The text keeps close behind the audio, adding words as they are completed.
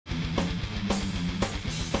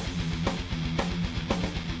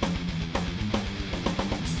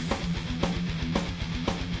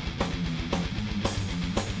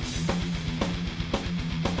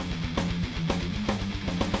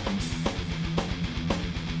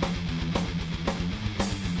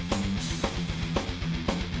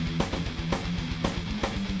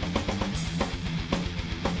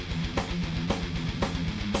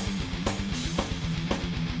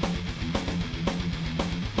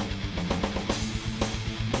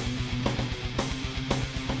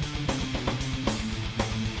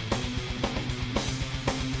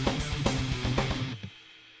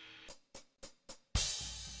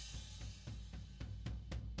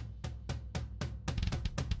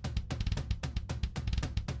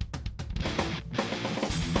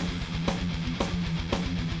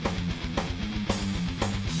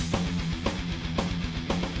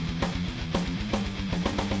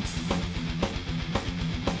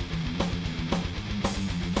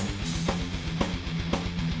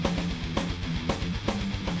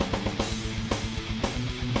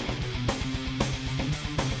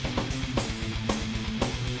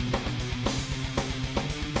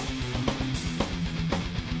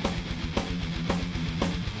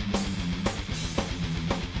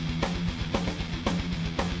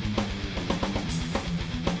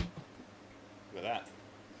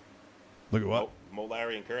Look at what? Mo,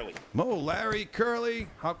 Larry, and Curly. Mo, Larry, Curly.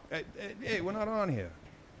 Hey, we're not on here.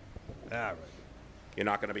 All right. You're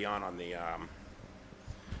not going to be on the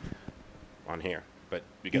on here, but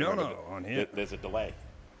you No, on here. There's a delay.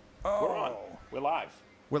 Oh. We're on. We're live.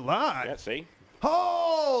 We're live. Yeah, see?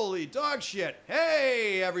 Holy dog shit.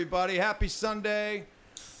 Hey, everybody. Happy Sunday.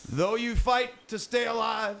 Though you fight to stay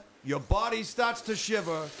alive, your body starts to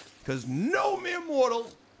shiver, because no mere mortal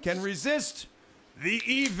can resist the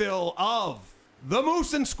evil of the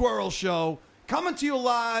Moose and Squirrel Show, coming to you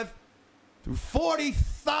live through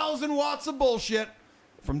 40,000 watts of bullshit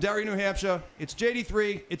from Derry, New Hampshire. It's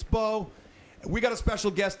JD3. It's Bo. We got a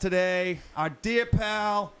special guest today, our dear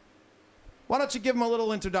pal. Why don't you give him a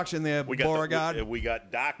little introduction there, Beauregard? We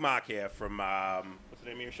got Doc Mark here from, what's the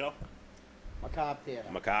name of your show? Macabre Theater.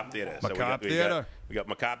 Macabre Theater. Macabre Theater. We got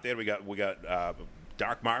Macabre Theater. We got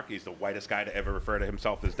Dark Mark. He's the whitest guy to ever refer to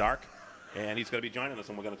himself as Dark. And he's going to be joining us,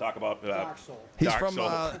 and we're going to talk about Dark Soul. He's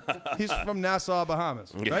from Nassau,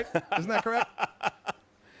 Bahamas, right? Isn't that correct?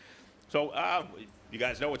 So, you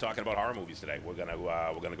guys know we're talking about horror movies today. We're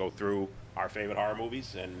gonna go through our favorite horror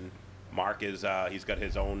movies, and Mark is he's got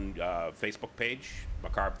his own Facebook page,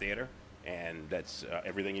 Macabre Theater, and that's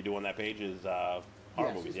everything you do on that page is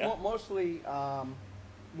horror movies. Yeah, mostly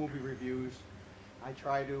movie reviews. I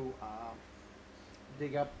try to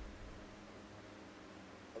dig up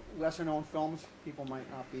lesser-known films people might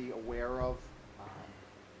not be aware of.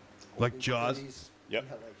 Like Jaws? Yep.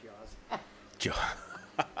 Yeah, like Jaws.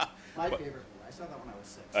 My favorite movie. I saw that when I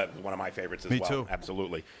was 6. One of my favorites as Me well. too.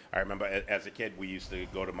 Absolutely. I remember as a kid, we used to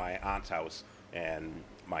go to my aunt's house, and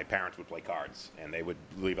my parents would play cards, and they would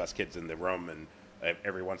leave us kids in the room, and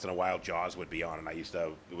every once in a while, Jaws would be on, and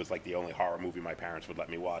it was like the only horror movie my parents would let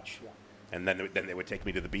me watch. Yeah. And then they would take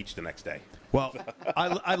me to the beach the next day. Well,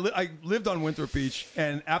 I lived on Winthrop Beach,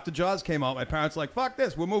 and after Jaws came out, my parents were like, fuck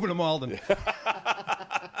this, we're moving to Malden.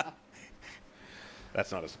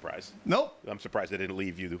 That's not a surprise. Nope. I'm surprised they didn't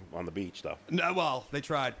leave you on the beach, though. No, well, they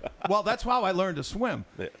tried. Well, that's how I learned to swim.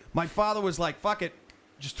 Yeah. My father was like, fuck it,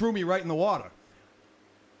 just threw me right in the water.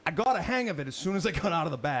 I got a hang of it as soon as I got out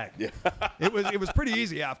of the bag. Yeah. It was pretty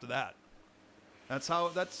easy after that. That's how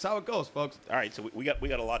it goes, folks. All right, so we got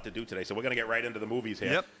a lot to do today, so we're going to get right into the movies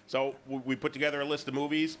here. Yep. So we put together a list of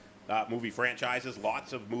movies, movie franchises,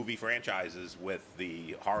 lots of movie franchises with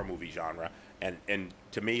the horror movie genre, and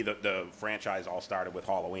to me the franchise all started with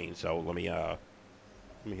Halloween. So let me have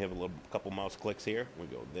a couple mouse clicks here. We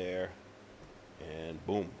go there, and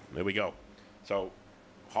boom, there we go. So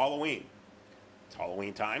Halloween, it's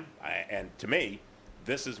Halloween time, and to me,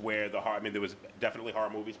 this is where there was definitely horror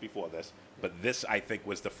movies before this, but this, I think,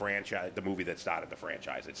 was the movie that started the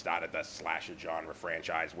franchise. It started the slasher genre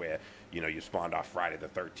franchise where, you spawned off Friday the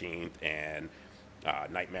 13th and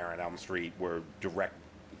Nightmare on Elm Street were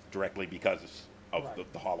directly because of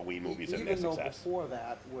the Halloween movies and their Even though success. before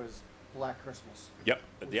that was Black Christmas. Yep.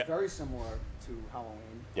 It was Yep. very similar to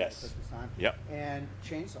Halloween. Yes. Christmas time. Yep. And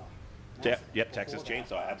Chainsaw. Yep, Texas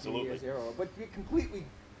Chainsaw, absolutely. But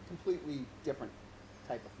completely different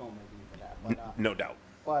type of filmmaking for that. But, No doubt.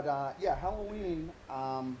 But yeah, Halloween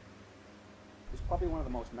is probably one of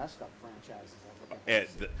the most messed up franchises I've ever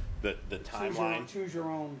seen. The timeline. Choose your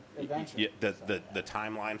own adventure. Yeah, the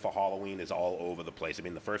timeline for Halloween is all over the place. I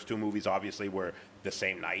mean, the first two movies obviously were the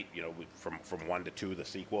same night. From 1 to 2, the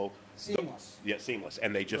sequel. Seamless. Seamless,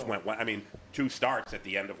 and they just went. I mean, 2 starts at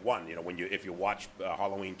the end of 1. If you watch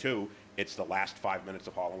Halloween 2, it's the last 5 minutes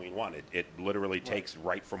of Halloween 1. It literally takes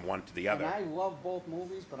right from one to the other. And I love both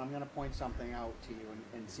movies, but I'm going to point something out to you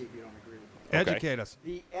and see if you don't agree with Okay. me. Educate us.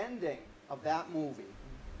 The ending of that movie,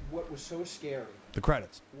 what was so scary. The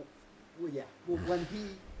credits. Well, yeah. Well, when he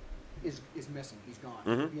is missing, he's gone.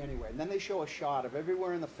 Mm-hmm. He could be anywhere. And then they show a shot of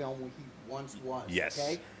everywhere in the film where he once was. Yes.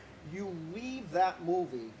 Okay. You leave that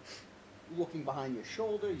movie looking behind your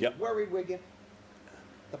shoulder. You're Yep. worried with you.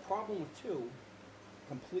 The problem with 2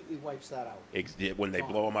 completely wipes that out. When they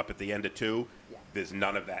blow him up at the end of 2, Yeah. there's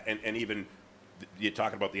none of that. And even you're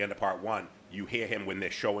talking about the end of part 1. You hear him when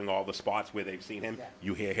they're showing all the spots where they've seen him. Yeah.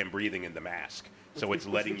 You hear him breathing in the mask. So Which it's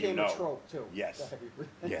letting you know. became a trope too. Yes. the heavy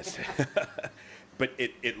breathing. Yes. But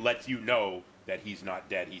it lets you know that he's not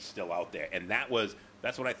dead. He's still out there. And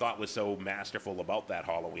that's what I thought was so masterful about that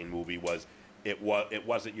Halloween movie was it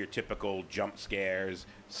wasn't your typical jump scares,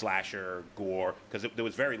 slasher, gore, because there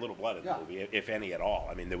was very little blood in the movie, if any at all.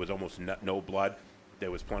 I mean, there was almost no blood.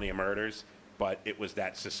 There was plenty of murders. But it was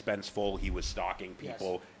that suspenseful, he was stalking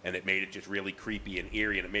people, and it made it just really creepy and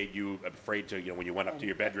eerie, and it made you afraid to, when you went up to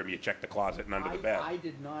your bedroom, you checked the closet and under the bed. I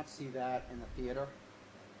did not see that in the theater.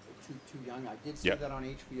 Too young. I did see that on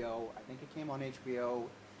HBO. I think it came on HBO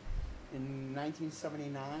in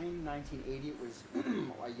 1979, 1980, it was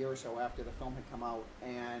a year or so after the film had come out,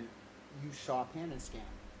 and you saw Pan and Scan.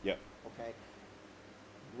 Yep. Okay.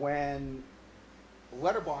 When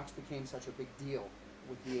Letterbox became such a big deal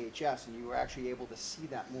with VHS, and you were actually able to see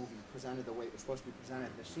that movie presented the way it was supposed to be presented.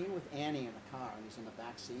 The scene with Annie in the car, and he's in the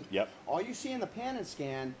back seat. Yep. All you see in the Pan and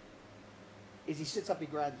Scan is he sits up, he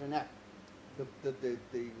grabs her neck.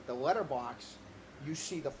 The Letterbox, you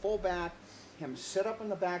see the full back, him sit up in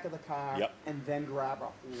the back of the car, Yep. and then grab her.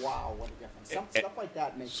 Wow, what a difference! Stuff like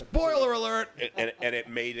that makes Spoiler alert! And it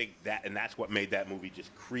made it that, and that's what made that movie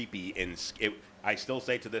just creepy. And I still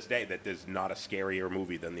say to this day that there's not a scarier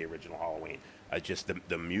movie than the original Halloween. Just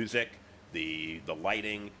the music, the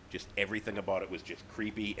lighting, just everything about it was just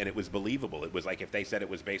creepy, and it was believable. It was like if they said it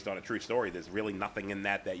was based on a true story. There's really nothing in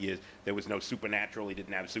that there was no supernatural. He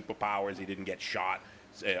didn't have superpowers. He didn't get shot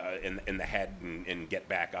in the head and get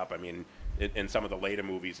back up. I mean, in some of the later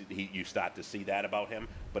movies, you start to see that about him.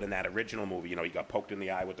 But in that original movie, he got poked in the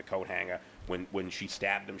eye with the coat hanger. When she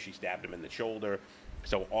stabbed him in the shoulder.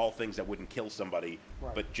 So all things that wouldn't kill somebody,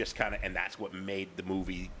 Right. but just kind of, and that's what made the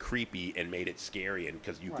movie creepy and made it scary, and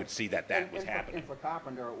because you Right. could see that was happening. And for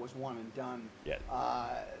Carpenter, it was one and done. Yeah.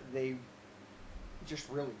 They just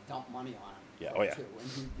really dumped money on him. Yeah, oh yeah. Too,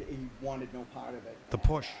 and he wanted no part of it. The And,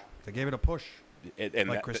 push. They gave it a push. And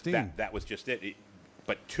Like Christine. that was just it.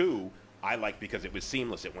 But two, I liked because it was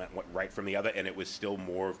seamless. It went right from the other, and it was still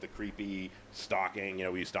more of the creepy stalking. He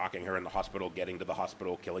was stalking her in the hospital, getting to the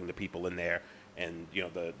hospital, killing the people in there, and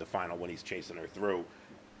the final when he's chasing her through.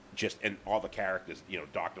 And all the characters,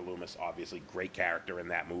 Dr. Loomis, obviously great character in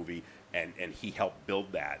that movie, and he helped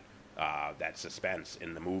build that suspense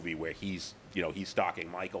in the movie where he's stalking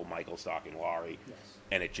Michael stalking Laurie, Yes.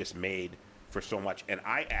 and it just made for so much. And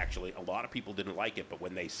a lot of people didn't like it, but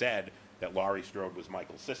when they said that Laurie Strode was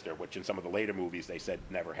Michael's sister, which in some of the later movies they said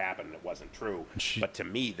never happened and it wasn't true, but to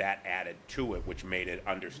me that added to it, which made it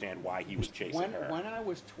understand why he was chasing her. When I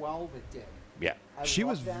was 12, it did. Yeah. I She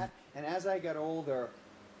loved was that, and as I got older,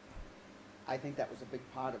 I think that was a big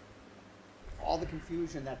part of all the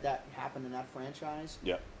confusion that happened in that franchise.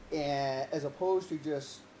 Yeah. And as opposed to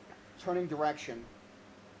just turning direction,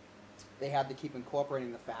 they had to keep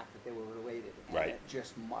incorporating the fact that they were related, and Right. it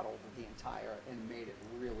just muddled the entire and made it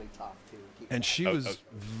really tough to keep. And track. she was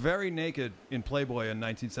very naked in Playboy in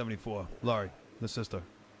 1974. Laurie, the sister.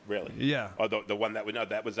 Really? Yeah. Oh, the one that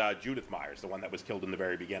that was Judith Myers, the one that was killed in the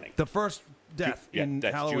very beginning. The first death in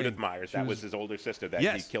that's Halloween. Judith Myers. That was his older sister that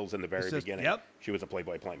Yes. he kills in the very His sister, beginning. yep. She was a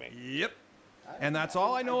Playboy playmate. Yep. And that's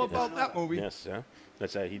all I know did not about know that that. movie. Yes, yeah.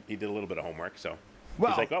 That's he did a little bit of homework, so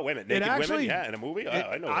Well, he's like, oh wait a minute, it naked actually- women, yeah, in a movie.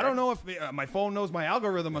 I know. I don't know if my phone knows my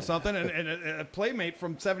algorithm or something, and a Playmate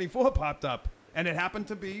from '74 popped up, and it happened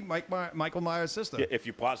to be Michael Myers' sister. Yeah, if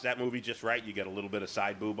you pause that movie just right, you get a little bit of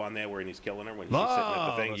side boob on there where he's killing her when she's sitting at the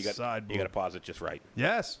Love thing. a You side got to boob. pause it just right.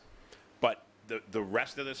 Yes. But the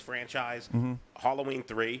rest of this franchise, Mm-hmm. Halloween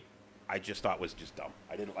 3, I just thought was just dumb.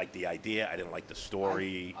 I didn't like the idea. I didn't like the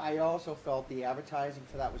story. I also felt the advertising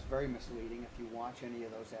for that was very misleading. If you watch any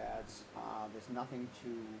of those ads, there's nothing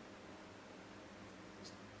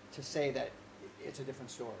to say that it's a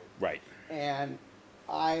different story. Right. And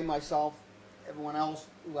I myself, everyone else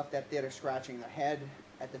left that theater scratching their head.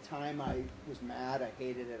 At the time, I was mad. I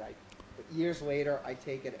hated it. But years later, I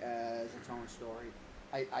take it as its own story.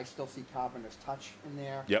 I still see Carpenter's touch in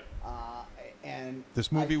there. Yep. And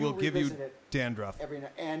This movie I do will give you revisit it dandruff.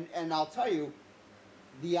 and I'll tell you,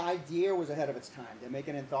 the idea was ahead of its time. They make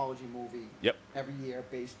an anthology movie Yep. every year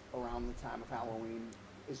based around the time of Halloween.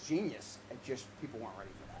 Is genius. It just people weren't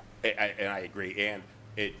ready for that. And I agree. And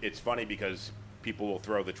it's funny because people will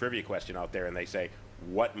throw the trivia question out there and they say,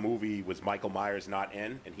 what movie was Michael Myers not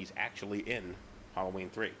in? And he's actually in Halloween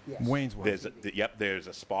 3. Yes. Wayne's World. There's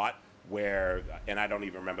a spot where, and I don't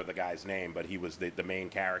even remember the guy's name, but he was the main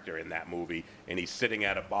character in that movie, and he's sitting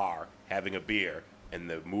at a bar having a beer, and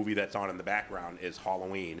the movie that's on in the background is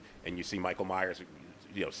Halloween, and you see Michael Myers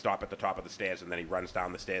stop at the top of the stairs, and then he runs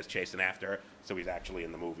down the stairs chasing after her, so he's actually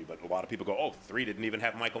in the movie. But a lot of people go, 3 didn't even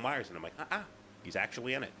have Michael Myers, and I'm like, he's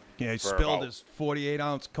actually in it. Yeah, he For spilled about- his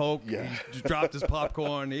 48-ounce Coke. Yeah. He just dropped his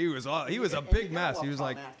popcorn. He was a And big you gotta mess. love He was Tom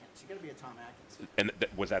like, Atkins. You got to be a Tom Atkins. And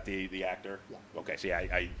was that the actor? Yeah. Okay, see,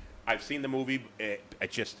 I've seen the movie.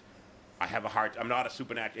 I have a hard. I'm not a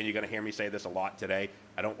supernatural, and you're going to hear me say this a lot today.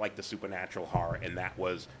 I don't like the supernatural horror, and that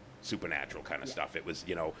was supernatural kind of stuff. It was,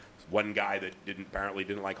 one guy that apparently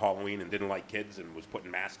didn't like Halloween and didn't like kids and was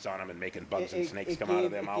putting masks on them and making bugs and snakes come out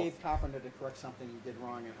of their mouth. It gave Carpenter to correct something he did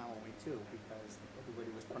wrong in Halloween too, because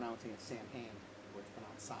everybody was pronouncing it Sam Hain, where it's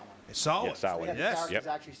pronounced Samhain. solid. Yeah, solid. They had the Yes. characters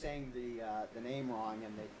Yep. actually saying the name wrong,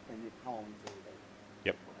 and in Halloween 3 they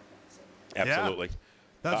Yep. corrected it. Absolutely.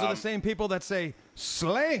 Those are the same people that say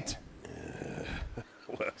slaint.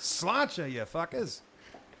 Sláinte, you fuckers.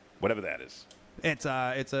 Whatever that is. It's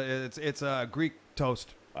a Greek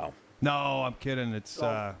toast. Wow. No, I'm kidding. It's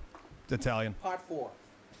So- Italian. Part 4,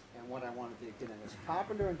 and what I wanted to get in is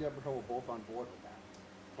Carpenter and Deborah Hill were both on board with that.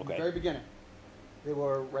 From the Okay. very beginning. They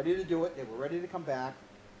were ready to do it. They were ready to come back,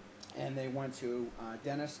 and they went to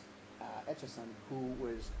Dennis Etchison, who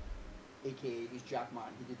was, a.k.a. he's Jack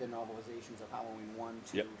Martin. He did the novelizations of Halloween 1,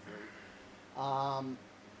 2, Yep. 3.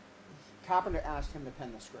 Carpenter asked him to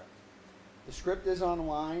pen the script. The script is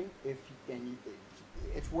online.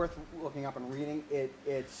 It's worth looking up and reading.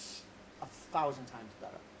 It's 1,000 times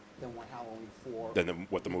better than what Halloween 4 Than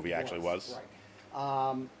what the movie actually was.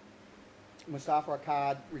 Right. Mustafa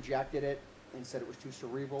Akkad rejected it and said it was too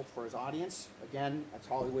cerebral for his audience. Again, that's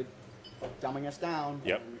Hollywood dumbing us down.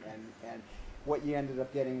 Yep. And what you ended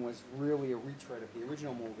up getting was really a retread of the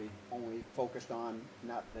original movie, only focused on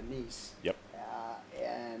not the niece. Yep.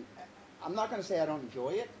 And I'm not going to say I don't enjoy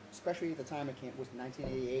it, especially at the time it was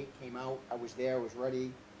 1988, came out. I was there, I was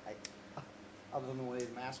ready. Other than the way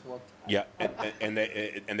the mask looked. Yeah, and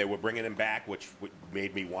they were bringing him back, which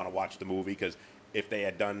made me want to watch the movie, because if they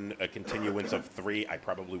had done a continuance of 3, I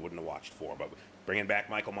probably wouldn't have watched 4. But bringing back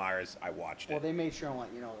Michael Myers, I watched it. Well, they made sure and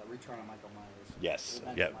let you know that Return of Michael Myers. Yes,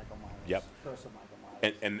 Revenge yep. of Michael Myers. Yep. Curse of Michael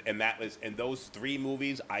Myers. And that was, and those 3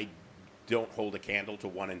 movies, I don't hold a candle to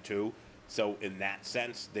 1 and 2. So in that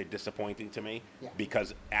sense, they're disappointing to me, Yeah.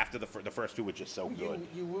 because after the first 2 were just so good.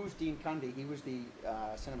 You lose Dean Cundy. He was the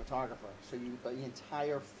cinematographer. So the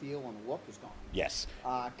entire feel and look is gone. Yes.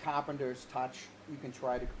 Carpenter's touch, you can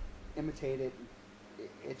try to imitate it.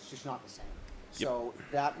 It's just not the same. So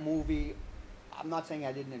that movie, I'm not saying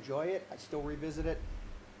I didn't enjoy it. I still revisit it.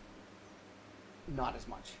 Not as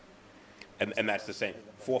much. And that's the same.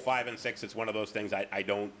 4, 5, and 6. It's one of those things I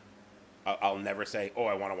don't. I'll never say, oh,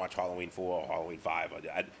 I want to watch Halloween 4 or Halloween 5.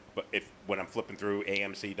 But when I'm flipping through,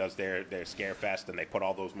 AMC does their Scare Fest and they put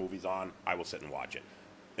all those movies on, I will sit and watch it,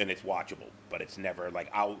 and it's watchable. But it's never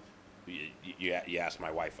like you ask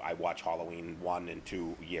my wife, I watch Halloween 1 and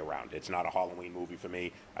 2 year round. It's not a Halloween movie for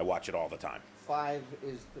me. I watch it all the time. 5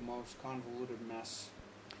 is the most convoluted mess.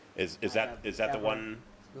 Is that the one?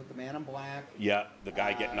 With the man in black. Yeah, the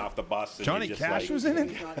guy getting off the bus. And Johnny just Cash like, was in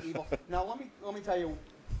it? He's not evil. Now let me tell you.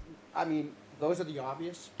 I mean, those are the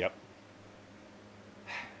obvious. Yep.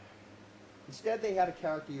 Instead, they had a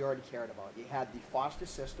character you already cared about. You had the foster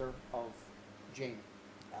sister of Jamie,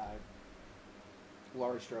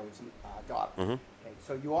 Laurie Strode's daughter. Mm-hmm. Okay,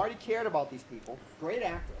 so you already cared about these people. Great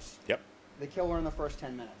actress. Yep. They kill her in the first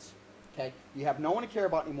 10 minutes. Okay, you have no one to care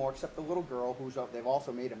about anymore except the little girl who's they've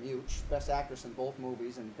also made a mute. She's best actress in both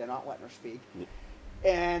movies, and they're not letting her speak.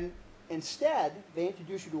 And instead, they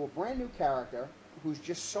introduce you to a brand new character who's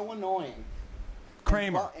just so annoying,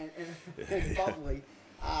 Kramer. and bubbly,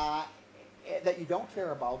 that you don't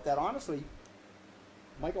care about. That honestly,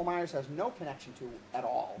 Michael Myers has no connection to at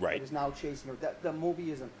all. Right. That is now chasing her. The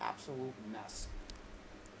movie is an absolute mess.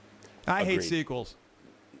 I hate Agreed. sequels.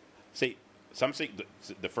 See,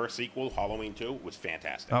 the first sequel, Halloween 2, was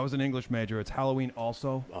fantastic. I was an English major. It's Halloween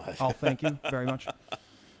also. I'll thank you very much.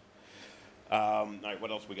 All right,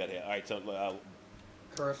 what else we got here? All right, so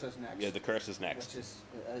Curse is next. yeah, The Curse is next. Which is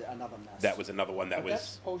another mess. That was another one that But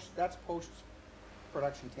was. that's post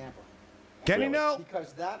production tamper. Kenny, Really? no.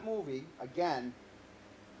 Because that movie, again,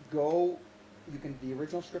 the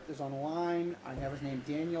original script is online. I have his name,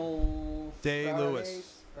 Daniel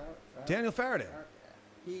Day-Lewis. Daniel Faraday.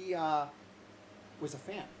 He was a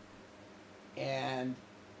fan and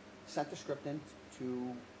sent the script in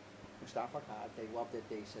to Mustafa Akkad. They loved it.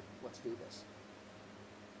 They said, let's do this.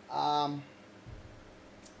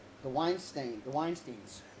 The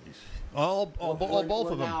Weinsteins. Both were of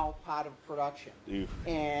them. now part of production. Ew.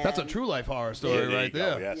 And That's a true life horror story there right you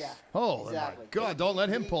go, there. yes. Yeah. Oh, exactly. my God, don't let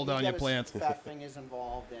him pull down He your got plants. his fat fingers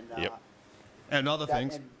involved, and Yep. And other that-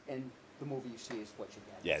 things. And the movie you see is what you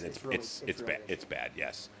get. Yeah, it's really bad. It's bad,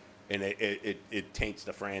 yes, and it taints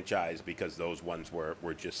the franchise because those ones were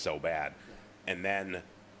just so bad, and then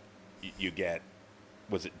you get.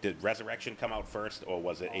 Did Resurrection come out first, or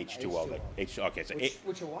was it H2O? H2O. Okay, so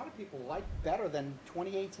which a lot of people like better than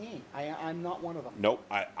 2018. I'm not one of them. nope.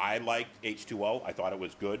 I liked H2O. I thought it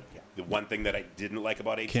was good. Yeah. The one thing that I didn't like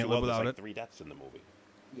about H2O, Can't live there's without like it. 3 deaths in the movie,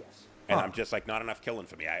 Yes. and Huh. I'm just like, not enough killing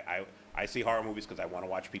for me. I see horror movies because I want to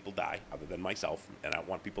watch people die, other than myself, and I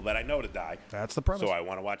want people that I know to die. That's the premise. So I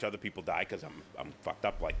want to watch other people die because I'm fucked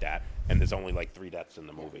up like that, and there's only like 3 deaths in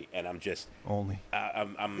the movie, and I'm just Only.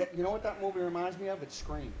 I'm You know what that movie reminds me of? It's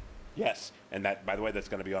Scream. yes, and that, by the way, that's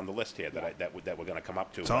going to be on the list here that we're going to come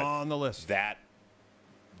up to. It's but on the list. That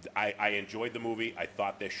I enjoyed the movie. I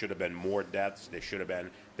thought there should have been more deaths. There should have been.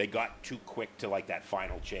 They got too quick to like that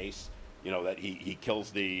final chase. You know that he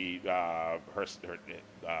kills the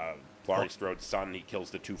Laurie Strode's son. He kills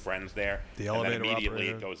the two friends there. The and elevator then immediately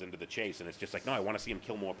operator. it goes into the chase, and it's just like, no, I want to see him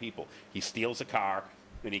kill more people. He steals a car.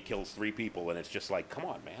 And he kills 3 people, and it's just like, come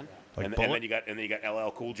on, man. Like and then you got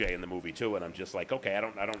LL Cool J in the movie too, and I'm just like, okay,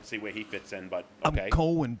 I don't see where he fits in, but okay. I'm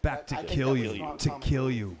going back to I think kill that was you, not to common.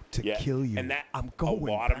 kill you, to Yeah. kill you. And that I'm going.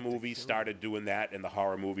 a lot back of to movies kill started doing that in the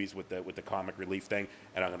horror movies with the comic relief thing,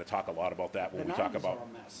 and I'm going to talk a lot about that when The we talk 90s about are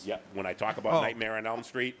a mess. when I talk about Oh. Nightmare on Elm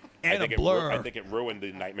Street. And I think a Blur. I think it ruined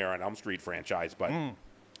the Nightmare on Elm Street franchise, but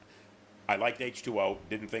I liked H2O.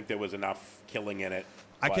 Didn't think there was enough killing in it.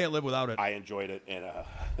 I but can't live without it. I enjoyed it, and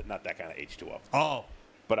not that kind of H2O. Oh,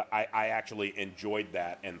 But I actually enjoyed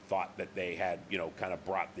that and thought that they had, kind of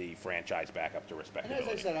brought the franchise back up to And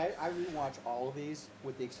respectability. as I said, I rewatch all of these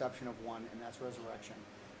with the exception of one, and that's Resurrection.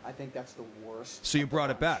 I think that's the worst. so you of the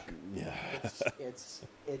brought it bunch. back. Yeah. It's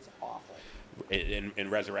awful. In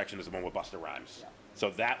Resurrection is the one with Busta Rhymes. Yeah. So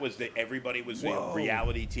that was everybody was, Whoa.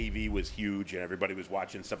 reality TV was huge, and everybody was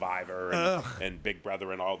watching Survivor and Big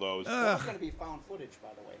Brother and all those. That was going to be found footage, by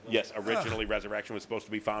the way. Yes, originally Resurrection was supposed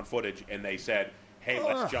to be found footage, and they said, hey,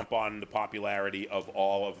 let's jump on the popularity of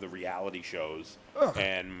all of the reality shows.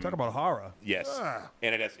 And Talk about horror. yes, Ugh.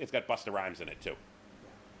 and it's got Busta Rhymes in it too.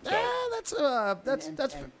 So,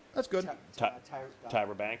 That's good.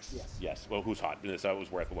 Tyra Banks? Yes. Yes. Well, who's hot? So it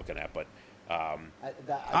was worth looking at, but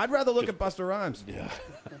I'd rather look at Busta Rhymes.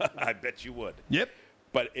 I bet you would. Yep.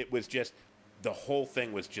 But it was just, the whole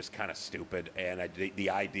thing was just kind of stupid, and the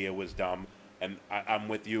idea was dumb. And I'm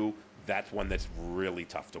with you. That's one that's really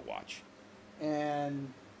tough to watch.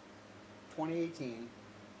 And 2018.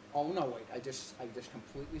 Oh no, wait! I just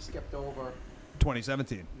completely skipped over.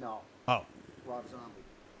 2017. No, Oh. Rob Zombie.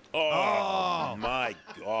 Oh, my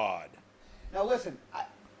God. Now listen,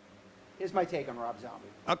 here's my take on Rob Zombie.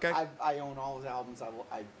 Okay. I own all his albums.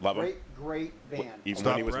 I Love him. great band. Even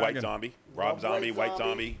Stop when he was bragging. White Zombie. Rob Love Zombie, White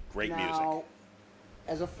Zombie, great now, music.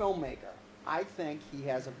 As a filmmaker, I think he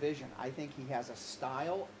has a vision. I think he has a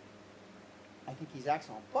style. I think he's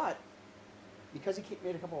excellent. But because he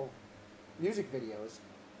made a couple of music videos,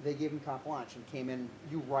 they gave him carte blanche and came in.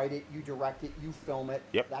 You write it, you direct it, you film it.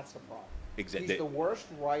 Yep. That's the problem. Exactly. He's the worst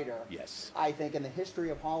writer, Yes. I think, in the history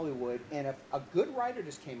of Hollywood. And if a good writer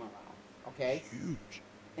just came around, okay, Huge.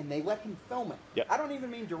 and they let him film it. Yep. I don't even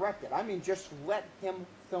mean direct it. I mean just let him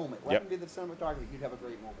film it. Let Yep. him be the cinematographer. You'd have a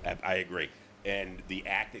great movie. I agree. And the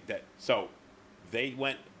acting that they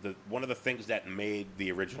went one of the things that made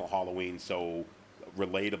the original Halloween so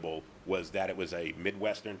relatable was that it was a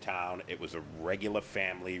Midwestern town. It was a regular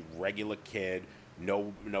family, regular kid,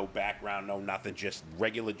 no background, no nothing, just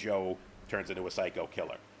regular Joe turns into a psycho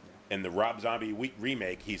killer. In the Rob Zombie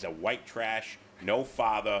remake, he's a white trash, no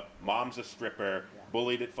father, mom's a stripper,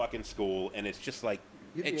 bullied at fucking school, and it's just like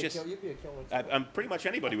You'd be it a just. you'd be a killer too. I'm pretty much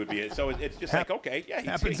anybody would be. So it's just like, okay, yeah, he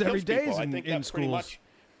happens kills every day people. I in- think in that's pretty schools. much.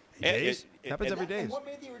 Days? Happens and- every day. And what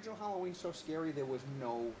made the original Halloween so scary? There was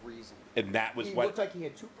no reason. And that was He what. looked like he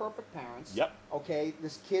had two perfect parents. Yep. Okay,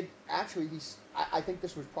 this kid actually, I think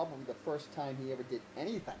this was probably the first time he ever did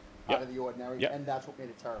anything Yep. out of the ordinary, Yep. and that's what made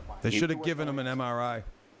it terrifying. They He- should have given him an MRI.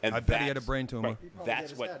 And I bet he had a that's- brain tumor. right. He probably That's hit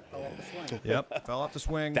his what- head, fell off the swing. Yep. Fell off the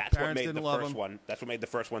swing. That's what Parents made didn't the love first him. one. That's what made the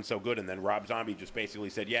first one so good. And then Rob Zombie just basically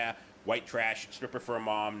said, "Yeah, white trash, stripper for a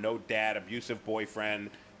mom, no dad, abusive boyfriend,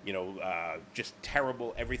 just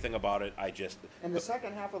terrible. Everything about it. And the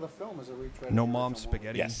second half of the film is a retread. No of the mom original movie.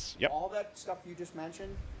 spaghetti. Yes, yep. All that stuff you just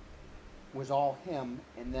mentioned was all him,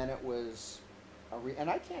 and then it was and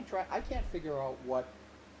I can't figure out what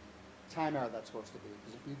time era that's supposed to be,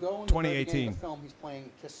 because if you go in the very beginning 2018. of the film, he's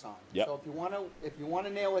playing a Kiss song. Yep. So if you want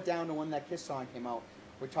to nail it down to when that Kiss song came out,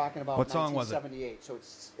 we're talking about What song was it? 1978. So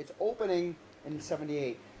it's opening in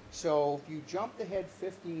 78. So if you jumped ahead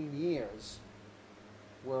 15 years,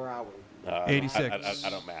 where are we? 86. I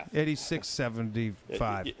don't math. 86,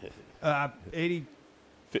 75. 80.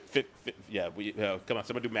 Yeah. Come on,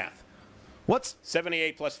 someone do math. What's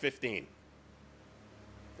 78 plus 15.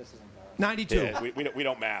 This is embarrassing. 92? Yeah, we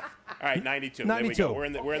don't math. All right, 92. There we 92. go. We're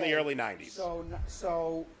in the Okay, early 90s.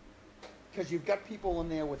 So, because you've got people in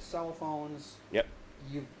there with cell phones. Yep.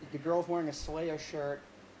 The girl's wearing a Slayer shirt.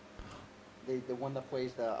 The one that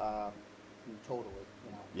plays the Totally,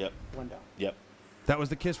 Yep. Linda. Yep. That was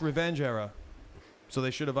the Kiss Revenge era. So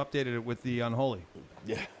they should have updated it with the Unholy.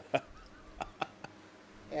 Yeah.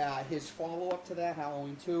 His follow-up to that,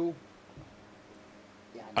 Halloween 2.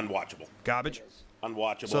 Yeah, Unwatchable. Garbage. it is.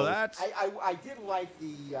 Unwatchable. So that's. I did like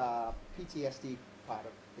the PTSD part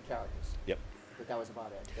of the characters. Yep. but that was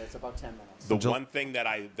about it. That's about 10 minutes. The one thing that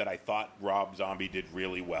I thought Rob Zombie did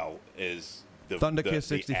really well is Thunderkiss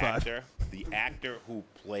 65. The actor who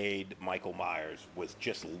played Michael Myers was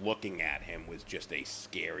just looking at him was just a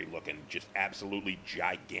scary looking, just absolutely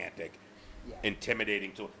gigantic,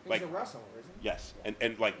 intimidating to He's a wrestler, isn't he? Yes,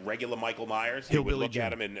 and like regular Michael Myers, he would look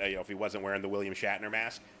at him and if he wasn't wearing the William Shatner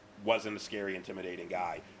mask, wasn't a scary, intimidating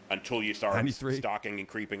guy until you saw him stalking and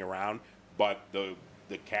creeping around. But the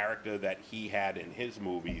character that he had in his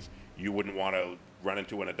movies, you wouldn't want to run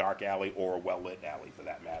into in a dark alley or a well-lit alley for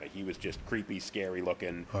that matter. He was just creepy, scary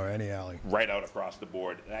looking. Or any alley. Right out across the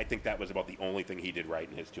board. And I think that was about the only thing he did right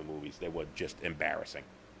in his two movies. They were just embarrassing.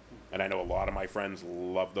 And I know a lot of my friends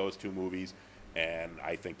love those two movies, and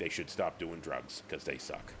I think they should stop doing drugs because they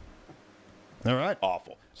suck. All right.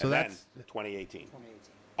 Awful. So and that's... then 2018. 2018.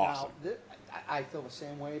 Awesome. Now, I feel the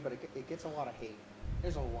same way, but it gets a lot of hate.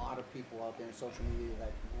 There's a lot of people out there in social media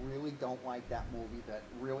that really don't like that movie,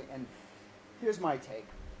 and here's my take.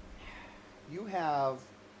 You have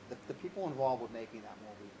the people involved with making that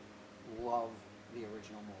movie love the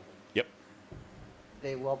original movie. Yep.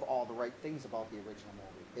 They love all the right things about the original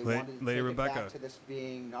movie. They wanted to Lady take Rebecca. it back to this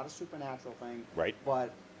being not a supernatural thing, right,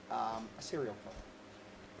 but a serial killer.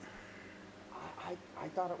 I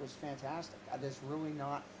thought it was fantastic. There's really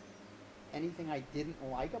not anything I didn't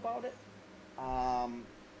like about it.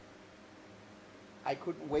 I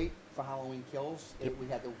couldn't wait for Halloween Kills. We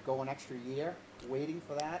had to go an extra year waiting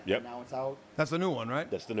for that. Yep. And now it's out. That's the new one, right?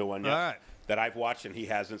 That's the new one, yeah. All right. That I've watched and he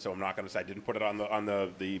hasn't, so I'm not going to say. I didn't put it on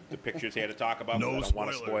the pictures here to talk about. No I don't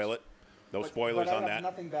want to spoil it. No spoilers but on I that. have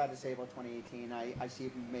nothing bad to say about 2018. I see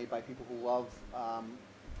it made by people who love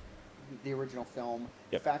the original film.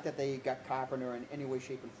 Yep. The fact that they got Carpenter in any way,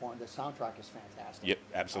 shape, and form. The soundtrack is fantastic. Yep,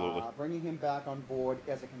 absolutely. Bringing him back on board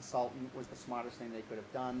as a consultant was the smartest thing they could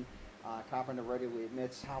have done. Carpenter readily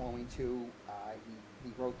admits Halloween 2,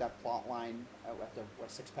 he wrote that plot line after a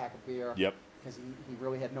six-pack of beer. Yep. Because he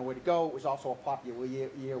really had nowhere to go. It was also a popular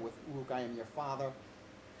year with Luke, I Am Your Father.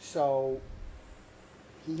 So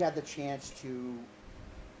he had the chance to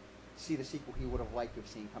see the sequel he would have liked to have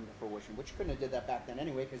seen come to fruition, which couldn't have did that back then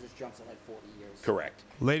anyway because it's jumps ahead 40 years. Correct.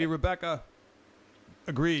 Lady Rebecca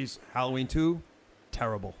agrees. Halloween 2,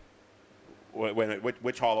 terrible.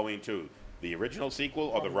 Which Halloween 2? The original sequel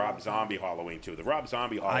or the Rob Zombie Halloween 2? The Rob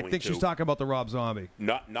Zombie Halloween 2. I think she's talking about the Rob Zombie.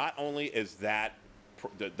 Not only is that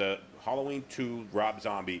the Halloween 2 Rob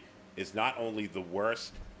Zombie is not only the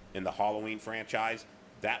worst in the Halloween franchise,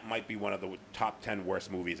 that might be one of the top 10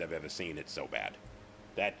 worst movies I've ever seen. It's so bad.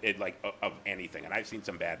 Of anything. And I've seen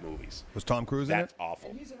some bad movies. Was Tom Cruise in it? That's awful.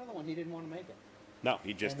 And he's another one. He didn't want to make it. No,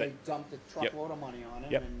 he just... And they dumped a truckload of money on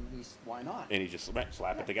him, and why not? And he just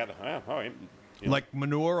slap it together. Oh, all right. Like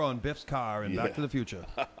manure on Biff's car in Back to the Future.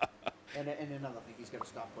 And another thing, he's got to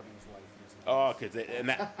stop putting his wife in his Oh, because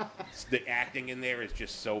the acting in there is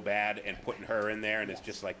just so bad, and putting her in there, and it's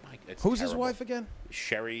just like, Mike, it's Who's terrible. his wife again?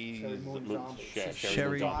 Sherry Moon Zombie.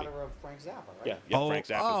 Sherry. The daughter of Frank Zappa, right? Yeah, Frank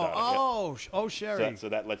Zappa's daughter. Sherry. So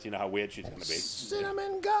that lets you know how weird she's going to be.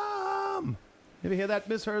 Cinnamon gum. You ever hear that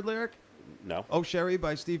misheard lyric? No. Oh, Sherry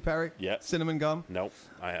by Steve Perry? Yeah. Cinnamon gum? Nope.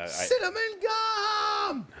 Cinnamon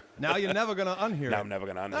gum! Now you're never going to unhear it. Now I'm never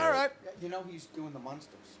going to unhear it. All right. You know he's doing the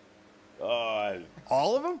Munsters.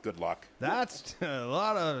 All of them? Good luck. That's a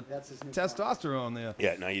lot of testosterone there.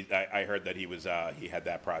 Yeah, no, I heard that he had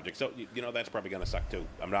that project. So, that's probably going to suck, too.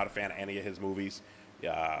 I'm not a fan of any of his movies.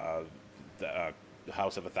 The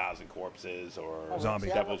House of a Thousand Corpses or Zombie.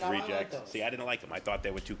 Devil's Rejects. See, I didn't like them. I thought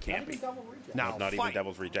they were too campy. Not even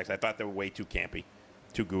Devil's Rejects. I thought they were way too campy.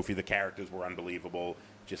 Too goofy. The characters were unbelievable.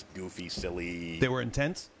 Just goofy, silly. They were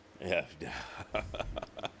intense? Yeah.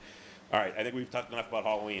 All right, I think we've talked enough about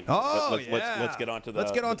Halloween. Oh, let's get on to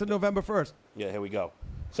Let's get on to November 1st. Yeah, here we go.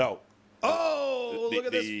 So, look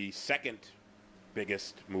at this. The second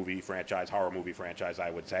biggest horror movie franchise, I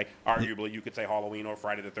would say. Arguably, you could say Halloween or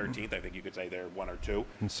Friday the 13th. I think you could say they're one or two.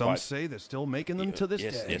 And some say they're still making them to this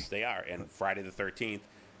day. Yes, they are. And Friday the 13th,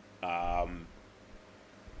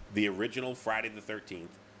 the original Friday the 13th,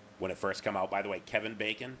 when it first came out, by the way, Kevin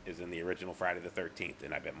Bacon is in the original Friday the 13th,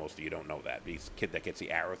 and I bet most of you don't know that. He's the kid that gets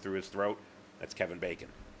the arrow through his throat, that's Kevin Bacon.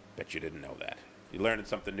 Bet you didn't know that. You're learning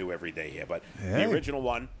something new every day here. But the original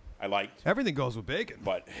one, I liked. Everything goes with bacon.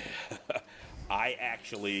 But I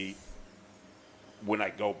actually, when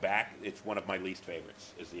I go back, it's one of my least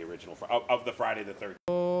favorites, is the original, of the Friday the 13th.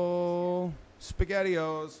 Oh,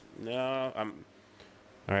 SpaghettiOs. No,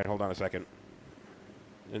 all right, hold on a second.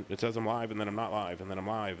 It says I'm live, and then I'm not live, and then I'm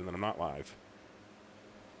live, and then I'm not live.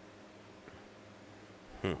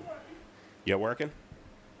 You working?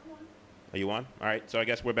 Are you on? All right, so I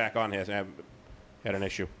guess we're back on here. I had an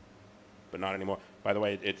issue. but not anymore. By the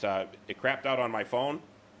way, it crapped out on my phone,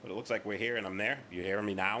 but it looks like we're here and I'm there. You hearing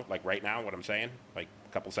me now? Like right now, what I'm saying? Like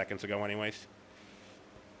a couple seconds ago, anyways.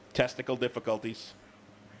 Testicle difficulties.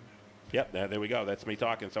 Yep, there we go. That's me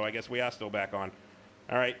talking. So I guess we are still back on.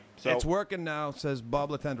 All right. So It's working now, says Bob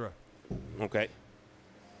Latendra. okay.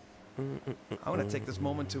 I want to take this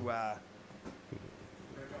moment to. All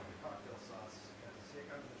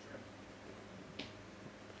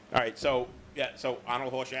right. So yeah. So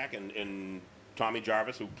Arnold Horshack and Tommy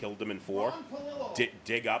Jarvis, who killed him in 4,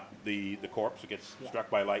 dig up the corpse who gets struck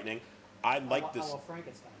by lightning. I like this.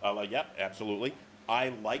 Frankenstein. Yep, absolutely. I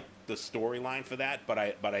like the storyline for that, but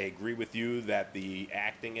I agree with you that the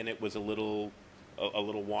acting in it was a little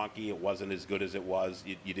wonky. It wasn't as good as it was.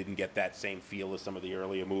 You didn't get that same feel as some of the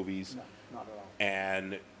earlier movies. No, not at all.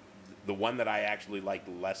 And the one that I actually liked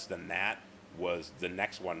less than that was the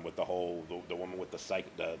next one with the woman with the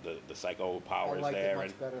psycho powers I liked there. it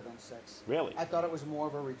much better than 6. Really? I thought it was more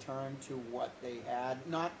of a return to what they had.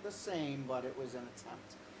 Not the same, but it was an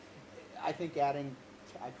attempt. I think adding,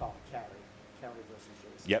 I call it Carrie versus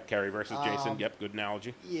Jason. Yep, Carrie versus Jason. Yep, good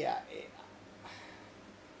analogy. Yeah.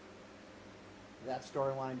 That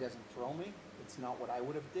storyline doesn't thrill me. It's not what I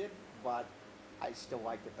would have did, but I still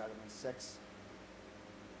liked it better than 6.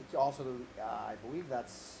 It's also, I believe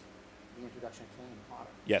that's the introduction of Kane Hodder.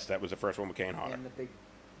 Yes, that was the first one with Kane Hodder. And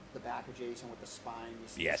the back of Jason with the spine. You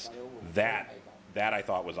see Yes, the style. that I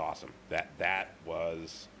thought was awesome. That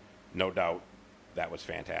was, no doubt, that was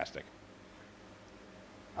fantastic.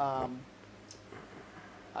 I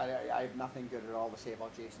have nothing good at all to say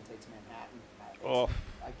about Jason Takes Manhattan.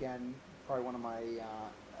 Again, probably one of my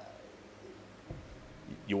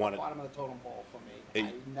bottom of the totem pole for me.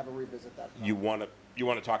 I never revisit that film. You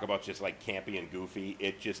want to talk about just like campy and goofy?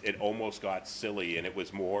 It almost got silly, and it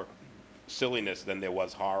was more silliness than there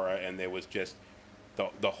was horror, and there was just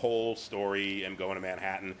the whole story and going to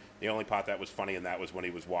Manhattan. The only part that was funny in that was when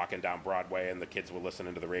he was walking down Broadway and the kids were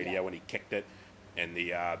listening to the radio and he kicked it. And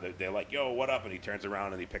they're like, yo, what up? And he turns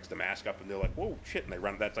around and he picks the mask up and they're like, whoa, shit. And they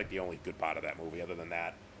run. That's like the only good part of that movie. Other than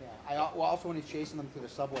that. Yeah. Also when he's chasing them through the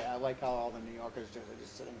subway, I like how all the New Yorkers are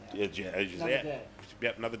just sitting there. Another day.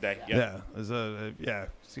 Yep, another day. Yeah.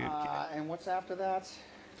 Yeah. And what's after that?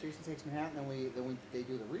 Jason Takes Manhattan, then they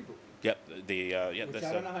do the reboot. Yep. Which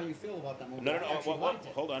I don't know how you feel about that movie. No.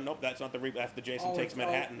 Hold on. Nope, that's not the reboot. After Jason Takes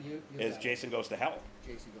Manhattan is Jason Goes to Hell.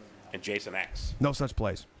 Jason Goes to Hell. And Jason X. No such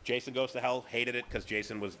place. Jason Goes to Hell, hated it because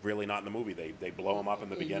Jason was really not in the movie. They blow him up in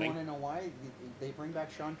the beginning. You want to know why? They bring back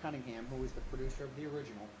Sean Cunningham, who was the producer of the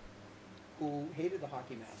original, who hated the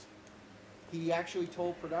hockey mask. He actually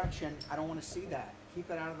told production, I don't want to see that. Keep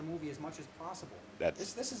it out of the movie as much as possible.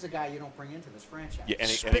 This is a guy you don't bring into this franchise. Yeah,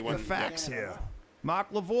 spitting facts here.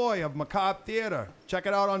 Mark Lavoie of Macabre Theater. Check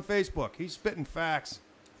it out on Facebook. He's spitting facts.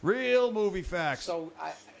 Real movie facts. So,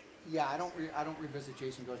 I don't revisit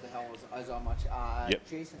Jason Goes to Hell as much.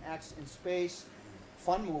 Jason X in Space,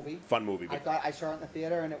 fun movie. But I thought I saw it in the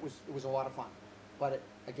theater and it was a lot of fun. But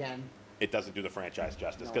it doesn't do the franchise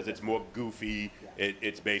justice because it's more goofy. Yeah.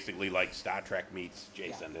 It's basically like Star Trek meets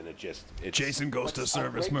Jason, and it's Jason Goes to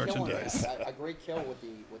Service merchandise. A great kill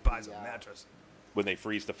with buys a mattress when they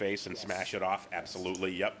freeze the face and smash it off.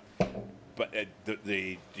 Absolutely, yep. But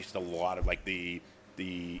just a lot of like the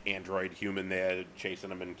android human there chasing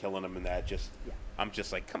him and killing him and that I'm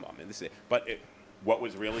just like, come on, man, this is it. But what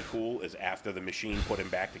was really cool is after the machine put him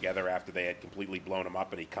back together after they had completely blown him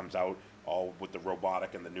up and he comes out all with the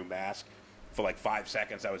robotic and the new mask, for like 5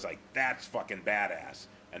 seconds I was like, that's fucking badass.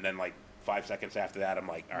 And then like 5 seconds after that I'm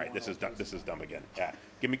like, all right, this is dumb again. Yeah,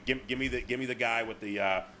 give me the guy with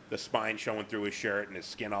the spine showing through his shirt and his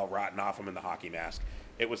skin all rotten off him in the hockey mask.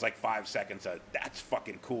 It was like 5 seconds of, that's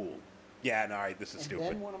fucking cool. Yeah, no, all right, this is stupid.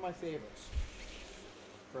 And then one of my favorites,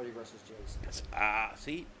 Freddy versus Jason.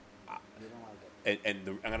 See? You don't like it. And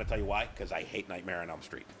I'm going to tell you why, because I hate Nightmare on Elm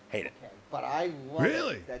Street. Hate it. Okay. But I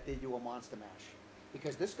love that they do a Monster Mash.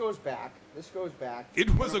 Because this goes back. It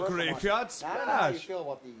was a graveyard smash. I don't know how you feel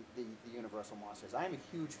about the Universal Monsters. I am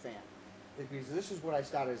a huge fan. Because this is what I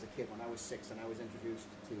started as a kid when I was 6 and I was introduced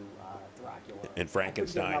to Dracula. And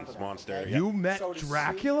Frankenstein's monster. Okay. You met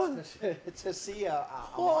Dracula? To see a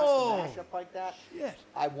monster mashup like that,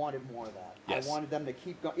 I wanted more of that. Yes. I wanted them to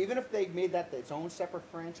keep going. Even if they made that its own separate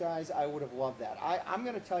franchise, I would have loved that. I'm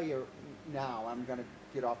going to tell you now, I'm going to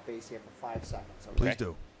get off base here for 5 seconds. Okay? Please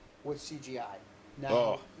do. With CGI.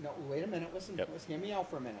 Now, no, wait a minute. Listen, hear me out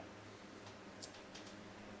for a minute.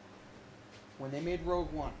 When they made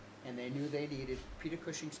Rogue One, and they knew they needed Peter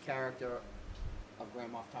Cushing's character of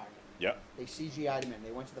Grand Moff Tarkin. Yep. They CGI'd him in.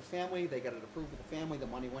 They went to the family. They got it approved with the family. The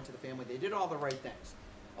money went to the family. They did all the right things.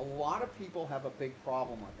 A lot of people have a big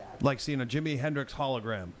problem with that. Like seeing a Jimi Hendrix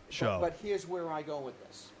hologram show. But here's where I go with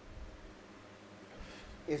this.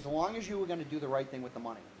 As long as you were going to do the right thing with the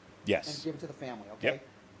money. Yes. And give it to the family, okay? Yep.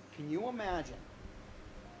 Can you imagine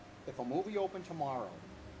if a movie opened tomorrow,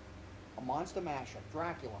 a monster mashup,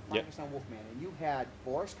 Dracula, Frankenstein, Wolfman, and you had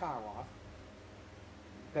Boris Karloff,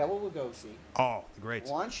 Bela Lugosi, oh, the greats.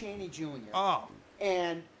 Lon Chaney Jr., Oh.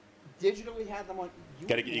 and digitally had them on. You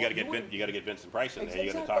got to get Vincent Price in there. You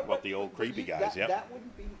got to Exactly, talk about the old creepy guys. Yep. That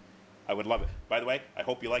wouldn't be. I would love it. By the way, I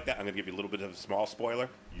hope you like that. I'm going to give you a little bit of a small spoiler.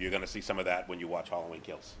 You're going to see some of that when you watch Halloween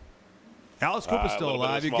Kills. Alice Cooper's still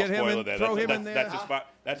alive. You get him and throw him in there.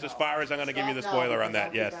 That's as far as I'm going to give you the spoiler on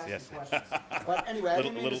that. Yes, yes. But anyway, I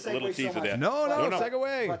didn't mean to segue little so teaser much. there. No, segue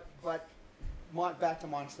away. But back to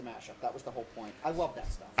Monster Mashup. That was the whole point. I love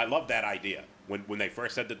that stuff. I love that idea. When they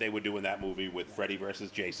first said that they were doing that movie with Freddy versus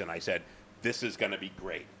Jason, I said, this is going to be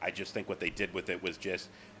great. I just think what they did with it was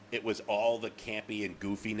it was all the campy and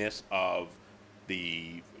goofiness of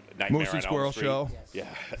the Nightmare on Elm Squirrel Street. show. Yes.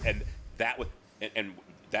 Yeah, and that was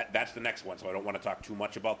that's the next one. So I don't want to talk too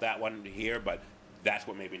much about that one here, but that's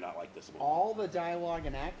what made me not like this movie. All the dialogue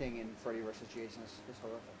and acting in Freddy vs. Jason is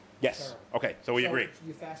horrific. Yes. Terrible. Okay. So we agree.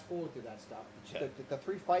 You fast forward through that stuff. Yeah. The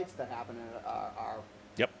 3 fights that happen in it are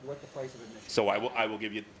worth the price of admission. So I will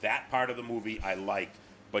give you that part of the movie I liked,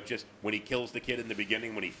 but just when he kills the kid in the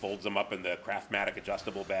beginning, when he folds him up in the Craftmatic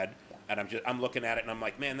adjustable bed, and I'm looking at it and I'm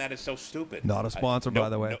like, man, that is so stupid. Not a sponsor, by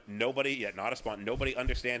the way. Not a sponsor. Nobody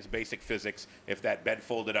understands basic physics. If that bed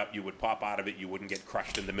folded up, you would pop out of it. You wouldn't get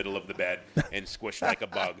crushed in the middle of the bed and squished like a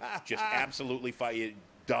bug. Just absolutely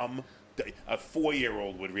dumb. A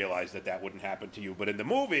 4-year-old would realize that wouldn't happen to you. But in the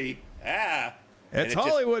movie, it's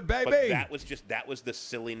Hollywood, baby. But that was the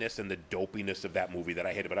silliness and the dopiness of that movie that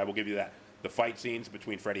I hated. But I will give you that. The fight scenes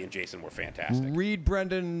between Freddy and Jason were fantastic. Read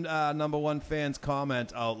Brendan, #1 fan's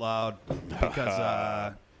comment out loud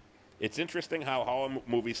because it's interesting how horror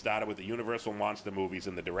movies started with the Universal monster movies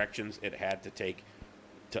and the directions it had to take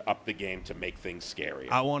to up the game to make things scarier.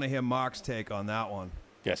 I want to hear Mark's take on that one.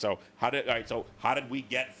 Yeah. So how did we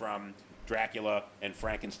get from Dracula and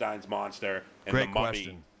Frankenstein's monster and Great the Mummy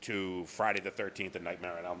question. to Friday the 13th and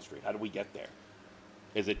Nightmare on Elm Street? How did we get there?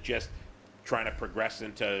 Is it just trying to progress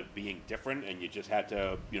into being different, and you just had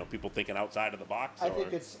to, people thinking outside of the box? I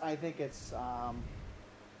think it's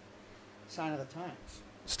sign of the times.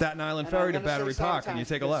 Staten Island And Ferry I'm to gonna Battery say sign of Park, and you times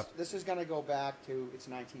take a because left. This is going to go back to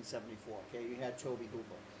 1974. Okay, you had Toby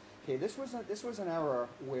Hooper. Okay, this was an era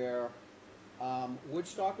where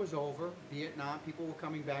Woodstock was over, Vietnam, people were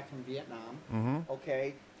coming back from Vietnam. Mm-hmm.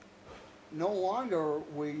 Okay. No longer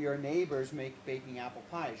were your neighbors baking apple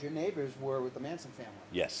pies. Your neighbors were with the Manson family.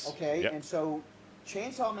 Yes. Okay, Yep. and so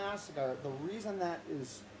Chainsaw Massacre, the reason that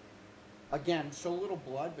is, again, so little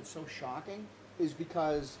blood but so shocking is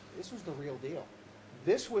because this was the real deal.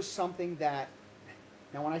 This was something that,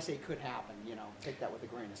 now when I say could happen, take that with a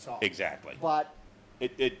grain of salt. Exactly. But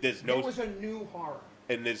there's no. it was a new horror.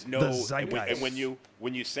 And there's no. The zeitgeist. And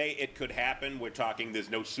when you say it could happen, we're talking. There's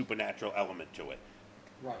no supernatural element to it.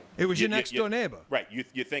 Right. It was your next door neighbor. Right.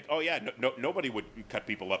 You think, oh yeah, nobody would cut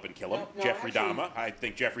people up and kill them. No, Jeffrey actually- Dahmer. I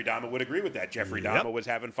think Jeffrey Dahmer would agree with that. Jeffrey Yep. Dahmer was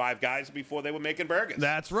having 5 guys before they were making burgers.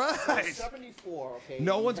 That's right. 74, okay.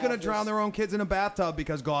 No you one's going to have drown this- their own kids in a bathtub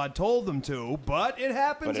because God told them to, but it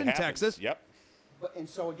happens But it in happens. Texas. Yep. And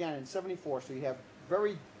so again, in 74, so you have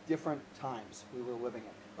very different times we were living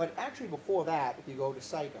in. But actually before that, if you go to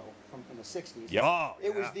Psycho from the 60s, Yep. Oh,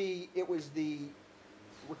 it was the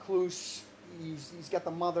recluse. He's got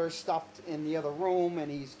the mother stuffed in the other room,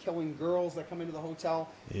 and he's killing girls that come into the hotel.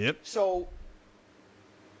 Yep. So,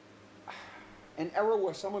 an era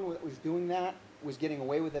where someone that was doing that was getting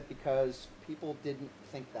away with it because people didn't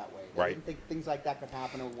think that way. They Right. didn't think things like that could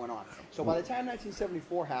happen or went on. So by the time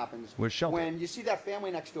 1974 happens, We're sheltered. when you see that family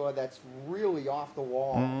next door that's really off the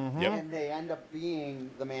wall, Yep. and they end up being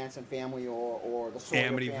the Manson family or the Sawyer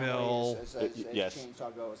Amityville. family, as Yes.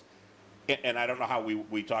 Chainsaw goes. And I don't know how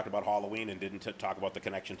we talked about Halloween and didn't talk about the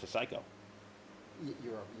connection to Psycho.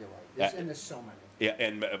 You're right. There's so many. Yeah,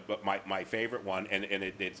 and but my favorite one, and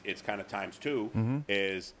it's kind of times 2,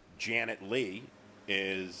 is Janet Leigh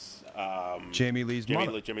is Jamie Lee's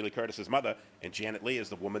mother. Jamie Lee Curtis's mother, and Janet Leigh is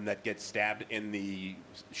the woman that gets stabbed in the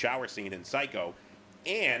shower scene in Psycho,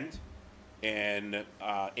 and in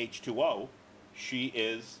H2O, she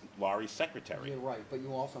is Laurie's secretary. You're right, but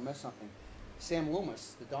you also missed something. Sam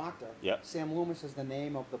Loomis, the doctor. Yep. Sam Loomis is the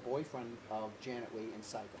name of the boyfriend of Janet Leigh in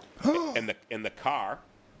Psycho. and the car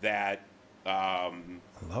that I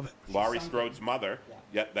love it. Laurie She's Strode's mother,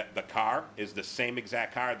 Yeah. the car is the same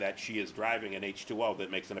exact car that she is driving in H2O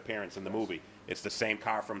that makes an appearance in the movie. It's the same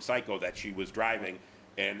car from Psycho that she was driving,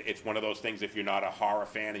 And it's one of those things, if you're not a horror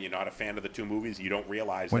fan and you're not a fan of the two movies, you don't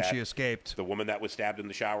realize When that she escaped. the woman that was stabbed in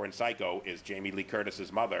the shower in Psycho is Jamie Lee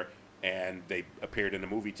Curtis's mother, and they appeared in a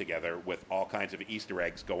movie together with all kinds of Easter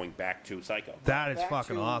eggs going back to Psycho. That is Back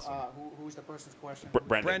fucking to, awesome. Who's the person's question?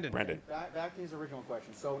 Brendan. Back to his original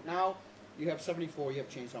question. So now you have 74, you have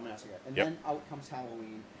Chainsaw Massacre, and Yep. then out comes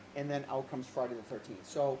Halloween, and then out comes Friday the 13th.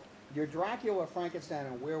 So your Dracula, Frankenstein,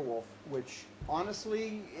 and Werewolf, which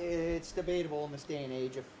honestly, it's debatable in this day and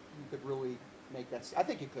age if you could really make that. I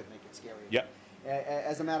think you could make it scary. Yep.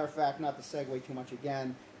 As a matter of fact, not to segue too much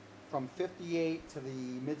again, from 58 to the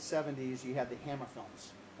mid-70s, you had the Hammer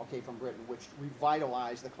films, okay, from Britain, which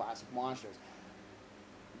revitalized the classic monsters.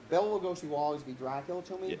 Bela Lugosi will always be Dracula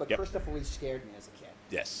to me, but Yep. Christopher Lee scared me as a kid.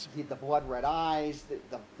 Yes. He had the blood red eyes,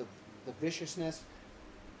 the viciousness.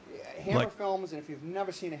 Hammer films, and if you've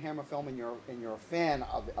never seen a Hammer film and you're a fan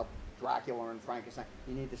of Dracula and Frankenstein,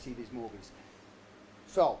 you need to see these movies.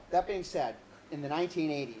 So, that being said, in the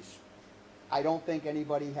 1980s, I don't think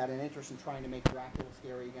anybody had an interest in trying to make Dracula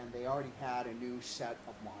scary again. They already had a new set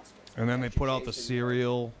of monsters. And then they put out the Jason,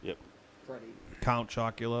 cereal, Yep. Freddy, Count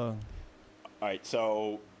Chocula. All right,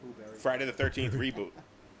 so Blueberry. Friday the 13th reboot.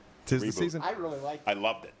 'Tis the Reboot. season. I really liked I it.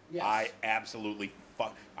 loved it. Yes. I absolutely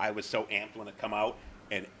I was so amped when it come out,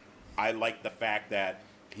 and I liked the fact that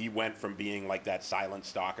he went from being like that silent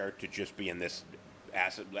stalker to just being this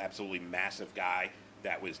absolutely massive guy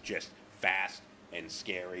that was just fast and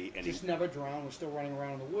scary, and Just never drowned. We're still running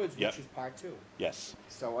around in the woods, Yep. which is part 2. yes,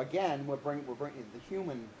 So again, we're bringing the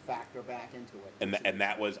human factor back into it. and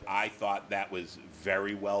that was, I thought that was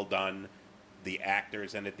very well done. The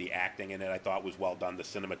actors in it, the acting in it, I thought was well done. The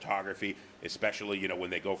cinematography, especially, you know,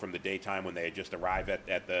 when they go from the daytime, when they had just arrived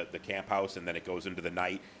at the camp house, and then it goes into the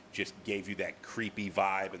night, just gave you that creepy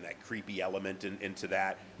vibe and that creepy element into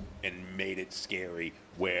that, and made it scary,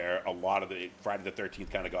 where a lot of the Friday the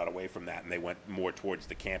 13th kind of got away from that, and they went more towards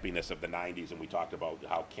the campiness of the 90s, and we talked about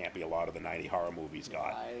how campy a lot of the 90 horror movies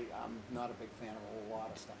got. I'm not a big fan of a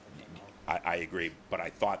lot of stuff that came out. I agree, but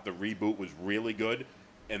I thought the reboot was really good,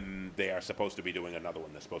 and they are supposed to be doing another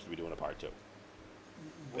one. They're supposed to be doing a part 2.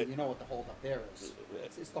 Well, you know what the holdup there is.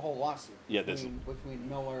 It's the whole lawsuit Yeah, there's- between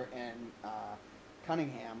Miller and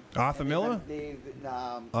Cunningham. Arthur And Miller?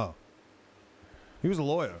 Oh. He was a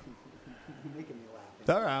lawyer. You're making me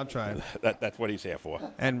laugh. All right, I'm trying. That's what he's here for.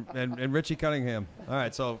 And Richie Cunningham. All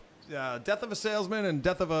right, so Death of a Salesman and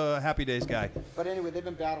Death of a Happy Days guy. But anyway, they've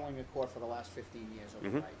been battling in court for the last 15 years over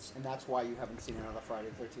Mm-hmm. rights, and that's why you haven't seen another Friday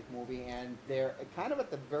the 13th movie, and they're kind of at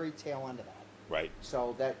the very tail end of that. Right.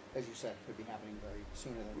 So that, as you said, could be happening very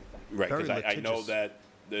sooner than we think. Right, Very because I know litigious.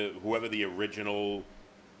 that whoever the original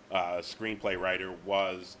screenplay writer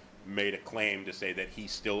was made a claim to say that he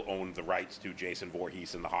still owned the rights to Jason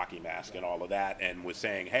Voorhees and the hockey mask and all of that, and was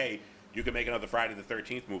saying, hey, you can make another Friday the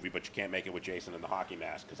 13th movie, but you can't make it with Jason and the hockey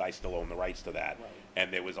mask because I still own the rights to that. Right.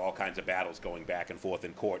 And there was all kinds of battles going back and forth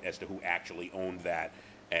in court as to who actually owned that,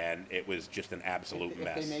 and it was just an absolute If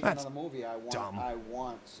mess. they make That's another movie, I dumb.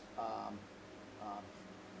 want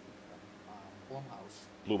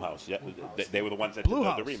Blumhouse. Blumhouse, yeah, Blumhouse. They were the ones that did the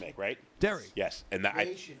Blumhouse. remake, right? Derry. Yes, and that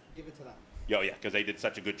They should give it to them. Yeah, because they did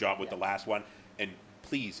such a good job with Yeah. the last one. And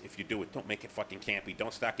please, if you do it, don't make it fucking campy.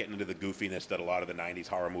 Don't start getting into the goofiness that a lot of the 90s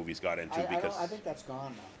horror movies got into. I think that's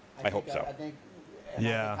gone now. I hope so. I think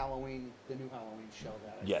Yeah. Halloween, the new Halloween show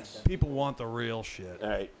that. I think Yes. that- People want the real shit. All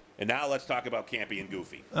right. And now let's talk about campy and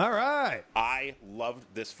goofy. All right. I loved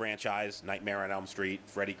this franchise, Nightmare on Elm Street,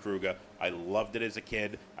 Freddy Krueger. I loved it as a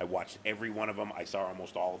kid. I watched every one of them. I saw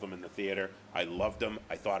almost all of them in the theater. I loved them.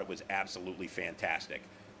 I thought it was absolutely fantastic.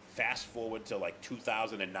 Fast forward to like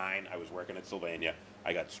 2009, I was working at Sylvania.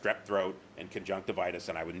 I got strep throat and conjunctivitis,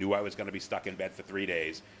 and I knew I was going to be stuck in bed for 3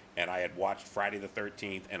 days. And I had watched Friday the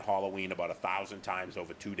 13th and Halloween about 1,000 times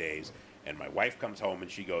over 2 days. And my wife comes home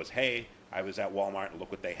and she goes, hey, I was at Walmart and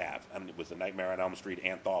look what they have. And it was the Nightmare on Elm Street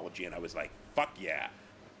anthology. And I was like, fuck yeah.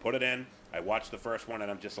 Put it in. I watched the first one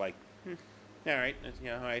and I'm just like, all right.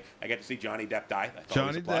 Yeah, all right. I get to see Johnny Depp die. That's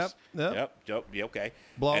always a Johnny plus. Depp, Yep. Yeah, okay.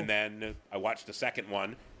 Blow. And then I watched the second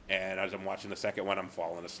one. And as I'm watching the second one, I'm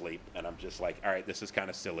falling asleep. And I'm just like, all right, this is kind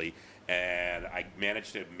of silly. And I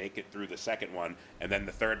managed to make it through the second one. And then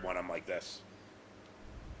the third one, I'm like this.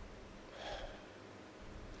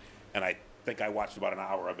 And I think I watched about an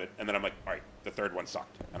hour of it. And then I'm like, all right, the third one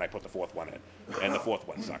sucked. And I put the fourth one in. And the fourth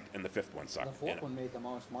one sucked. And the fifth one sucked. The fourth And one made the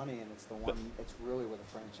most money, and it's the one. It's really with a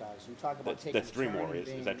franchise. You talk about That's- taking. that's a Dream turn and Warriors.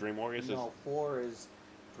 Is being- that Dream Warriors? No, 4 is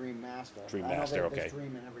Dream Master. Dream I know Master, there's okay.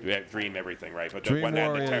 Dream and everything. You have Dream everything, right? But Dream when that- the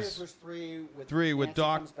Warriors. test- Was 3 with 3 with Nancy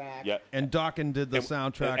Doc. comes back. Yeah. And Dawkins did the And-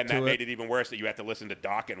 soundtrack and to that it. made it even worse that you had to listen to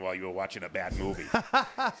Dawkins while you were watching a bad movie.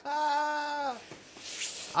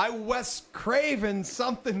 I Wes Craven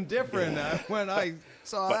something different when I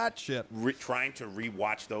saw But that shit. Trying to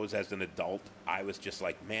rewatch those as an adult, I was just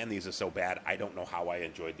like, man, these are so bad. I don't know how I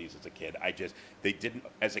enjoyed these as a kid. They didn't.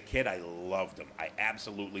 As a kid, I loved them. I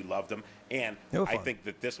absolutely loved them, and I think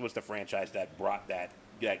that this was the franchise that brought that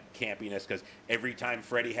campiness, because every time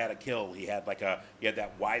Freddy had a kill, he had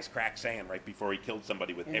that wisecrack saying right before he killed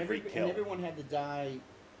somebody with every kill. And everyone had to die.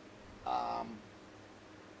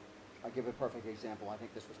 I'll give a perfect example. I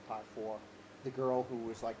think this was part 4. The girl who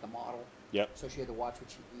was like the model. Yep. So she had to watch what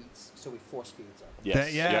she eats. So he force feeds her.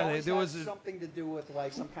 Yes. There was something to do with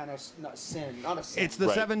like some kind of sin, not a sin. It's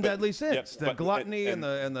the 7 deadly sins: the gluttony and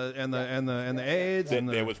the AIDS.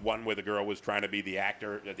 There was one where the girl was trying to be the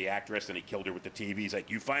actress, and he killed her with the TV. He's like,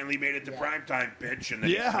 "You finally made it to primetime, bitch!" And then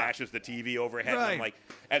he smashes the TV overhead. And I'm like,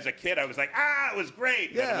 as a kid, I was like, "Ah, it was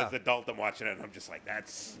great." Yeah. And as an adult, I'm watching it, and I'm just like,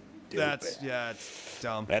 "That's stupid." It's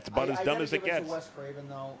dumb. That's about as dumb as it gets. To Wes Craven,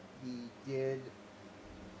 though, he did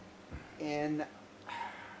in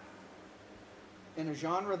a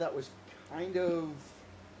genre that was kind of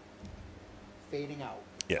fading out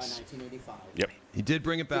by 1985. Yep. He did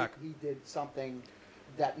bring it back. He did something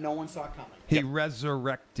that no one saw coming. He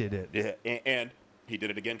resurrected it. Yeah, and he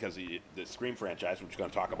did it again because the Scream franchise, which we're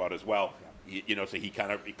going to talk about as well. So he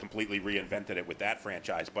kind of completely reinvented it with that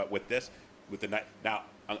franchise. But with this, now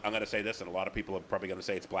I'm going to say this, and a lot of people are probably going to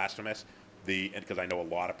say it's blasphemous. Because I know a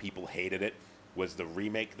lot of people hated it. Was the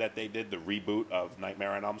remake that they did, the reboot of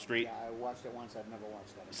Nightmare on Elm Street? Yeah, I watched it once. I've never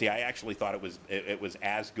watched that again. See, I actually thought it was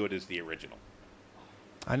as good as the original.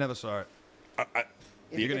 I never saw it.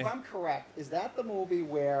 If I'm correct, is that the movie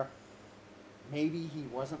where maybe he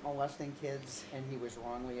wasn't molesting kids and he was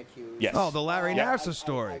wrongly accused? Yes. Oh, the Larry Nassar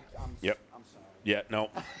story. I'm Yep. sorry. Yeah, no.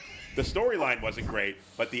 The storyline wasn't great,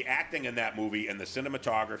 but the acting in that movie and the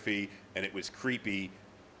cinematography, and it was creepy.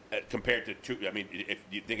 Compared to 2, I mean, if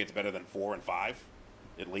you think it's better than 4 and 5,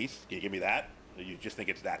 at least, can you give me that? Or you just think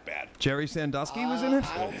it's that bad? Jerry Sandusky was in it?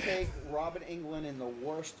 I'll take Robert Englund in the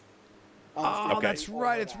worst. Oh, that's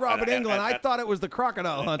right. It's Robert Englund. I thought it was the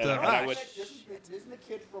Crocodile Hunter. Isn't the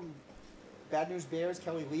kid from Bad News Bears,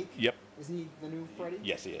 Kelly Leak? Yep. Isn't he the new Freddy?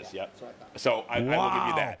 Yes, he is. Yeah, Yep. that's what I thought. So I will give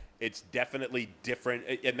you that. It's definitely different,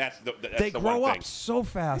 and that's the they the grow one up thing. so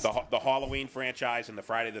fast. The Halloween franchise and the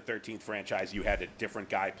Friday the 13th franchise, you had a different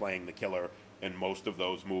guy playing the killer in most of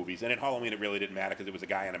those movies. And in Halloween, it really didn't matter because it was a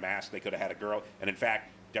guy in a mask. They could have had a girl. And in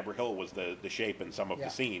fact, Deborah Hill was the shape in some of the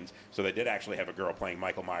scenes. So they did actually have a girl playing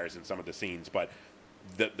Michael Myers in some of the scenes. But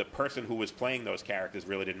the person who was playing those characters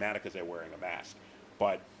really didn't matter because they were wearing a mask.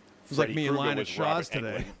 But it's like me and Linus Shaw's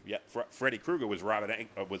today. Yeah, Freddy Krueger was Robert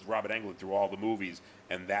Englund through all the movies,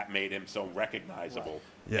 and that made him so recognizable.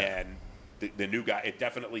 Right. Yeah. And the new guy, it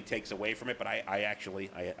definitely takes away from it, but I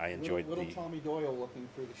actually enjoyed little Tommy Doyle looking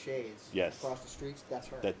through the shades. Yes. Across the streets, that's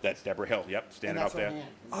her. That's Deborah Hill. Yep, standing out there. Hand.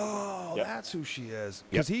 Oh, Yep. that's who she is.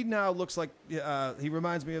 Because he now looks like he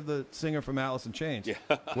reminds me of the singer from Alice in Chains. Yeah.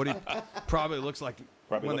 What he probably looks like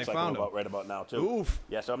when they found him. Right about now too. Oof.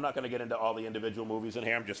 Yeah, so I'm not going to get into all the individual movies in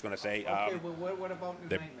here. I'm just going to say. Okay, well, what about New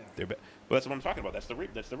Nightmare? Well, that's what I'm talking about. That's the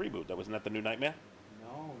reboot. Wasn't that the New Nightmare?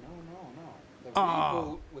 No. The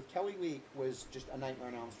reboot with Kelly Leak was just A Nightmare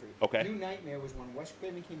on Elm Street. Okay. New Nightmare was when Wes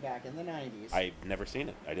Craven came back in the 90s. I've never seen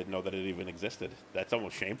it. I didn't know that it even existed. That's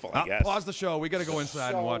almost shameful, I guess. Pause the show. We got to go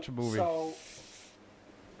inside and watch a movie. So,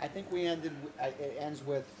 I think we ended. It ends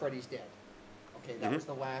with Freddy's dead. Okay, that was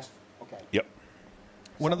the last. Okay. Yep.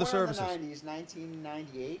 One of the Somewhere services. In the 90s,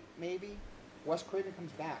 1998 maybe, Wes Craven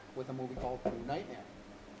comes back with a movie called New Nightmare,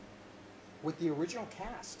 with the original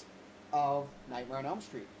cast of Nightmare on Elm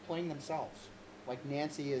Street playing themselves. Like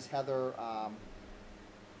Nancy is Heather. Her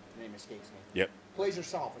name escapes me. Yep. Plays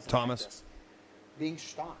herself as an Thomas. actress, being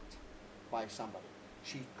stalked by somebody.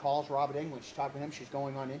 She calls Robert Englund. She's talking to him. She's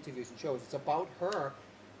going on interviews and shows. It's about her,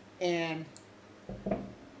 and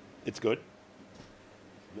it's good.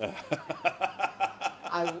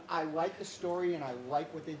 I like the story and I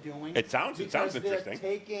like what they're doing. It sounds interesting. They're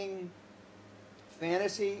taking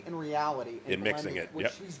fantasy and reality and mixing it,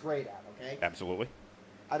 which she's great at. Okay. Absolutely.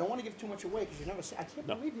 I don't want to give too much away because you've never seen. I can't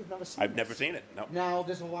believe you've never seen. I've never seen it. No. Now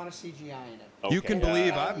there's a lot of CGI in it. You can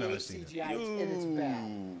believe I I've never hate seen CGI, it. and it's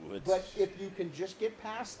bad. But if you can just get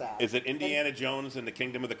past that, Is it Indiana Jones and the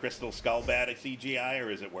Kingdom of the Crystal Skull bad at CGI, or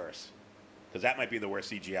is it worse? Because that might be the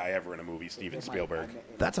worst CGI ever in a movie, Steven Spielberg.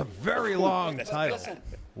 That's a very long title. Listen,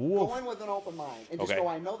 Woof. go in with an open mind and just go,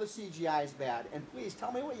 I know the CGI is bad, and please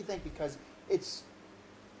tell me what you think because it's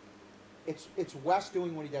Wes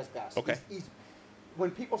doing what he does best. Okay. When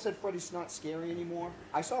people said Freddy's not scary anymore,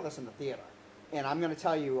 I saw this in the theater. And I'm going to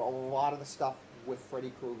tell you, a lot of the stuff with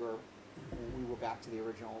Freddy Krueger, when we were back to the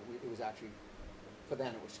original, it was actually for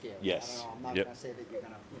then it was scary. Yes. I don't know. I'm not Yep. gonna say that you're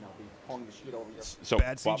gonna be pulling the sheet over your. So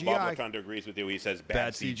Bad Bob CGI. LaFonda agrees with you. He says Bad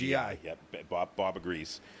bad CGI. CGI. Yep. Bob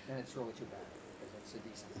agrees. And it's really too bad because it's a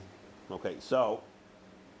decent. Okay, so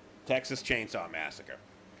Texas Chainsaw Massacre.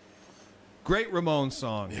 Great Ramones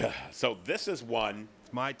song. Yeah. So this is one.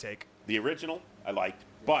 It's my take. The original I liked,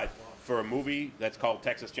 but for a movie that's called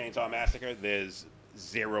Texas Chainsaw Massacre, there's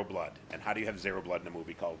zero blood. And how do you have zero blood in a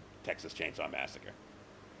movie called Texas Chainsaw Massacre?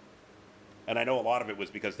 And I know a lot of it was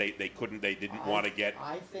because they didn't want to get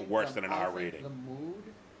worse than an R rating. The mood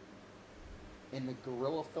in the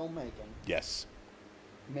guerrilla filmmaking Yes.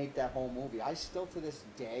 make that whole movie. I still to this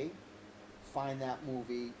day find that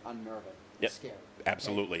movie unnerving. Yep. Scary.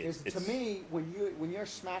 Absolutely. Okay? To me, when you're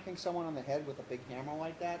smacking someone on the head with a big hammer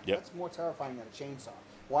like that, Yep. that's more terrifying than a chainsaw.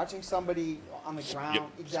 Watching somebody on the ground, Yep.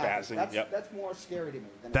 exactly. Spazzing, That's more scary to me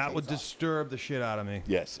than a That would chainsaw. disturb the shit out of me.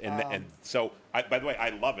 Yes, and so by the way, I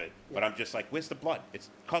love it, but I'm just like, where's the blood? It's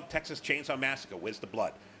called Texas Chainsaw Massacre. Where's the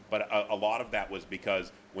blood? But a lot of that was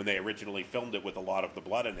because when they originally filmed it with a lot of the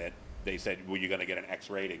blood in it, they said, well, you're going to get an X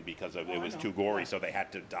rating because of, it was too gory, so they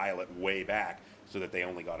had to dial it way back so that they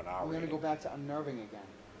only got an R We're going rating. to go back to unnerving again.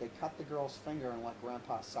 They cut the girl's finger and let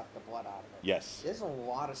Grandpa suck the blood out of it. Yes. There's a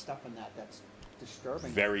lot of stuff in that that's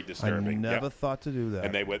disturbing. Very I disturbing. never Yep. thought to do that.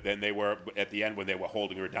 And they were at the end when they were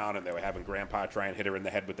holding her down and they were having Grandpa try and hit her in the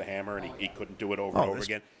head with the hammer, and he couldn't do it over and over this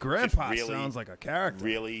again. Grandpa Just really, sounds like a character.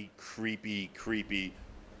 Really creepy.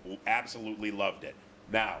 Absolutely loved it.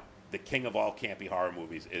 Now, the king of all campy horror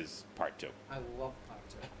movies is Part 2. I love Part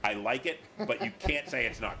 2. I like it, but you can't say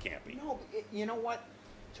it's not campy. No, you know what?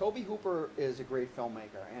 Toby Hooper is a great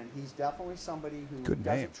filmmaker, and he's definitely somebody who Good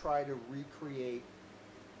doesn't name. try to recreate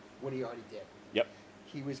what he already did. Yep.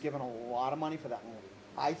 He was given a lot of money for that movie.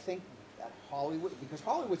 I think that Hollywood, because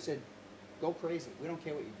Hollywood said, go crazy. We don't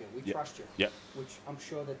care what you do. We Yep. trust you. Yep. Which I'm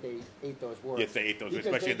sure that they ate those words. Yes, they ate those, Because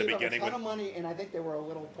especially in the they gave beginning him a ton when- of money, and I think they were a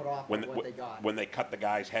little put off When, by what they got. when they cut the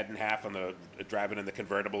guy's head in half on the driving in the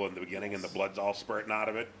convertible in the beginning and the blood's all spurting out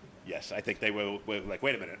of it, yes, I think they were like,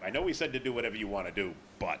 wait a minute, I know we said to do whatever you want to do,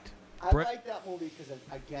 but I Brett- like that movie because,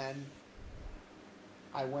 again,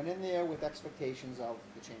 I went in there with expectations of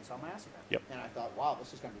the Chainsaw Massacre. Yep. And I thought, wow,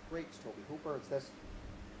 this is going to be great. It's Toby Hooper. It's this.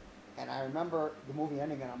 And I remember the movie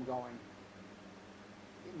ending, and I'm going,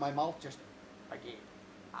 my mouth just agape.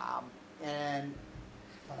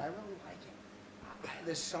 But I really like it.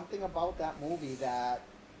 There's something about that movie that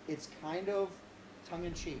it's kind of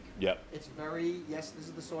tongue-in-cheek. Yep. It's very, yes, this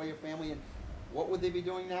is the Sawyer family, and what would they be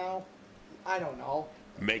doing now? I don't know.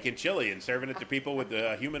 making chili and serving it to people with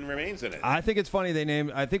human remains in it. I think it's funny they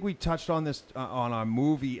named. I think we touched on this on our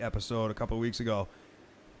movie episode a couple of weeks ago.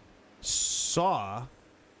 Saw,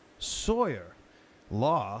 Sawyer,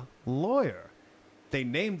 Law, Lawyer. They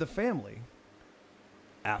named the family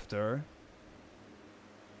after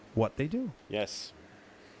what they do. Yes.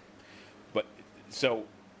 But so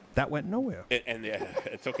That went nowhere. and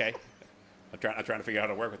it's okay. I'm trying to figure out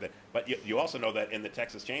how to work with it. But you also know that in the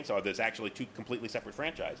Texas Chainsaw, there's actually two completely separate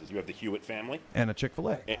franchises. You have the Hewitt family, And a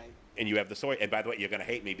Chick-fil-A. and you have the Sawyer. And by the way, you're going to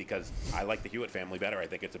hate me because I like the Hewitt family better. I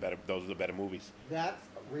think it's a better. Those are the better movies. That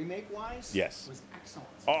remake-wise, Yes. was excellent.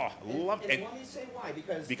 Oh, love and it. let me say why,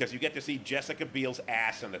 because Because you get to see Jessica Biel's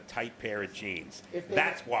ass in a tight pair of jeans. if they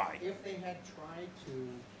That's had, why. If they had tried to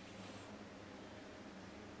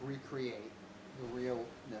recreate the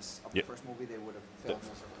realness of Yep. the first movie, they would have filmed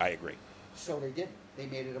this. I agree. So they didn't. They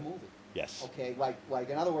made it a movie. Yes. Okay, like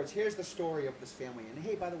in other words, here's the story of this family, and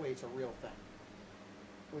hey, by the way, it's a real thing.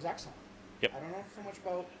 It was excellent. Yep. I don't know so much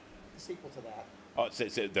about the sequel to that. Oh, so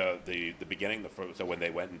the beginning, so when they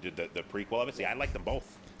went and did the prequel of it, see, I like them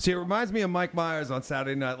both. See, it reminds me of Mike Myers on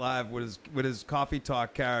Saturday Night Live with his coffee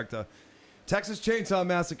talk character. Texas Chainsaw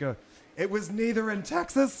Massacre. It was neither in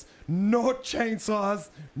Texas, nor chainsaws,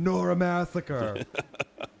 nor a massacre.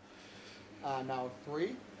 Now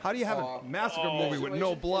 3. How do you have a massacre movie with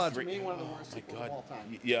no blood? To me, one of the worst My sequels God. of all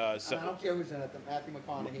time. Yeah. And I don't care who's in it. Matthew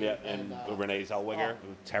McConaughey. Yeah, and Renee Zellweger,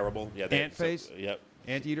 oh. terrible. Yeah, Ant-face? Yep.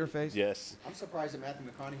 Anteater face? Yes. I'm surprised that Matthew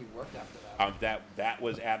McConaughey worked after that. That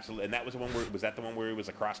was absolutely, and that was the one where was that the one where he was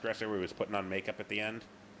a cross-dresser where he was putting on makeup at the end?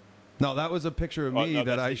 No, that was a picture of me no,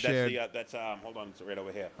 that that's I the, shared. That's hold on, it's right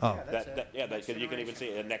over here. Oh. Yeah, that's it. Next Because you can even see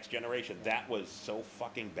it in Next Generation. That was so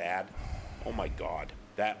fucking bad. Oh my God,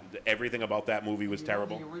 everything about that movie was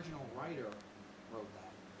terrible. The original writer wrote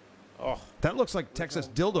that. Oh, That looks like Texas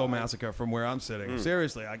Dildo Massacre from where I'm sitting.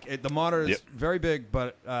 Seriously, the monitor is Yep. very big,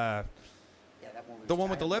 but Yeah, that one was The one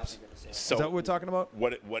with I the have lips? nothing to say. so is that what we're talking about?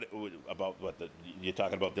 What about what you're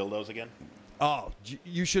talking about dildos again? Oh,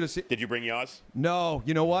 you should have seen. Did you bring yours? No,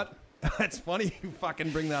 you know what? It's funny you fucking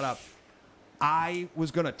bring that up. I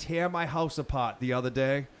was going to tear my house apart the other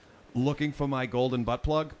day looking for my golden butt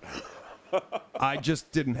plug. I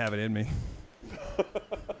just didn't have it in me.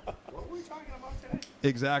 What were we talking about today?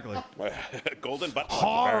 Exactly. Golden butt plug,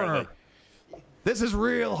 Horror. apparently. This is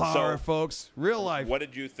real horror, So, folks. Real life. What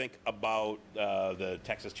did you think about the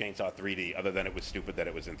Texas Chainsaw 3D, other than it was stupid that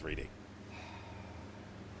it was in 3D?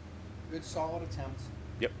 Good, solid attempt.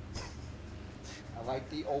 Yep. I like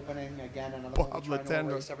the opening again. Another Bob movie trying to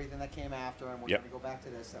Latender. erase everything that came after, and we're Yep. going to go back to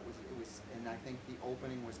this. It was, and I think the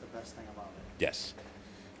opening was the best thing about it. Yes.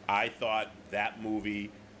 I thought that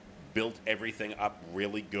movie built everything up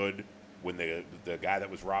really good when the guy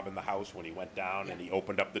that was robbing the house, when he went down and he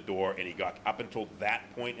opened up the door and he got up until that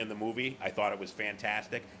point in the movie, I thought it was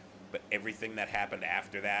fantastic. But everything that happened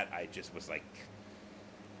after that, I just was like,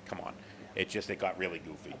 come on. It got really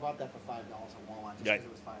goofy. I bought that for $5 at Walmart just Yeah, because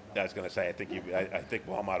it was $5. I was gonna say, I think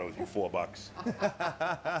Walmart owes you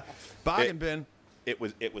 $4. Bargain bin. It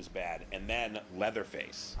was bad. And then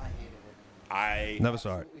Leatherface. I hated it. I Never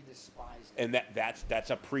saw it. Absolutely despised it. And that's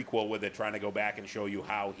a prequel where they're trying to go back and show you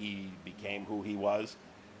how he became who he was.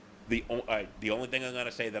 The only thing I'm gonna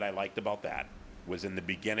say that I liked about that was in the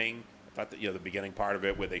beginning. I thought that the beginning part of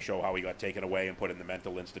it where they show how he got taken away and put in the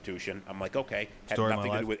mental institution. I'm like, okay, had Story of my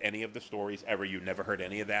nothing to do life. with any of the stories ever. You never heard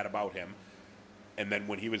any of that about him. And then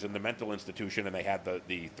when he was in the mental institution and they had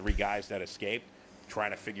the three guys that escaped,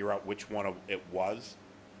 trying to figure out which one of it was.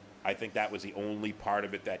 I think that was the only part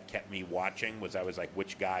of it that kept me watching. Was I was like,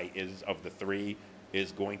 which guy is of the three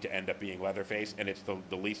is going to end up being Leatherface? And it's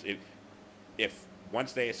the least. If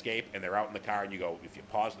once they escape and they're out in the car and you go, if you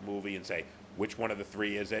pause the movie and say which one of the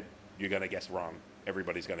three is it, you're gonna guess wrong.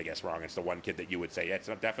 Everybody's gonna guess wrong. It's the one kid that you would say, yeah, it's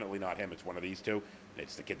definitely not him. It's one of these two. And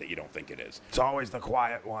it's the kid that you don't think it is. It's always the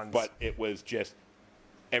quiet ones. But it was just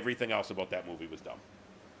everything else about that movie was dumb.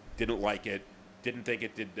 Didn't like it. Didn't think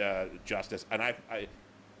it did justice. And I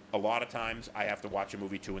a lot of times I have to watch a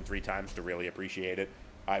movie 2 and 3 times to really appreciate it.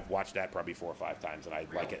 I've watched that probably 4 or 5 times, and I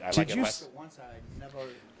like it. I like it less. Once I never.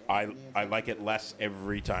 I like it less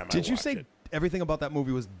every time. Did you watch say it. everything about that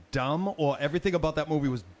movie was dumb, or everything about that movie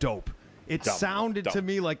was dope? It Dumb. sounded to Dumb.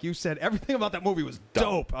 me like you said everything about that movie was Dumb.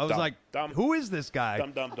 dope. I was Dumb. like, Dumb. who is this guy?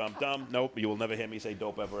 Dumb. Nope, you will never hear me say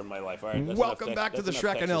dope ever in my life. All right, that's Welcome enough back to the that's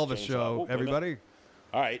Shrek enough and Texas Elvis Chainsaw. show, Oh, everybody.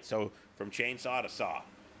 All right, so from Chainsaw to Saw.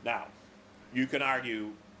 Now, you can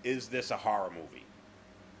argue, is this a horror movie?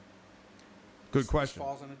 Good question.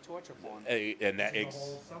 Falls into torture porn. And that Which is a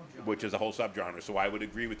whole subgenre. which is a whole subgenre. So I would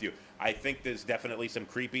agree with you. I think there's definitely some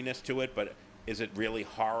creepiness to it, but is it really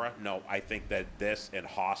horror? No, I think that this and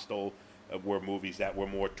Hostel were movies that were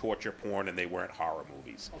more torture porn, and they weren't horror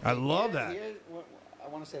movies. I love that. I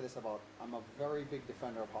want to say this about. I'm a very big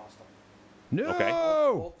defender of Hostel. No. Okay.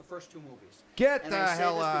 Both the first 2 movies. Get And the I say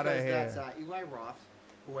hell this out of because here. That's Eli Roth,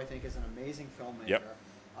 who I think is an amazing filmmaker. Yep.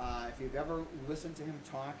 If you've ever listened to him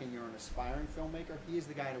talk and you're an aspiring filmmaker, he is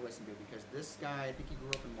the guy to listen to, because this guy, I think he grew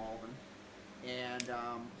up in Malvern, and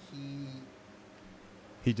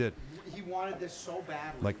He did, he wanted this so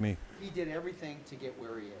badly. like me. He did everything to get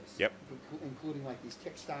where he is. Yep. Including like these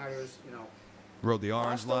Kickstarters, Rode the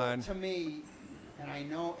orange Hostel, line. to me, and I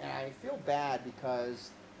know, and I feel bad because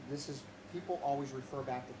this is, people always refer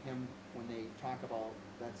back to him when they talk about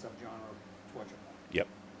that subgenre of torture porn. Yep.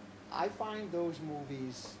 I find those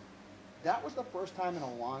movies, that was the first time in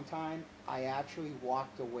a long time I actually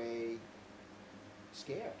walked away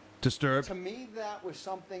scared. Disturbed. To me, that was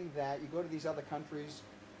something that you go to these other countries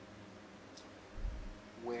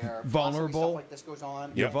where Vulnerable. stuff like this goes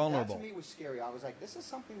on. You're Yep. vulnerable. That to me was scary. I was like, this is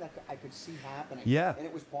something that I could see happening. Yeah. And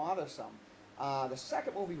it was bothersome. The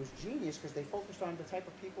second movie was genius because they focused on the type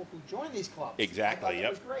of people who join these clubs. Exactly, I thought yep. It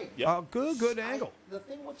was great. Yep. Oh, good angle. The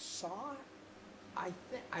thing with Saw, I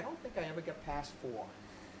don't think I ever get past 4.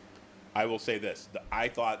 I will say this. I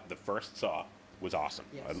thought the first Saw was awesome.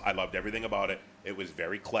 Yes. I loved everything about it. It was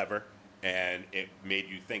very clever, and it made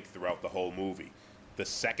you think throughout the whole movie. The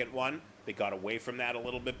second one, they got away from that a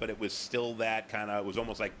little bit, but it was still that kind of, it was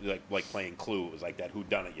almost like playing Clue. It was like that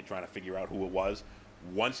whodunit. You're trying to figure out who it was.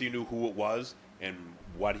 Once you knew who it was and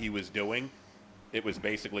what he was doing, it was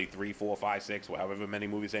basically 3, 4, 5, 6, however many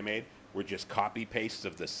movies they made, were just copy pastes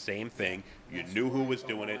of the same thing. You knew who was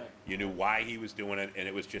doing it, you knew why he was doing it, and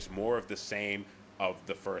it was just more of the same of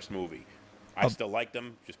the first movie. I still liked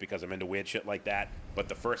them just because I'm into weird shit like that, but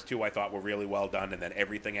the first 2 I thought were really well done, and then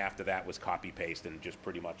everything after that was copy paste and just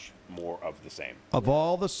pretty much more of the same. Of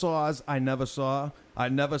all the Saws I never saw Saw? You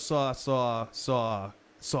never saw Saw?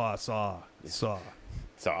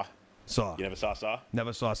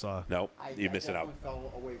 Never saw Saw. No, you're missing out. I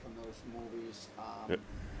fell away from those movies. Yep.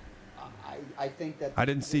 I think that I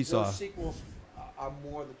didn't see those Saw. sequels are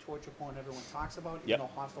more the torture porn everyone talks about, even Yep. though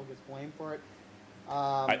Hostel gets blamed for it.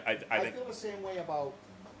 I think feel the same way about,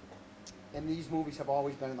 and these movies have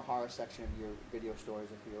always been in the horror section of your video stores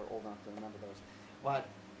if you're old enough to remember those, but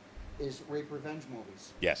is rape revenge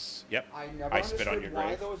movies. yes, yep. I never I Spit on understood Your why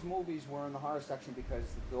Grave. those movies were in the horror section, because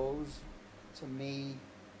those, to me,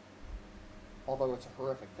 although it's a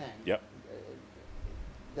horrific thing, Yep.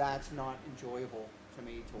 that's not enjoyable to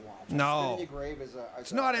me to watch. No. Spit in Your Grave is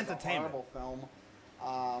It's not is entertainment. a horrible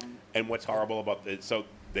film. And what's horrible about it? So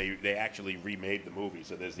they actually remade the movie.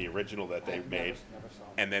 So there's the original that they I made, never saw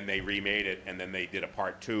it. and then they remade it, and then they did a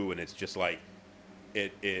part 2, and it's just like,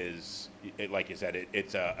 it is, like you said,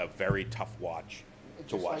 it's a very tough watch It's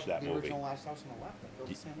to just watch like that the movie. original Last House on the Left. I feel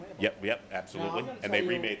the same way about Yep, it. yep, Now, absolutely. I'm gonna And they tell you-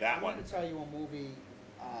 remade that one. I'm going to tell you a movie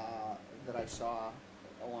that I saw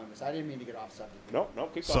along this. I didn't mean to get off subject. No,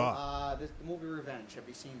 keep going. Saw. The movie Revenge. Have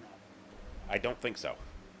you seen that? I don't think so.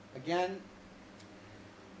 Again,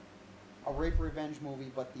 a rape revenge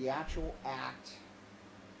movie, but the actual act,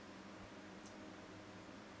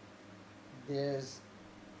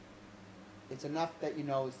 it's enough that you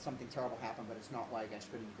know something terrible happened, but it's not like I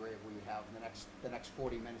Spit in Your Grave where you have the next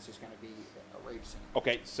 40 minutes is going to be a rape scene.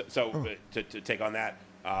 Okay, so to take on that,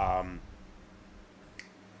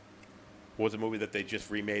 what was a movie that they just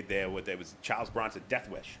remade there? It was Charles Bronson, Death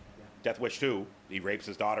Wish. Yeah. Death Wish 2, he rapes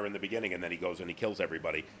his daughter in the beginning, and then he goes and he kills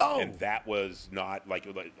everybody. Oh! And that was not, like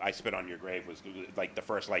I Spit on Your Grave was like the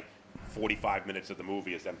first, 45 minutes of the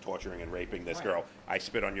movie is them torturing and raping this Right. girl. I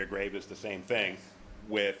Spit on Your Grave is the same thing.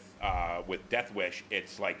 With Death Wish,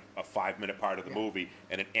 it's like a 5-minute part of the Yeah. movie,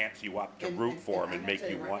 and it amps you up to root for him and I'm make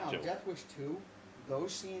gonna you tell right want now, to. Death Wish 2,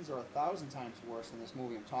 those scenes are 1,000 times worse than this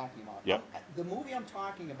movie I'm talking about. Yep. The movie I'm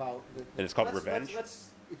talking about, And it's called let's- Revenge? It's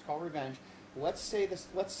called Revenge. Let's say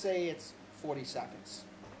it's 40 seconds,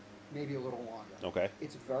 maybe a little longer. Okay.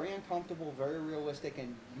 It's very uncomfortable, very realistic,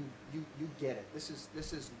 and you get it. This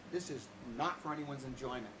is not for anyone's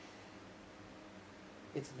enjoyment.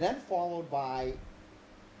 It's then followed by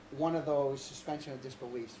one of those suspension of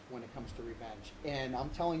disbelief when it comes to revenge. And I'm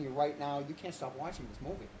telling you right now, you can't stop watching this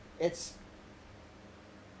movie. It's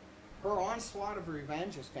her onslaught of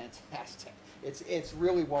revenge is fantastic. It's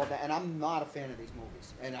really well done, and I'm not a fan of these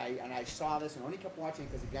movies. And I saw this and only kept watching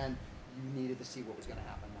because again, you needed to see what was going to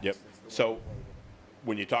happen next. Yep. That's the way So, they played it.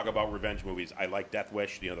 when you talk about revenge movies, I like Death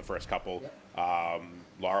Wish, the first couple. Yep.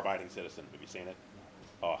 Law-Abiding Citizen, have you seen it?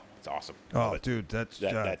 Oh, it's awesome. Oh, But dude, that's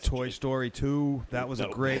that's Toy Story 2. That was a No.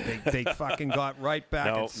 great. They fucking got right back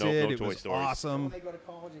No, at no Sid. It Toy was Stories. So awesome. when they go to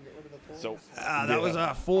college and get rid of the toys. So- That was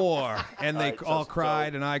 4, and they All right, all so-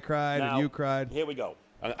 cried, and I cried, Now, and you cried. Here we go.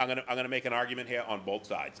 I'm gonna make an argument here on both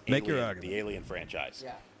sides. Make your Alien, argument. The Alien franchise.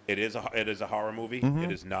 Yeah. It is a horror movie. Mhm.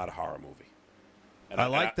 It is not a horror movie. I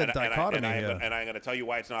like the dichotomy here. And I'm going to tell you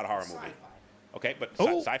why it's not a horror movie. Sci-fi. Okay, but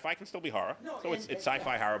Oh. sci-fi can still be horror. No, So it's and-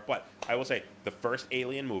 sci-fi yeah. horror. But I will say the first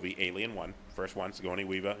Alien movie, Alien 1, first one, Sigourney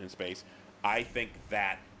Weaver in space. I think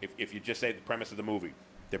that if you just say the premise of the movie,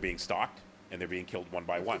 they're being stalked and they're being killed one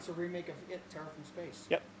by one. It's a remake of It, Terror from Space.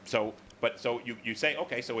 Yep. So you say,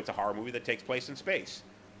 okay, so it's a horror movie that takes place in space.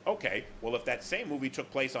 Okay, well, if that same movie took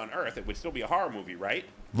place on Earth, it would still be a horror movie, right?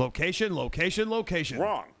 Location, location, location.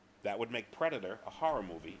 Wrong. That would make Predator a horror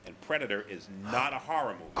movie, and Predator is not a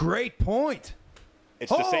horror movie. Great point.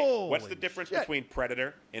 It's the same. What's the Holy difference shit. between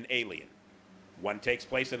Predator and Alien? One takes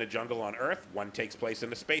place in a jungle on Earth, one takes place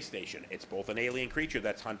in a space station. It's both an alien creature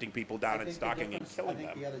that's hunting people down and I stalking and killing I think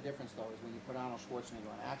them. the other difference, though, is when you put Arnold Schwarzenegger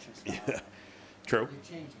on action star, True. you're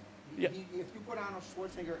changing it. Yeah. If you put Arnold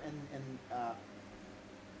Schwarzenegger in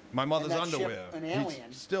My mother's that ship, underwear. an He's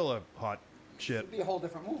alien. still a hot shit. it'd be a whole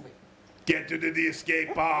different movie. Get to the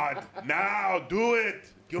escape pod. Now, do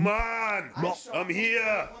it. Come on. I'm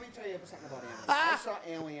here. Let me tell you something about Alien. I saw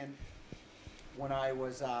Alien when I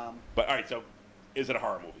was, But, all right, so is it a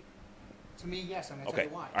horror movie? to me, yes, I'm going to Okay.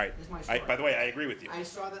 tell you why. All right. This is my story. By the way, I agree with you. I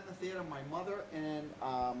saw that in the theater. My mother and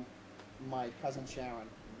my cousin Sharon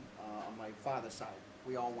on my father's side.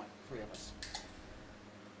 We all went, 3 of us.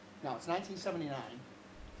 Now, it's 1979.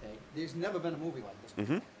 Okay? There's never been a movie like this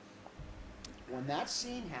before. When that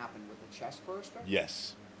scene happened with the chest burster,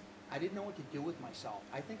 Yes. I didn't know what to do with myself.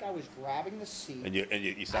 I think I was grabbing the seat. And you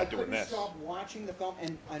I start doing couldn't this. stop watching the film,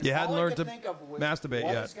 and You hadn't all I learned could to think of was masturbate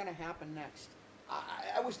what yet. is going to happen next.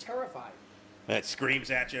 I was terrified. And it screams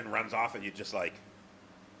at you and runs off, and you're just like,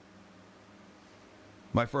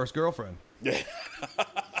 My first girlfriend. yeah.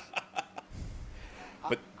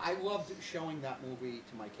 But- I loved showing that movie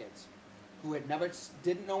to my kids, who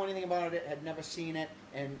didn't know anything about it, had never seen it,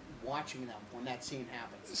 and watching them when that scene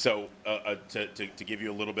happens. So to give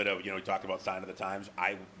you a little bit of, you talk about Sign of the Times,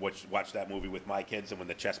 I watched that movie with my kids, and when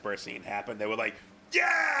the chest burst scene happened, they were like,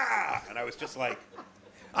 yeah, and I was just like,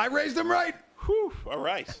 I raised him right. whew, all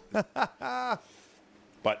right.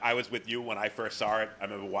 But I was with you when I first saw it. I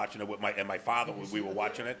remember watching it with my father when we were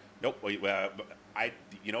watching it. Nope.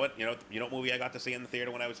 You know what movie I got to see in the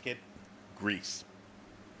theater when I was a kid? Grease.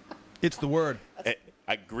 It's the word.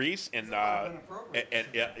 Grease and inappropriate.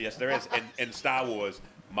 yes, there is. And Star Wars.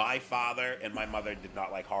 My father and my mother did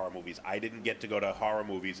not like horror movies. I didn't get to go to horror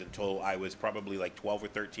movies until I was probably like 12 or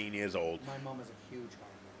 13 years old. My mom is a huge horror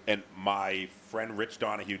movie. And my friend Rich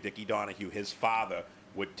Donahue, Dickie Donahue, his father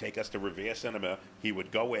would take us to Revere Cinema. He would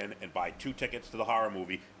go in and buy 2 tickets to the horror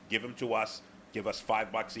movie, give them to us, give us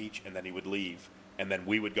 $5 each, and then he would leave. And then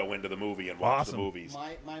we would go into the movie and watch the movies.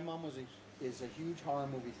 My mom is a huge horror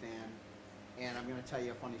movie fan, and I'm going to tell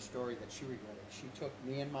you a funny story that she regretted. She took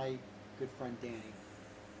me and my good friend Danny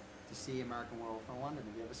to see American Werewolf in London.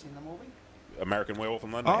 Have you ever seen the movie? American Werewolf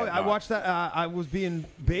in London? Oh, I watched that. I was being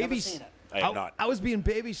Never seen it. I have not. I was being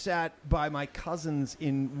babysat by my cousins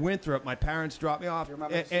in Winthrop. My parents dropped me off. Do you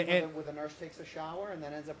remember the scene where the nurse takes a shower and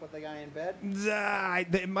then ends up with the guy in bed?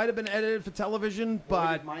 It might have been edited for television, Boy,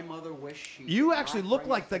 but did my mother wish she you did actually not look bring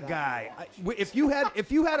like us the to that guy. watch. If you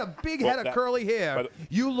had a big Well, head of that- curly hair, but-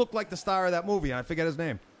 you look like the star of that movie. And I forget his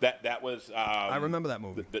name. That was. I remember that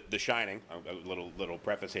movie. The Shining. A little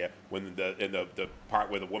preface here. When in the part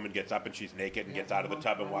where the woman gets up and she's naked and Yeah, gets out of the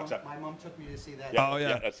tub and walks up. My mom took me to see that. Oh,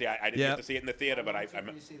 yeah. See, I didn't Yeah. get to see it in the theater, but My I mom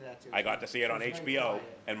took me to see that, too. I got to see it on She was very HBO,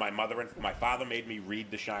 quiet. and my father made me read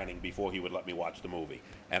The Shining before he would let me watch the movie.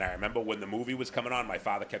 And I remember when the movie was coming on, my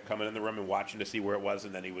father kept coming in the room and watching to see where it was,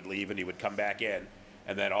 and then he would leave and he would come back in.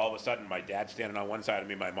 And then all of a sudden, my dad's standing on one side of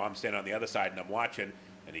me, my mom's standing on the other side, and I'm watching.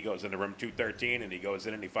 And he goes into room 213, and he goes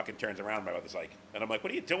in and he fucking turns around. My mother's like, and I'm like,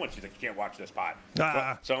 what are you doing? She's like, you can't watch this part.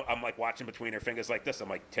 Ah. So I'm like watching between her fingers like this. I'm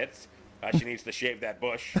like, tits? She needs to shave that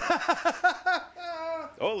bush.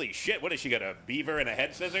 Holy shit, what has she got, a beaver and a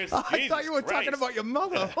head scissors? I Jesus thought you were talking Christ. about your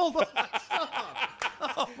mother. Hold on.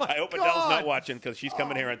 Oh my I hope God. Adele's not watching because she's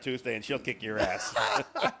coming here on Tuesday and she'll kick your ass.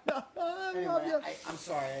 Anyway, I'm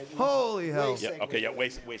sorry. Holy hell. Yeah, Segue okay, yeah, away.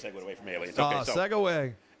 way segue away from aliens. Okay, so Seg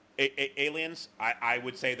away. Aliens, I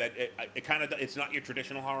would say that it kind of, it's not your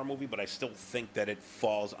traditional horror movie, but I still think that it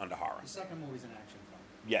falls under horror. The second movie's an action film.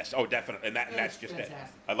 Yes, oh, definitely, and that's just it.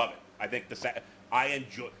 Fantastic. I love it. I think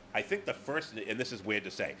I think the first, and this is weird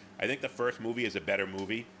to say, I think the first movie is a better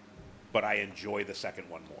movie, but I enjoy the second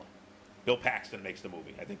one more. Bill Paxton makes the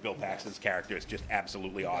movie. I think Bill Paxton's character is just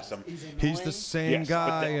absolutely awesome. He's He's the annoying. same Yes, but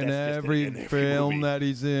guy in that's just every in every film movie. that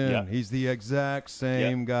he's in. Yeah. He's the exact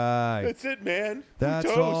same guy. That's it, man. That's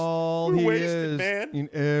We're toast. all We're he wasted, is man. in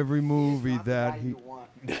every movie Not the that guy he. you want.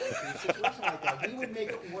 In a situation like that, he would make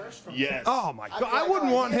it worse for me. Yes. Oh my I'd God! be I like,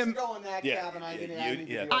 wouldn't "Oh, want he has him. to go in that Yeah, cabin. I yeah, need you- to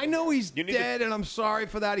be yeah. over I know there." he's You need dead, and I'm sorry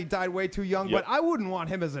for that. He died way too young, Yep. but I wouldn't want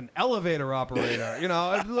him as an elevator operator. You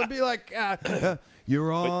know, it'd be like,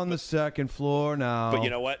 you're on the second floor now. But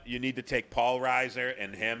you know what? You need to take Paul Reiser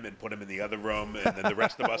and him and put him in the other room, and then the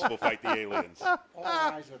rest of us will fight the aliens. Paul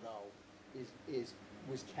Reiser, though,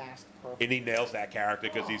 was cast perfect. And he nails that character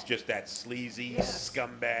because he's just that sleazy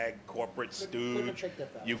scumbag corporate Couldn't have stooge. picked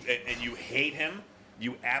it better. You hate him.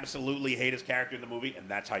 You absolutely hate his character in the movie, and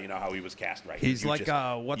that's how you know how he was cast right. he's You like,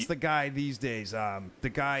 just- what's the guy these days? The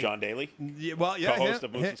guy. John Daly? Yeah, well, yeah, Co-host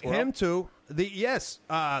of Moose and Squirrel? him too. The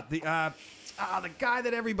guy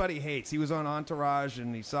that everybody hates. He was on Entourage,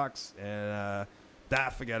 and he sucks. And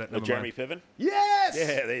forget it. Never Jeremy mind. Piven? Yes.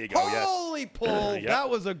 Yeah, there you go, yes. Holy pull! Yep. That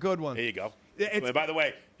was a good one. There you go. It's- And by the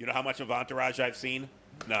way, you know how much of Entourage I've seen?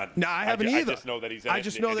 None. No, I haven't either. I just know that he's in it. I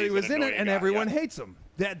just know that he he's was an in it, annoying and guy, everyone yeah. hates him.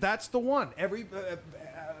 That's the one.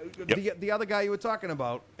 The other guy you were talking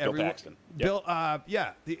about. Bill Paxton. Yep. Bill.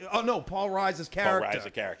 Paul Reiser's character. Paul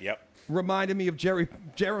Reiser character. Yep. Reminded me of Jeremy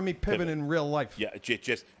Piven in real life. Yeah,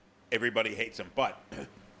 just everybody hates him. But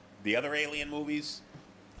the other Alien movies,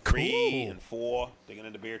 3 Cool. and 4, digging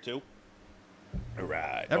into beer too. All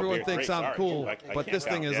right. Everyone beer, thinks great, I'm sorry. cool, I but can't this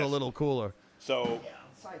thing tell, is a yes. little cooler. So, Yeah,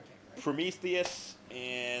 sidekick, right? Prometheus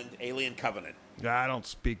and Alien Covenant. I don't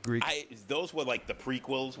speak Greek. Those were like the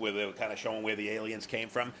prequels where they were kind of showing where the aliens came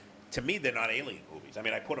from. To me, they're not alien movies. I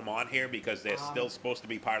mean, I put them on here because they're still supposed to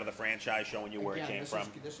be part of the franchise, showing you where it came from.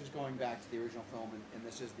 This is going back to the original film, and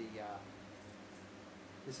this is the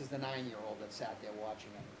 9-year-old that sat there watching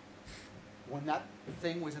it. When that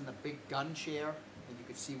thing was in the big gun chair, and you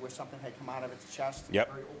could see where something had come out of its chest, Yep.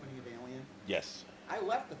 the very opening of Alien. Yes. I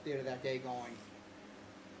left the theater that day going,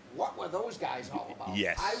 "What were those guys all about?"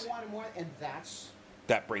 Yes. I wanted more, and that's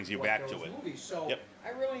That brings you what back those to it. movies. So Yep. I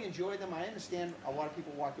really enjoyed them. I understand a lot of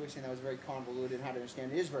people walked away saying that was very convoluted and hard to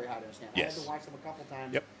understand. It is very hard to understand. I Yes. had to watch them a couple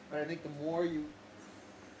times. Yep. But I think the more you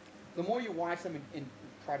watch them and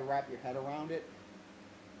try to wrap your head around it,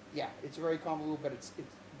 Yeah, it's very convoluted, but it's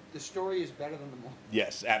the story is better than the movie.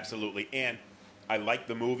 Yes, absolutely. And I like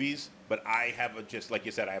the movies, but I have just like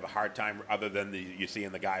you said, I have a hard time. Other than you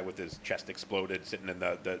seeing the guy with his chest exploded sitting in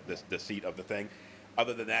the seat of the thing.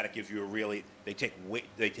 Other than that, it gives you a really. They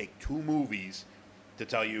take 2 movies to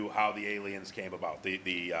tell you how the aliens came about, the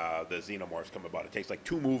xenomorphs come about. It takes like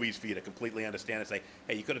 2 movies for you to completely understand and say,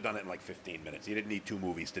 hey, you could have done it in like 15 minutes. You didn't need 2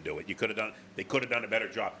 movies to do it. They could have done a better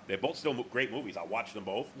job. They're both still great movies. I'll watch them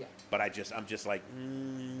both. Yeah. But I'm just like,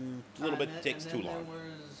 a little bit takes too long.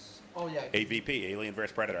 Oh yeah. AVP, Alien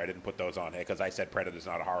vs. Predator. I didn't put those on here because I said Predator's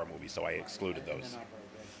not a horror movie, so I excluded those. They're not very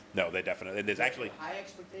good. No, they definitely. And there's actually, high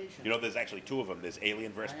expectations. there's actually 2 of them. There's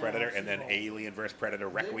Alien vs. Predator and then Alien vs. Predator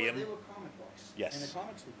Requiem. They were comic books. Yes. And the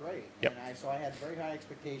comics were great. Yep. And so I had very high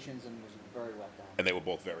expectations and was very let down. And they were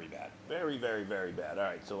both very bad. Very, very, very bad. All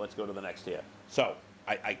right, so let's go to the next here. So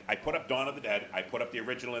I put up Dawn of the Dead. I put up the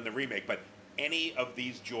original and the remake, but any of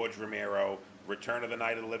these George Romero, Return of the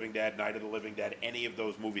Night of the Living Dead, Night of the Living Dead, any of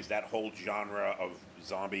those movies, that whole genre of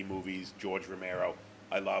zombie movies, George Romero,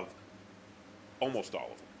 I love almost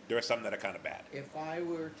all of them. There are some that are kind of bad. If I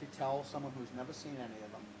were to tell someone who's never seen any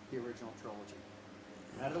of them, the original trilogy,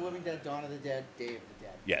 Night of the Living Dead, Dawn of the Dead, Day of the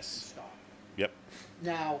Dead. Yes. And stop. Yep.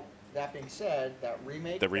 Now, that being said, that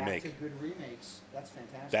remake, The remake. back to good remakes, that's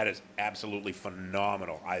fantastic. That is absolutely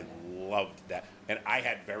phenomenal. I loved that. And I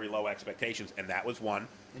had very low expectations, and that was one.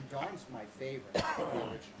 And Dawn's my favorite, the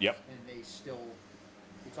original. Yep. And they still,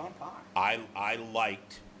 it's on par. I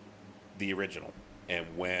liked the original. And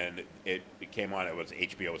when it came on, it was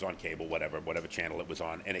HBO, it was on cable, whatever channel it was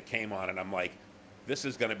on, and it came on, and I'm like, this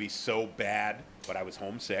is going to be so bad, but I was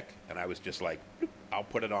homesick, and I was just like, I'll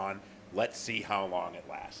put it on, let's see how long it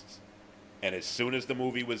lasts. And as soon as the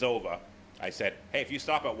movie was over, I said, hey, if you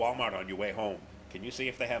stop at Walmart on your way home, can you see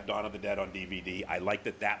if they have Dawn of the Dead on DVD? I liked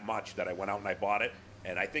it that much that I went out and I bought it,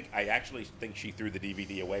 and I actually think she threw the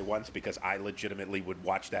DVD away once because I legitimately would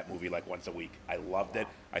watch that movie like once a week. I loved it.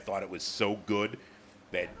 I thought it was so good.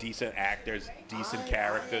 They had decent actors, decent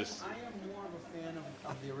characters. I am more of a fan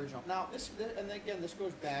of the original. Now, and again, this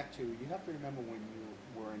goes back to, you have to remember when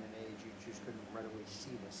you were in an age you just couldn't readily see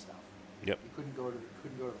this stuff. Yep. You couldn't go to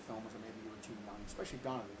the films, or maybe you were too young. Especially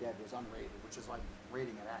Dawn of the Dead was unrated, which is like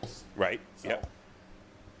rating an X. Right. So, Yep.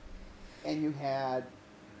 And you had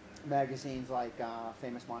magazines like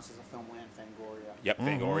Famous Monsters of Filmland, Fangoria. Yep.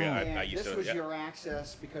 Fangoria. And I used this to. was Yep. your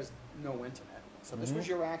access because no internet. So this was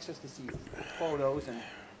your access to see photos and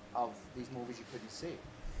of these movies you couldn't see.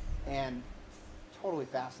 And totally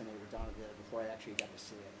fascinated with Dawn of the Dead before I actually got to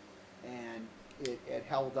see it. And it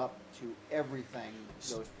held up to everything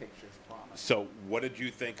those pictures promised. So, what did you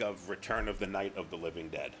think of Return of the Night of the Living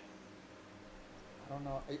Dead? I don't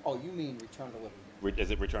know. Oh, you mean Return of the Living Dead? Is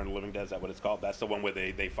it Return of the Living Dead? Is that what it's called? That's the one where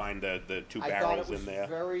they find the 2 I thought barrels it was in there.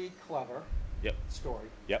 very clever Yep. story.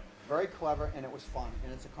 Yep. Very clever, and it was fun,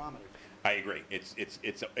 and it's a comedy. I agree.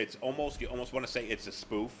 It's almost, you almost want to say it's a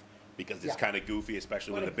spoof because it's Yeah. kind of goofy,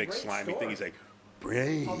 especially But with a the big great slimy story. thing. He's like,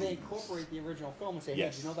 brains. How they incorporate the original film and say,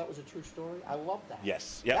 Yes. hey, you know that was a true story? I love that.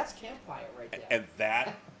 Yes. Yep. That's Campfire right there. And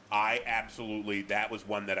that, that was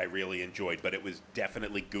one that I really enjoyed, but it was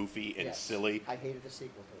definitely goofy and Yes. silly. I hated the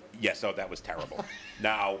sequel to it. Yes, oh, that was terrible.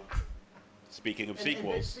 Now, speaking of And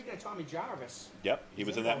sequels. speaking of Tommy Jarvis. Yep, he He's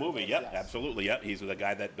was in in that both movie. of Yep, those, yes. absolutely. Yep, he's the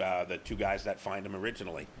guy that the 2 guys that find him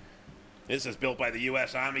originally. This is built by the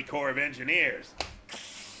U.S. Army Corps of Engineers.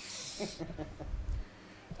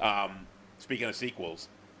 Speaking of sequels,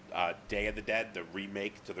 Day of the Dead, the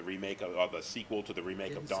remake or the sequel to the remake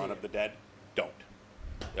Didn't of Dawn see of it. the Dead. Don't.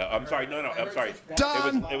 I'm sorry. No. I I'm heard sorry. it's bad.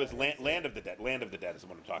 Done. It was Land of the Dead. Land of the Dead is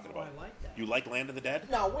what I'm talking Oh, about. I like that. You like Land of the Dead?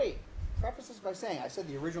 Now, wait. Preface this by saying I said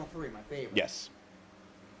the original 3 my favorite. Yes.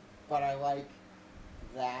 But I like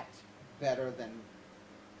that better than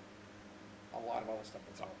a lot of other stuff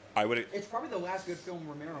that's out there. I would. It's probably the last good film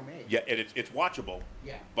Romero made. Yeah, it's watchable.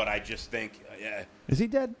 Yeah. But I just think, Is he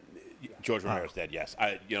dead? George Romero's dead. Yes.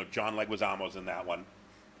 John Leguizamo's in that one,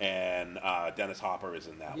 and Dennis Hopper is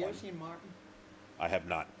in that Have you one. ever seen Martin? I have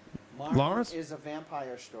not. Martin Lawrence? is a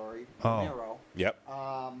vampire story. Oh. Romero. Yep.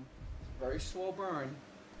 Very slow burn,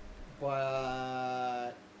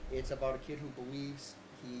 but it's about a kid who believes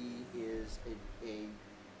he is a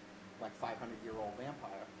like 500-year-old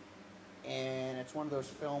vampire. And it's one of those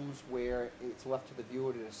films where it's left to the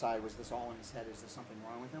viewer to decide, was this all in his head? Is there something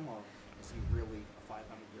wrong with him, or is he really a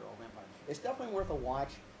 500-year-old vampire? It's definitely worth a watch.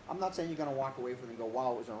 I'm not saying you're going to walk away from it and go,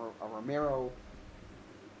 wow, it was a Romero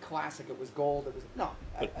classic. It was gold. It was no.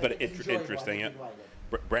 But it's enjoyable. interesting. I Yeah. think you'd like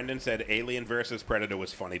it. Brendan said Alien versus Predator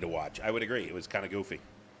was funny to watch. I would agree. It was kind of goofy.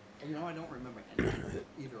 And you know, I don't remember any of it,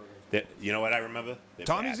 either of those. You know what I remember? They're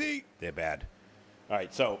Tommy bad. Z. They're bad. All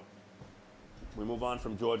right, so we move on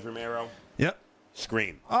from George Romero. Yep.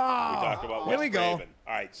 Scream. Ah, We talked about here Wes we go. Craven.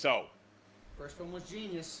 All right, so First one was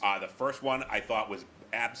genius. the first one I thought was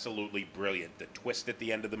absolutely brilliant. The twist at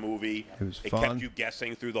the end of the movie. It was It fun. kept you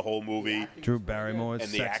guessing through the whole movie. Drew Barrymore is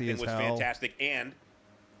And the sexy acting as was hell. fantastic. And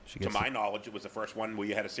She to gets my knowledge, it was the first one where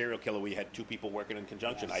you had a serial killer where you had two people working in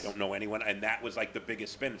conjunction. Yes. I don't know anyone. And that was like the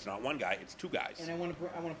biggest spin. It's not one guy, it's two guys. And I want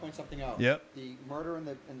to point something out. Yep. The murder in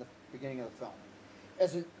the beginning of the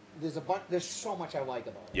film. There's so much I like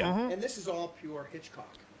about it. Yeah. And this is all pure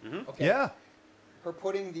Hitchcock. Okay. Yeah. Her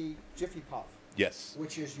putting the Jiffy Puff, Yes.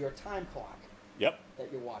 which is your time clock Yep.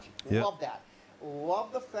 that you're watching. Yep. Love that.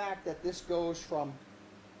 Love the fact that this goes from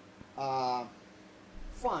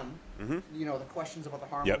fun, you know, the questions about the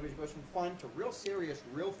horror Yep. movies, goes from fun to real serious,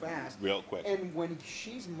 real fast. Real quick. And when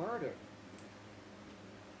she's murdered,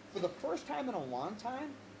 for the first time in a long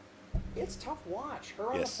time, it's tough watch.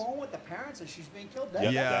 Her on Yes. the phone with the parents and she's being killed.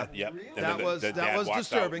 Yep. Yeah. Yep. Real. And That then the was- that dad was walks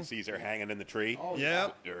disturbing. Out and sees her hanging in the tree. Oh,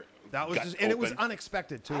 Yep. Her That was gut just, and it was open.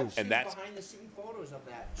 unexpected too. I've seen that's- behind the scene photos of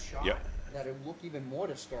that shot Yep. that it look even more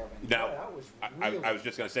disturbing. Now, Boy, that was I really was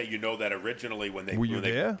just going to say, you know that originally when they Were you when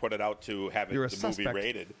they there? put it out to have it, You're a the movie suspect.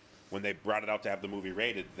 rated, when they brought it out to have the movie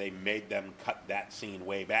rated, they made them cut that scene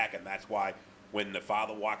way back, and that's why when the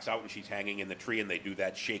father walks out and she's hanging in the tree and they do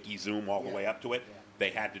that shaky zoom all the Yeah. way up to it, Yeah. they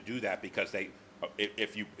had to do that because they,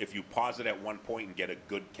 if you pause it at one point and get a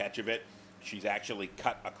good catch of it, she's actually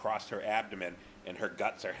cut across her abdomen and her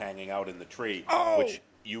guts are hanging out in the tree, Oh! which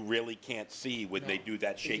you really can't see when they No. do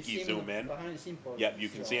that Did you see shaky him zoom the in. Behind the scene photos. Yep, you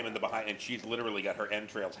can see him in the behind, and she's literally got her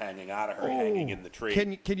entrails hanging out of her, Oh. hanging in the tree.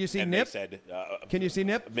 Can you see and Nip? They said, Can you see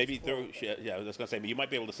Nip? maybe through? Yeah, I was going to say, but you might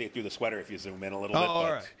be able to see it through the sweater if you zoom in a little Oh, bit. all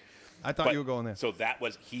but- right. I thought but- you were going there. So that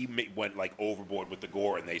was went like overboard with the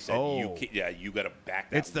gore, and they said, Oh. you got to back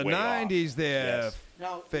that. It's the way off." 90s there. Yes.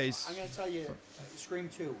 Now, Face. I'm going to tell you, Scream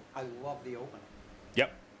 2, I love the opening.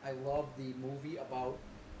 Yep. I love the movie about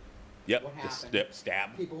Yep. what The happened.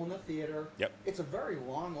 stab. people in the theater. Yep. It's a very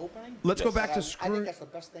long opening. Let's go Yes. back to I Scream. think that's the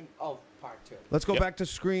best thing of part 2. Let's go Yep. back to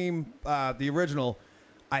Scream, the original.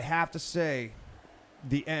 I have to say,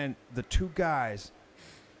 the end, the two guys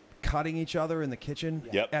cutting each other in the kitchen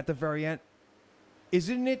Yep. at the very end.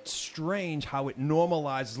 Isn't it strange how it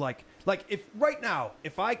normalizes? Like if right now,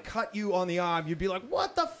 if I cut you on the arm, you'd be like,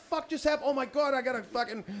 "What the fuck just happened? Oh my god, I gotta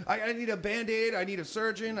fucking, I need a Band-Aid. I need a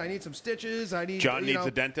surgeon. I need some stitches. I need John you needs know,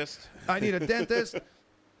 a dentist. I need a dentist."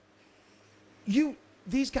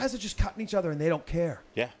 These guys are just cutting each other and they don't care.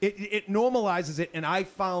 Yeah. It normalizes it, and I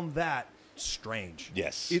found that strange.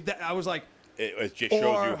 Yes. I was like, It just shows you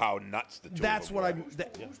Or- how nuts the two that's of them what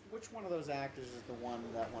were. Which one of those actors is the one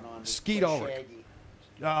that went on to Skeet play Ulrich. Shaggy?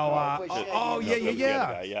 oh, Shaggy. oh, yeah, No, yeah, the other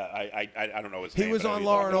yeah. guy, yeah. I don't know his He name. was but I know on he's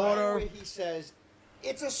Law and awesome. Order. Where he says,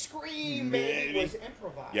 "It's a scream, baby." Maybe. Was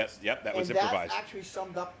improvised. Yes, yep, that was and improvised. That actually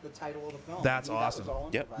summed up the title of the film. That's I mean, that was awesome. all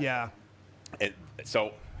Yep. improvised. Yeah. And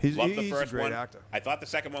so He's- loved the he's a first great one. actor. I thought the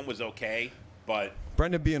second one was okay, but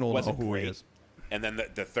Brendan Behan will know wasn't who great. he is. And then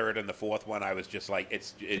the third and the fourth one, I was just like,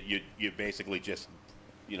 you basically just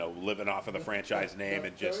living off of the franchise name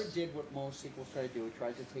and The just third did what most sequels try to do. It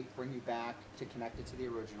tries to bring you back to connect it to the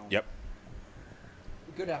original. yep.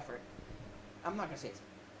 Good effort. I'm not gonna say it's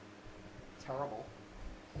terrible.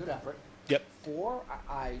 Good effort. Yep. 4,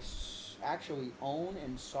 actually own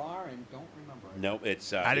and saw and don't remember. it. No,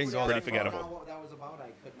 it's I didn't go pretty that far. forgettable. I don't know what that was about.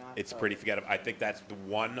 I could not. It's tell pretty you. forgettable. I think that's the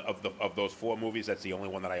one of those 4 movies. That's the only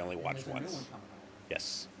one that I only And watched there's a new once. one coming out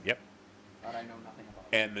Yes. Yep. that I know nothing about.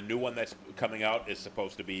 And the new one that's coming out is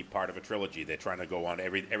supposed to be part of a trilogy. They're trying to go on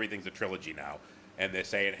everything's a trilogy now, and they're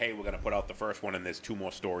saying, hey, we're going to put out the first one, and there's 2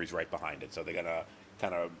 more stories right behind it. So they're going to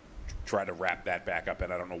kind of try to wrap that back up,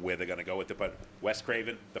 and I don't know where they're going to go with it. But Wes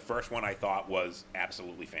Craven, the first one I thought was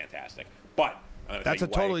absolutely fantastic. But I'm gonna That's tell a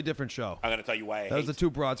you why- totally different show. I'm going to tell you why I That was hate the two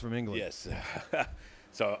broads from England. Yes.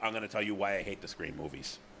 So I'm going to tell you why I hate the Scream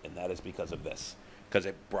movies, and that is because of this. Because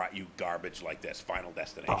it brought you garbage like this, Final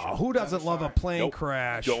Destination. Oh, who doesn't love a plane Nope.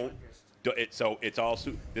 crash? It's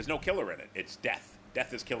also there's no killer in it. It's death.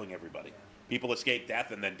 Death is killing everybody. People escape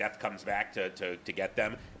death, and then death comes back to get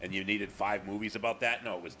them. And you needed 5 movies about that.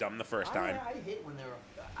 No, it was dumb the first time. I hate when they're.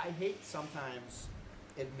 I hate sometimes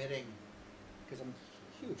admitting, because I'm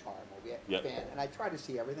a huge horror movie Yep. fan, and I try to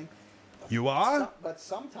see everything. You are? But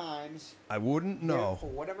sometimes, I wouldn't there- know. for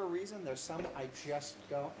whatever reason, there's some I just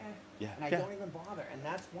go, Yeah. and I Yeah. don't even bother, and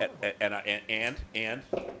that's one of them. And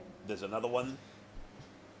there's another one.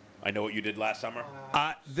 I know what you did last summer.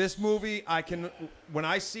 This movie, when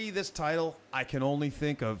I see this title, I can only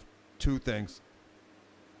think of 2 things.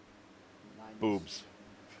 Boobs.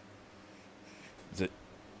 Is it?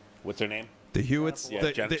 What's her name? The Hewitts, Yeah,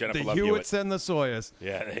 the Jennifer Love Hewitts and the Sawyers.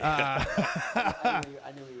 Yeah. I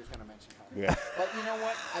knew he was going to mention her. Yeah. But you know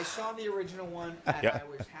what? I saw the original one, and I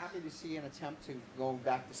was happy to see an attempt to go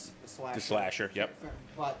back to the slasher. The slasher, yep.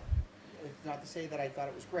 But it's not to say that I thought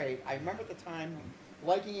it was great. I remember at the time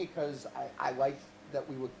liking it because I liked that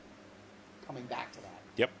we were coming back to that.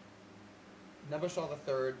 Yep. Never saw the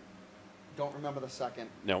third. Don't remember the second.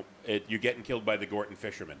 No, you're getting killed by the Gorton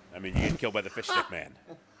fisherman. I mean, you're getting killed by the fish stick man.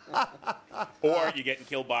 Or you're getting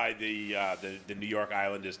killed by the New York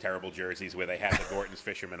Islanders' terrible jerseys where they had the Gorton's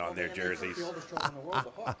fishermen on their jerseys. The oldest troll in the world,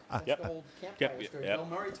 the hook. That's the old campfire story. Bill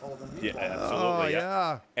Murray told them. Yeah, absolutely. Oh,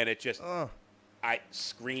 yeah. And it just,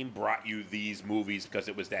 Scream brought you these movies because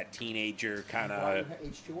it was that teenager kind of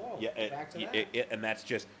H2O. Yeah, Back to that. and that's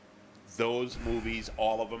just those movies,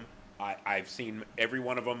 all of them. I've seen every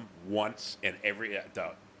one of them once, and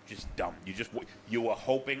just dumb. You were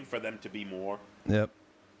hoping for them to be more. Yep.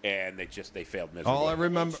 And they failed miserably. All I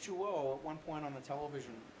remember. H2O at one point on the television,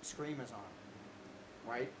 Scream is on,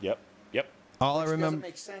 right? Yep. All Which I remember. doesn't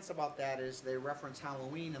make sense about that is they reference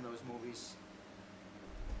Halloween in those movies.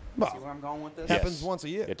 Well, See where I'm going with this? happens once a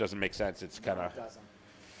year. It doesn't make sense. It's kind No, of. it doesn't.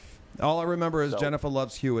 All I remember is So- Jennifer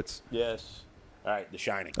loves Hewitts. Yes. All right, The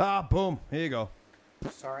Shining. Ah, boom. Here you go.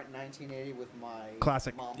 Saw it in 1980 with my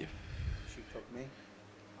Classic. mom. Yeah. She took me.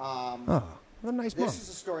 Oh, what a nice mom. This is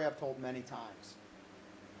a story I've told many times.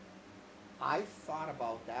 I thought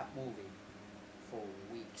about that movie for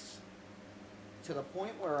weeks. To the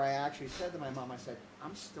point where I actually said to my mom, I said,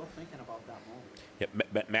 I'm still thinking about that movie.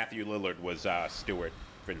 Yeah, Matthew Lillard was Stewart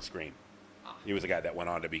in Scream. He was the guy that went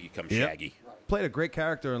on to become Yep. Shaggy. Right. Played a great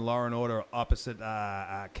character in Law and Order opposite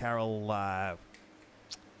Carol.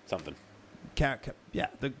 Something. Yeah,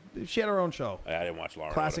 she had her own show. I didn't watch Law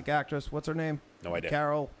and Classic Order. actress. What's her name? No idea.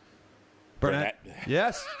 Carol Burnett. Burnett.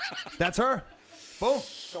 Yes, that's her. Boom.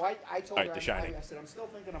 So I told All right, her, The Shining. I said, I'm still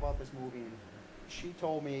thinking about this movie. And she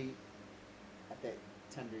told me at the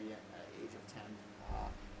tender age of 10,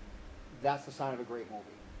 that's the sign of a great movie.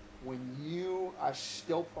 When you are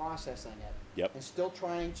still processing it Yep. and still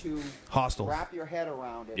trying to Hostile. wrap your head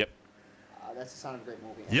around it, Yep. That's the sign of a great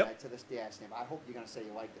movie. And Yep. to this day, I stand. I hope you're going to say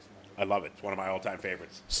you like this movie. I love it. It's one of my all-time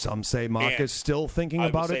favorites. Some say Mark And is still thinking I will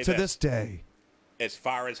about say it to this. this day. As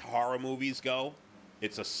far as horror movies go,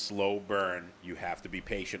 it's a slow burn. You have to be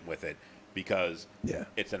patient with it because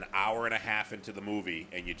it's an hour and a half into the movie,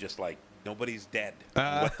 and you're just like, nobody's dead.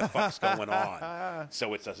 What the fuck's going on?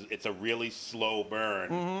 So it's a really slow burn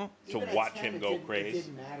to Even at watch 10, him it go didn't- crazy. It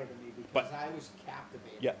didn't matter to me because But- I was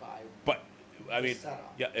captivated Yeah, by but I the mean,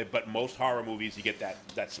 setup. but most horror movies, you get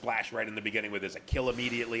that splash right in the beginning where there's a kill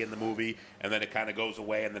immediately in the movie, and then it kind of goes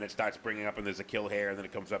away, and then it starts bringing up, and there's a kill here, and then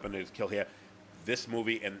it comes up, and there's a kill here. This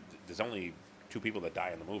movie, and there's only 2 people that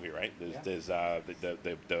die in the movie, right? There's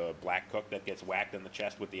the black cook that gets whacked in the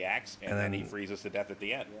chest with the axe, and then he freezes to death at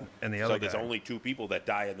the end. Yeah. And the So other there's guy. only 2 people that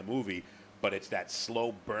die in the movie, but it's that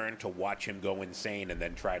slow burn to watch him go insane and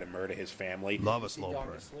then try to murder his family. Love a See slow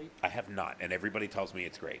Dr. burn. Sleep? I have not, and everybody tells me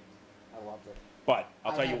it's great. I loved it. But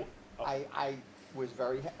I'll tell you. I was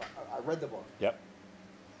very. I read the book, Yep.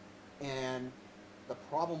 and the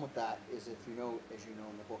problem with that is, if you know, as you know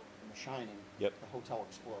in the book, in The Shining, Yep. the hotel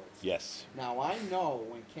explodes. Yes. Now I know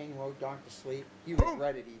when King wrote Doctor Sleep, he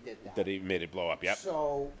regretted he did that. That he made it blow up. Yep.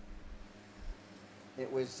 So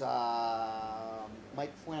it was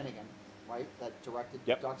Mike Flanagan, right, that directed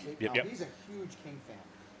Yep. Doctor Sleep. Yep, Now yep. he's a huge King fan.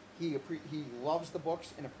 He loves the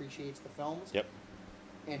books and appreciates the films. Yep.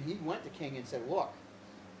 And he went to King and said, "Look,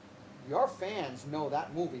 your fans know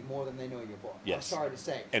that movie more than they know your book." Yes. I'm sorry to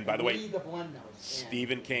say. And by the way, read the blend notes.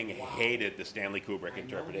 Stephen King hated the Stanley Kubrick I know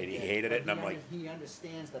interpretation. He did, hated but it, and I'm like, he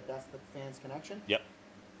understands that that's the fans' connection. yep.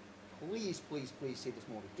 Please, please, please see this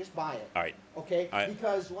movie. Just buy it. All right. Okay? I-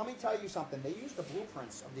 Because let me tell you something. They used the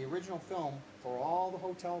blueprints of the original film for all the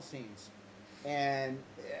hotel scenes. And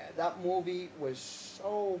that movie was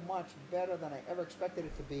so much better than I ever expected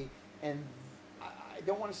it to be. And I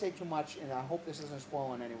don't want to say too much, and I hope this isn't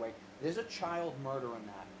spoiling anyway. There's a child murder in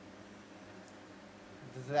that.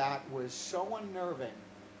 That was so unnerving.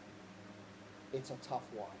 It's a tough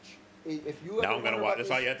watch. If you ever Now I'm gonna wonder watch. what That's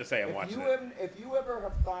this- all you have to say. I'm watching it. if you ever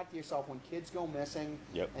have thought to yourself, when kids go missing,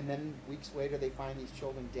 Yep. and then weeks later they find these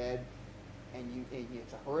children dead, and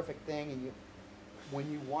it's a horrific thing, and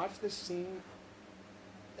when you watch this scene,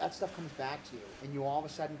 that stuff comes back to you, and you all of a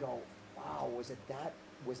sudden go, "Wow, was it that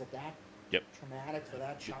Yep. traumatic for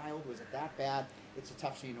that child? Was it that bad?" It's a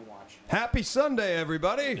tough scene to watch. Happy Sunday,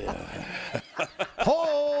 everybody.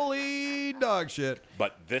 Holy dog shit.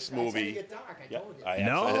 But this That's how you movie. get dark. I Yep. told you.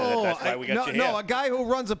 No, That's why we got you here. no, a guy who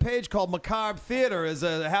runs a page called Macabre Theater is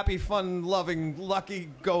a happy, fun-loving, lucky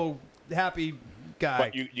go happy guy.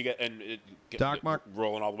 But you get Doc Mark?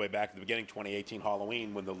 rolling all the way back to the beginning, 2018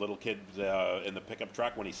 Halloween, when the little kid's in the pickup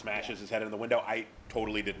truck when he smashes his head in the window. I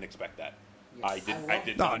totally didn't expect that. Yes. I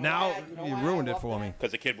did No, not. now You know you why I ruined it love for that? me.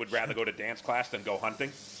 Because the kid would rather go to dance class than go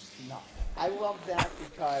hunting. No, I love that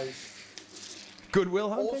because Goodwill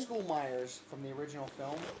old Hunting? school Myers from the original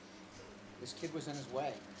film, this kid was in his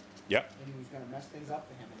way, Yep. and he was going to mess things up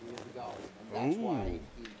for him, and he had to go, and that's why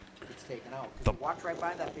he gets taken out. The- Because he walked right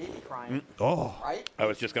by that baby crying, Oh. right? I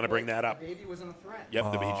was just going to bring that up. The baby wasn't a threat. Yep,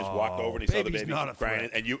 he just walked over and he saw the baby's baby not a crying.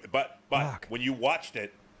 threat. And but Fuck. when you watched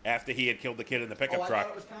it after he had killed the kid in the pickup Oh, I truck, thought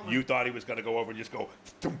it was coming. you thought he was going to go over and just go,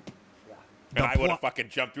 thump, Yeah. and The I would plot- have fucking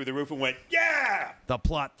jumped through the roof and went, yeah. The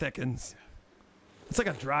plot thickens. It's like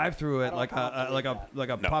a drive-through I at don't like a believe like a that. like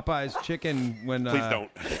a No. Popeyes chicken when Please don't.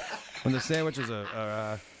 when the sandwiches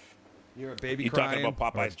are you're a baby You crying. talking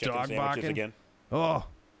about or a Popeye's chicken dog sandwiches barking. again? Oh,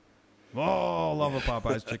 love a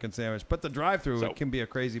Popeyes chicken sandwich. But the drive-through So, it can be a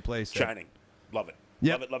crazy place. Shining, love it.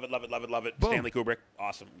 Yep. Love it, love it, love it, love it, love it. Boom. Stanley Kubrick,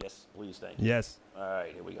 awesome. Yes, please, thank you. Yes. All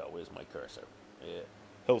right, here we go. Where's my cursor? Yeah.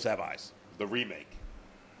 Hills Have Eyes, the remake.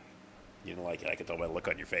 You didn't like it. I can tell by the look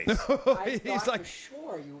on your face. I He's thought like, for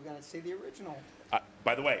sure you were going to say the original.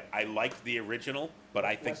 By the way, I liked the original, but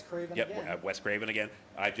I think Wes Craven yep, again. Wes Craven again.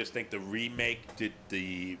 I just think the remake did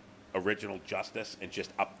the original justice and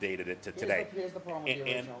just updated it to today. Here's the problem with the And-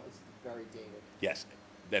 original. It's very dated. Yes,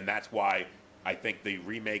 then that's why I think the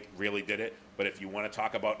remake really did it. But if you want to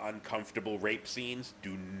talk about uncomfortable rape scenes,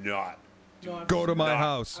 do not No, I've go to seen my it.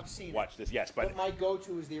 house. I've seen watch this. Yes, but my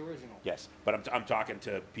go-to is the original. yes, but I'm talking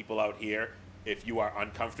to people out here. If you are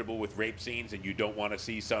uncomfortable with rape scenes and you don't want to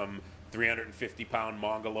see some 350-pound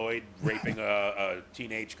mongoloid raping a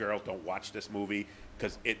teenage girl, don't watch this movie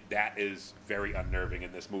because that is very unnerving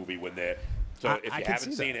in this movie when they're. So I if you can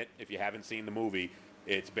haven't see seen that. it, if you haven't seen the movie,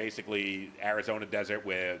 it's basically Arizona desert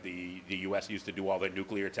where the U.S. used to do all their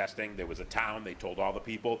nuclear testing. There was a town. They told all the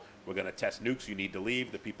people, we're going to test nukes. You need to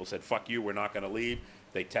leave. The people said, fuck you. We're not going to leave.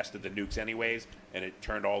 They tested the nukes anyways, and it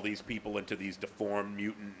turned all these people into these deformed,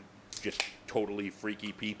 mutant, just totally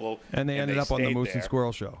freaky people. And they ended up on the stayed Moose and there.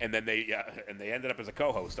 Squirrel show. And then they ended up as a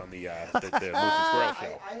co-host on the Moose and Squirrel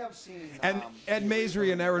show. I have seen. And Ed the Masry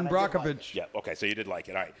original, and Aaron I did like it. Brockovich. Yeah. Okay. So you did like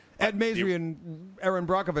it. All right. Ed But Masry and Aaron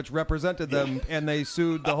Brockovich represented them, and they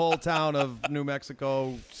sued the whole town of New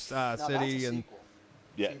Mexico Now, City. that's a And sequel.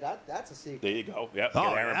 Yeah. See, that's a sequel. There you go. Yep. Oh,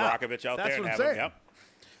 Get Aaron yeah. Brockovich out That's there and what I'm have saying. him. Yep.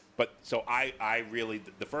 But so I really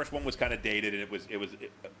the first one was kind of dated and it was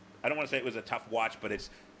I don't want to say it was a tough watch, but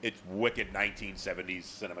it's wicked 1970s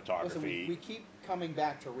cinematography. Listen, we keep coming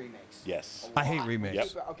back to remakes. Yes. A I hate lot.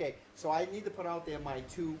 remakes. Yep. Okay, so I need to put out there my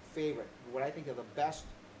two favorite, what I think are the best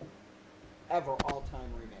ever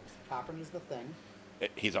all-time remakes. Carpenter's The Thing,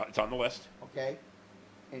 It's on the list. okay,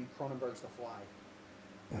 and Cronenberg's The Fly.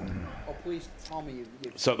 Oh, please tell me you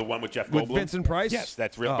So the one with Jeff with Goldblum. Vincent Price? Yes,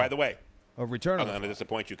 that's real. Oh. By the way, Of Return I'm of going the to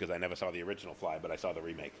disappoint you because I never saw the original Fly, but I saw the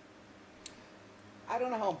remake. I don't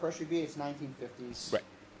know how impressed you'd be. It's 1950s. Right.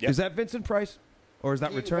 Yep. Is that Vincent Price? Or is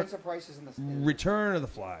that Even Return Vincent Price is in the Return of the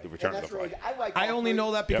Fly? The Return and of that's the Fly. really, I like. I all only three.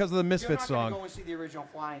 know that because of the You're Misfits not gonna song. go and see the original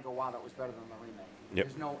Fly and go, wow, that was better than the remake. Yep.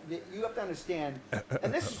 There's no. You have to understand,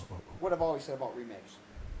 and this is what I've always said about remakes.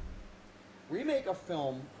 Remake a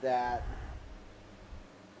film that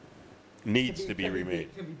Needs to be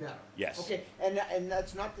remade. Can be better. Yes. Okay, and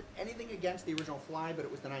that's not anything against the original Fly, but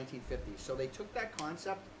it was the 1950s. So they took that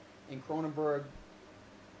concept, and Cronenberg,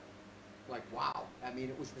 like, wow. I mean,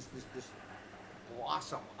 it was this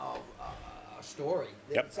blossom of a story.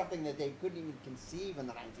 Yep. It's something that they couldn't even conceive in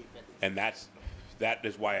the 1950s. And that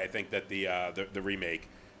is why I think that the remake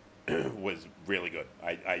was really good.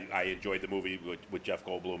 I enjoyed the movie with Jeff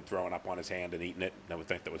Goldblum throwing up on his hand and eating it. I would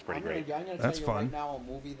think that was pretty great. I'm going to That's tell you fun. right now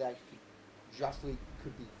a movie that justly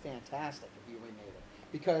could be fantastic if you remade it.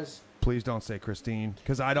 Because Please don't say Christine,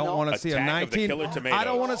 because I don't No. want to see a Attack of the 19. Killer I Tomatoes.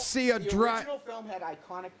 don't want to see a the dry. original film had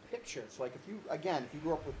iconic pictures. Like if you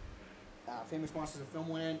grew up with Famous Monsters of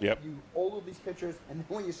Filmland, Yep. you all of these pictures, and then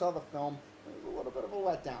when you saw the film, it was a little bit of a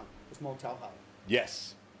letdown. It was Motel Hell.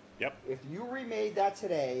 Yes. Yep. If you remade that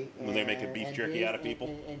today, Will they make a beef jerky out of people?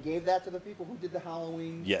 and gave that to the people who did the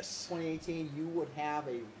Halloween Yes. 2018, you would have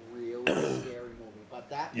a really scary movie. But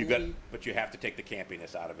that movie, But you have to take the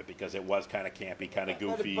campiness out of it because it was kind of campy, kind of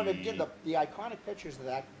goofy. But again, the iconic pictures of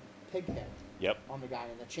that pig head Yep. on the guy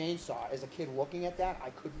and the chainsaw. As a kid looking at that,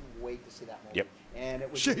 I couldn't wait to see that movie. Yep. And it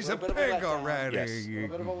was She's a a little bit pig of a letdown. already. Yes. A little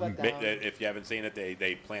bit of a Ma- letdown. If you haven't seen it,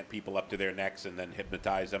 they plant people up to their necks and then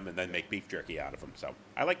hypnot them and then make beef jerky out of them. So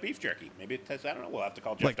I like beef jerky. Maybe it tastes, I don't know. We'll have to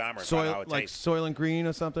call Jeff Like Dahmer and find out how soil, it like tastes. Soylent Green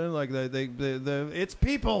or something. Like the it's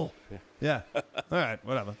people. Yeah. All right.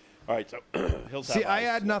 Whatever. All right, so Hills See, Have I Eyes.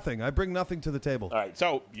 add nothing. I bring nothing to the table. All right,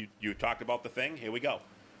 so you talked about The Thing. Here we go.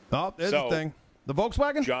 Oh, there's So- the thing. The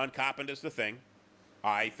Volkswagen? John Carpenter's The Thing,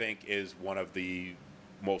 I think, is one of the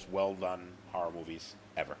most well-done horror movies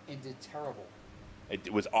ever. And did terrible.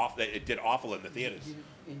 It was off. It did awful in the theaters.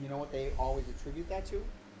 And you know what they always attribute that to?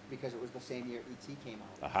 Because it was the same year E.T. came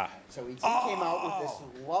out. Aha. So E.T. came out with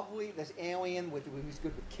this lovely, this alien with who's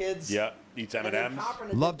good with kids. Yeah, eats And then M&Ms.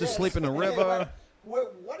 Carpenter Love did to this. sleep in the And river. like,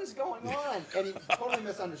 what is going on? And he totally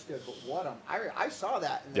misunderstood. But what I saw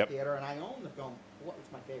that in the Yep. theater, and I own the film. What was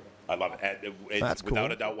my favorite? I love it. It's That's without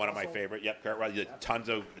cool. a doubt one of my favorite. Yep, Kurt Russell. Yep. Tons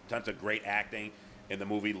of great acting in the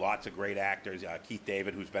movie. Lots of great actors. Keith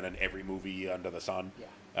David, who's been in every movie under the sun.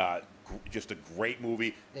 Yeah. Just a great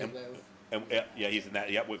movie. They And- live. And yeah, he's in that.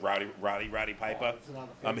 Yep, with Roddy Piper. Oh, it's another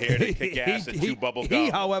I'm favorite. here to kick ass and chew bubble gum. He,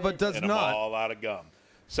 however, does and not. I'm all out of gum.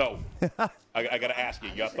 So I got to ask you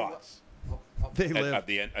your thoughts. They At live.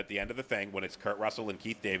 at the end of the thing, when it's Kurt Russell and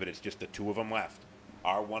Keith David, it's just the two of them left.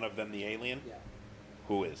 Are one of them the alien? Yeah.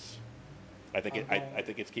 Who is? I think I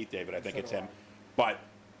think it's Keith David. I think So it's do him. I. But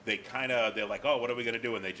they're like, oh, what are we gonna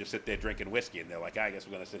do? And they just sit there drinking whiskey, and they're like, I guess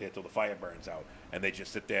we're gonna sit here till the fire burns out. And they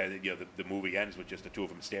just sit there. You know, the movie ends with just the two of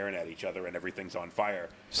them staring at each other, and everything's on fire.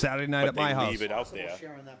 Saturday night But at my they house. leave it out Also there.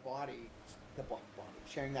 sharing that body,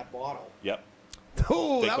 sharing that bottle. Yep.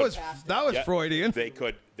 Oh, They that could- was Yeah, Freudian. They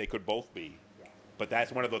could both be. Yeah. But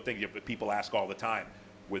that's one of the things that people ask all the time.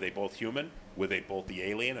 Were they both human? Were they both the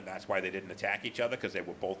alien? And that's why they didn't attack each other, because they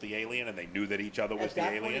were both the alien and they knew that each other was At the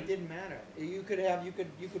that point, alien. it didn't matter. You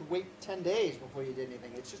could wait 10 days before you did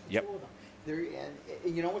anything. It's just the Yep. two of them.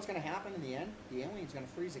 And you know what's going to happen in the end? The alien's going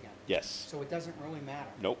to freeze again. Yes. So it doesn't really matter.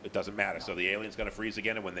 Nope, it doesn't matter. So the alien's going to freeze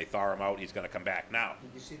again, and when they thaw him out, he's going to come back. Now,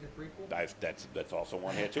 Did you see the prequel? that's also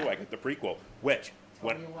one here too. I get the prequel, which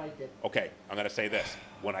Tell me you liked it. okay, I'm going to say this.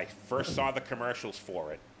 When I first saw the commercials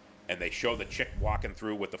for it, and they show the chick walking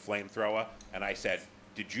through with the flamethrower, and I said,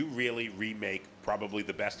 did you really remake probably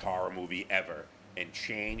the best horror movie ever and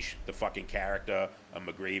change the fucking character of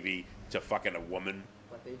McGravy to fucking a woman?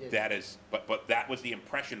 But they did. That is, but that was the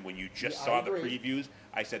impression when you just Yeah, I saw the agree. previews.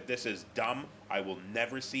 I said, this is dumb. I will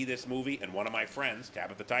never see this movie. And one of my friends,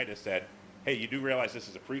 Tabitha Titus, said, hey, you do realize this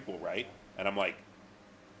is a prequel, right? And I'm like,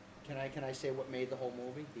 Can I say what made the whole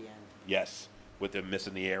movie? The end. yes, with them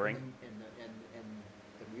missing the earring. And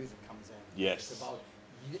the music comes in. Yes. It's about,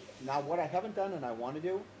 now, what I haven't done and I want to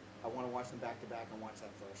do, I want to watch them back to back and watch that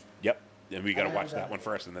first. Yep. And we got to I watch haven't that done one it.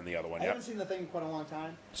 first and then the other one. I Yep. haven't seen the thing in quite a long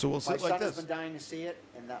time. So we'll My sit son like has this. been dying to see it,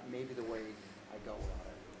 and that may be the way I go about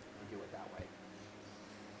it. I do it that way.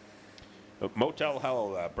 Motel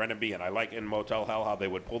Hell, Brendan B. And I like in Motel Hell how they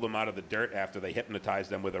would pull them out of the dirt after they hypnotized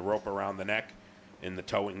them with a rope around the neck in the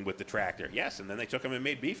towing with the tractor. Yes, and then they took them and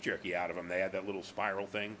made beef jerky out of them. They had that little spiral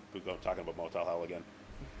thing. We're talking about Motel Hell again.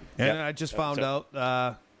 And Yep. I just Yep, found so-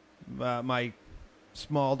 out my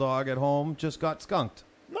small dog at home just got skunked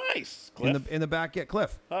Nice, Cliff. in the back. Yeah,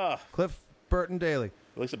 Cliff. Ah, Cliff Burton Daly.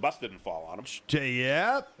 at least the bus didn't fall on him.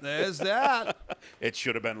 Yep, there's that. It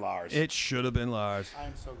should have been Lars. It should have been Lars. I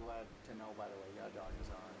am so glad to know, by the way, your dog is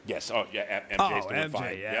on. Yes. Oh, yeah. MJ's Oh, doing MJ,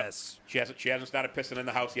 fine. yes. Yep. She hasn't started pissing in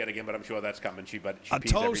the house yet again, but I'm sure that's coming. She A pees every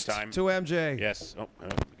toast time. to MJ. Yes. Oh,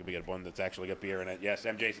 we got one that's actually got beer in it. Yes,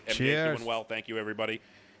 MJ's Cheers. doing well. Thank you, everybody.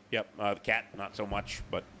 Yep. The cat, not so much,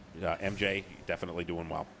 but MJ definitely doing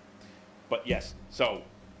well. But yes, so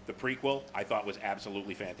the prequel I thought was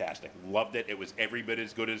absolutely fantastic. Loved it. It was every bit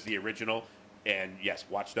as good as the original. And yes,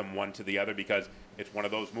 watch them one to the other because it's one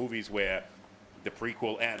of those movies where the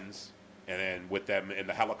prequel ends and then with them in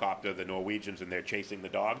the helicopter, the Norwegians, and they're chasing the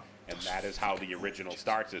dog. And that is how the original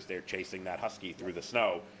starts, is they're chasing that husky through the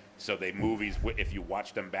snow. So they movies, if you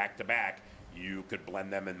watch them back to back, you could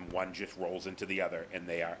blend them and one just rolls into the other. And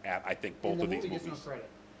they are, I think both And the of these movie gets movies. no credit.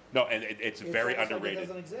 No, and it's very almost underrated. Like it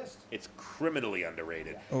doesn't exist. It's criminally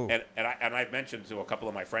underrated. Oh. And I've mentioned to a couple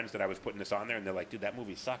of my friends that I was putting this on there, and they're like, dude, that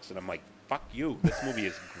movie sucks. And I'm like, fuck you. This movie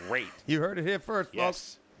is great. You heard it here first, folks.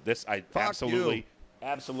 Yes. This, I Fuck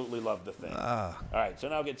absolutely love the thing. Ah. All right, so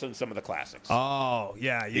now get to some of the classics. Oh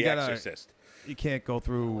yeah, you The gotta. Exorcist. You can't go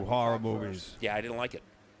through horror talk movies. first. Yeah, I didn't like it.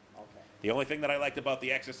 Okay. The only thing that I liked about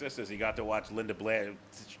The Exorcist is you got to watch Linda Blair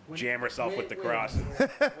When- jam herself with the wait cross. Wait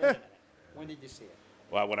a minute. When did you see it?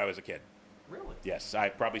 Well, when I was a kid. Really? Yes, I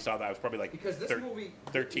probably saw that. I was probably like Because this movie,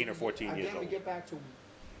 13 or 14 years again, we old. get back to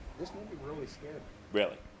this movie really scared me.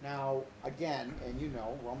 Really? Now, again, and you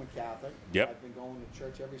know, Roman Catholic. Yep. I've been going to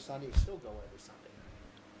church every Sunday. Still go every Sunday.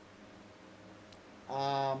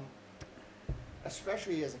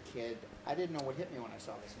 Especially as a kid, I didn't know what hit me when I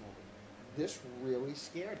saw this movie. This really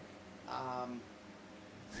scared me.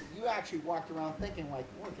 you actually walked around thinking like,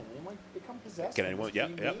 "Look, can anyone become possessed? Can anyone?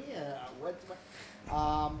 Yep, yep.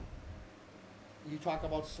 You talk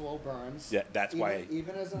about slow burns. Yeah, that's why.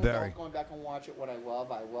 Even as an Very. adult, going back and watch it, what I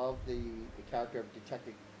love the character of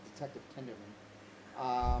Detective Kinderman.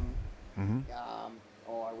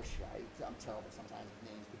 Oh, I wish I'm terrible sometimes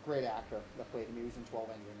with names. But great actor that played him. He was in 12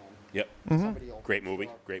 Angry Men. Yep. Somebody old. Great movie.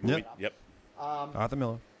 Great movie. Yep. Arthur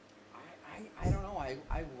Miller. I don't know. I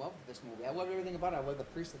love this movie. I love everything about it. I love the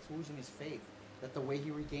priest that's losing his faith. That the way he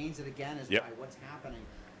regains it again is by what's happening.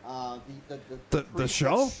 The priest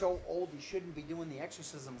show? that's so old he shouldn't be doing the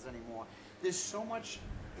exorcisms anymore. There's so much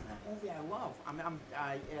in that movie I love.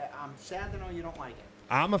 I'm sad to know you don't like it.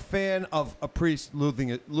 I'm a fan of a priest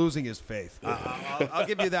losing his faith. I'll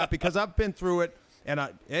give you that because I've been through it, and All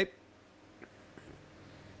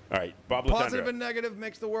right, Bob positive Latundra. and negative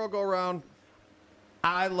makes the world go round.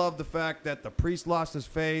 I love the fact that the priest lost his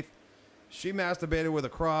faith. She masturbated with a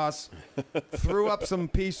cross, threw up some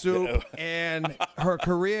pea soup, and her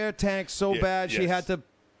career tanked so bad she had to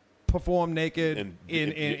perform naked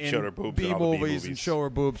in showed her boobs B in all the B movies and show her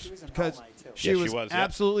boobs She was in because Hell Night, too. she Yes, she was was, yep.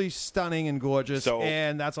 absolutely stunning and gorgeous. So-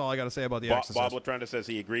 and that's all I got to say about The Bob Exorcist. Latundra says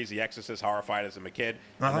he agrees The Exorcist horrified as a kid.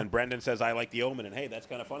 Uh-huh. And then Brendan says, I like The Omen. And hey, that's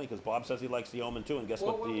kind of funny because Bob says he likes The Omen too. And guess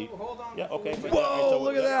what? Hold on. Yeah, okay. before we but- jump- all right, so-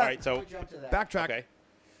 look at that. All right, so. before we jump to that. Backtrack. Okay.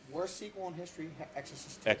 Worst sequel in history,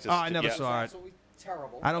 Exorcist 2. Exorcist, I never yeah. saw it. Absolutely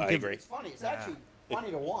terrible. I don't I give. agree. It's funny. It's actually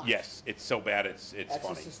funny to watch. Yes, it's so bad, it's funny.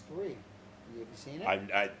 Exorcist 3. Have you seen it?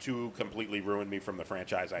 I two completely ruined me from the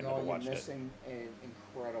franchise. I No, never you're watched it. missing an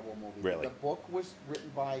incredible movie. Really? The book was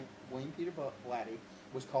written by William Peter Blatty.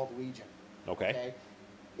 Was called Legion. Okay.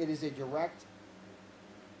 It is a direct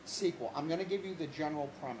sequel. I'm going to give you the general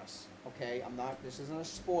premise. Okay. I'm not. This isn't a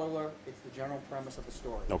spoiler. It's the general premise of the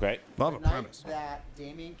story. Okay. Love a The night premise. that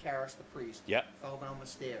Damien Karras, the priest, Yep. fell down the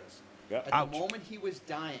stairs. Yep. At Ouch. the moment he was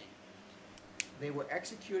dying, they were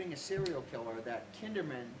executing a serial killer that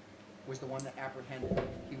Kinderman was the one that apprehended.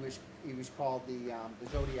 He was called the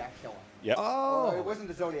Zodiac Killer. Yep. Or it Oh, wasn't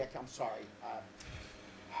the Zodiac. I'm sorry,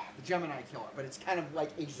 the Gemini Killer. But it's kind of like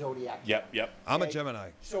a Zodiac. Killer. Yep. I'm a Okay? Gemini.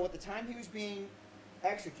 So at the time he was being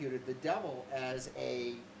executed, the devil, as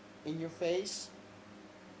a in-your-face,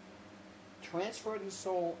 transferred his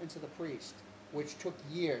soul into the priest, which took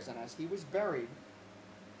years. And as he was buried,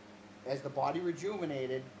 as the body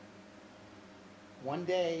rejuvenated, one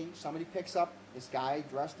day somebody picks up this guy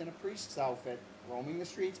dressed in a priest's outfit, roaming the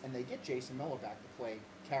streets, and they get Jason Miller back to play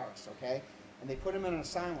Karras, okay? And they put him in an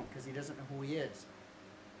asylum because he doesn't know who he is.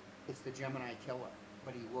 It's the Gemini Killer,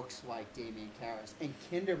 but he looks like Damien Karras. And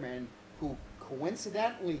Kinderman, who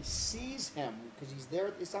coincidentally sees him, because he's there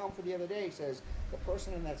at the asylum for the other day, says, the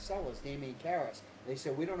person in that cell is Damien Karras. They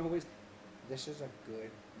said, we don't know who he is. This is a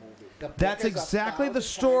good movie. The book That's is exactly 1,000 the times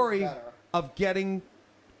story better. of getting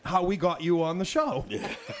how we got you on the show.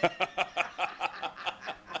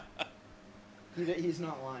 He's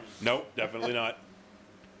not lying. Nope, definitely not.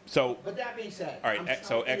 So, But that being said, All right, I'm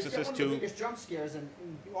so telling you, Exorcist it's one of 2 the biggest jump scares in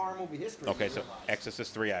horror movie history. okay, you so realize.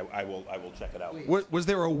 Exorcist 3, I will check it out. Please. Was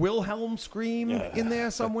there a Wilhelm scream in there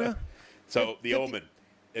somewhere? So, The 50 Omen.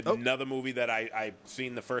 Oh. Another movie that I've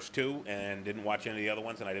seen the first two and didn't watch any of the other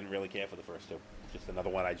ones, and I didn't really care for the first two. Just another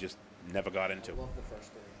one I just never got into. I love the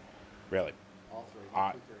first three. Really. All three. All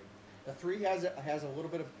One, two, three. The three has a little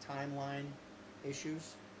bit of timeline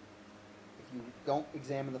issues. If you don't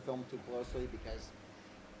examine the film too closely, because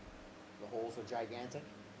the holes are gigantic.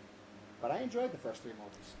 But I enjoyed the first three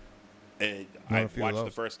movies. Not a I've few of watched the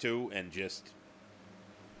those. first two and just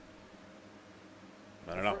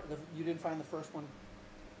I don't know. You didn't find the first one.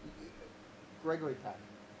 Gregory Peck.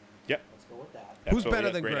 Yep. Let's go with that. Who's Absolutely, better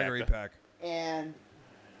yeah, than great Gregory actor. Peck? And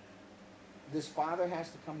this father has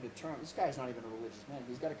to come to terms. This guy's not even a religious man.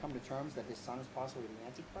 He's got to come to terms that his son is possibly the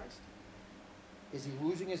Antichrist. Is he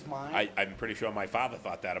losing his mind? I'm pretty sure my father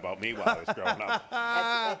thought that about me while I was growing up.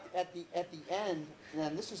 at the end,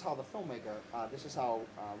 and this is how the filmmaker, this is how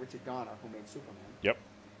Richard Donner, who made Superman, Yep.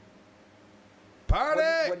 Party!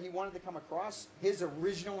 what he wanted to come across, his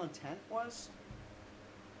original intent was,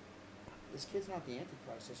 this kid's not the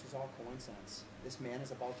Antichrist. This is all coincidence. This man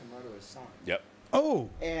is about to murder his son. Yep. Oh,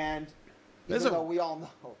 And There's even a- though we all know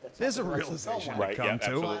that's there's not a the direction the film realization went. to Right, come yeah, to.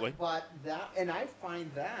 absolutely. But that, and I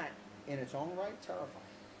find that in its own right terrifying.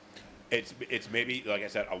 It's maybe, like I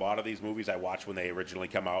said, a lot of these movies I watched when they originally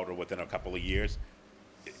come out or within a couple of years.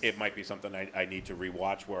 It might be something I need to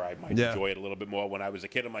rewatch where I might Yeah. enjoy it a little bit more. When I was a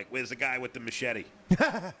kid, I'm like, where's the guy with the machete?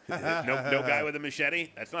 no guy with a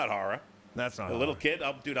machete? That's not horror. That's not A little kid,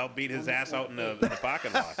 I'll beat his ass out in the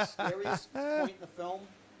parking lot. Scariest point in the film.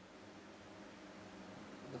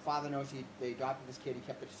 The father knows they adopted this kid. He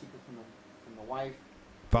kept it a secret from the wife.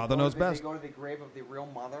 Father knows best. They go to the grave of the real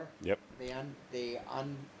mother. Yep. They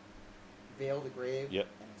unveil the grave. Yep.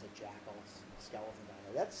 And it's a jackal skeleton down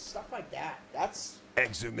there. That's stuff like that. That's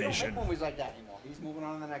Exhumation. You don't make movies like that anymore. He's moving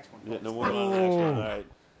on to the next one. Yeah, folks. no, moving on to the next one. All right.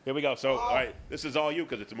 Here we go. So, all right, this is all you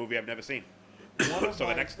because it's a movie I've never seen. So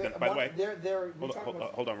the next, by the way,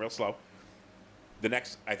 hold on, real slow. The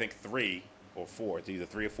next, I think 3 or 4. It's either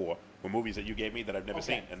 3 or 4 were movies that you gave me that I've never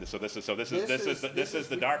seen. And this is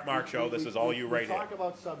the Dark Mark show. This is all you right here. We talk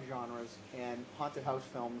about subgenres, and haunted house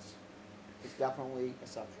films is definitely a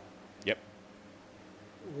subgenre. Yep.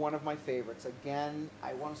 One of my favorites. Again,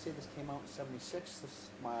 I want to say this came out in '76.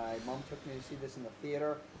 My mom took me to see this in the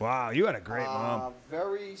theater. Wow, you had a great mom.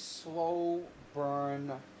 Very slow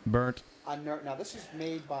burn. Burnt. Now this is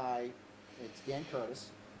made by, it's Dan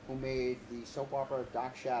Curtis, who made the soap opera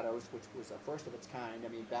Dark Shadows, which was the first of its kind. I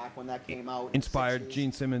mean, back when that came out. Inspired in the 60s.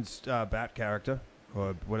 Gene Simmons' Bat character,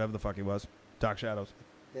 or whatever the fuck he was. Dark Shadows.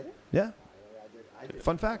 Did it? Yeah. I did.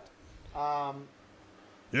 Fun fact.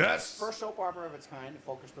 Yes. First soap opera of its kind,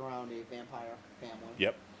 focused around a vampire family.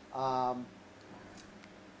 Yep.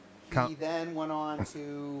 He then went on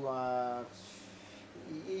to.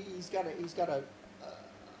 He's got a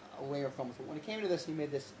layer of films, but when it came to this, he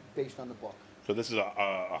made this based on the book. So this is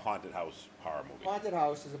a haunted house horror movie. Haunted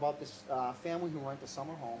House is about this family who rent a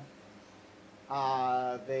summer home.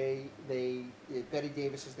 Betty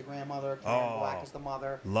Davis is the grandmother. Karen Black is the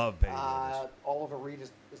mother. Love Betty Davis. Oliver Reed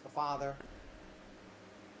is the father.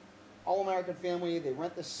 All-American family. They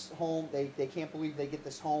rent this home. They can't believe they get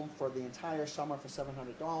this home for the entire summer for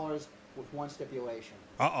 $700 with one stipulation.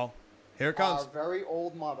 Uh-oh. Here it comes. Our very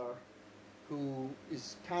old mother, who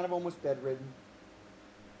is kind of almost bedridden,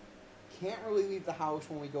 can't really leave the house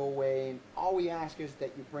when we go away, and all we ask is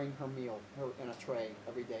that you bring her meal in a tray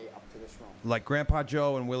every day up to this room. Like Grandpa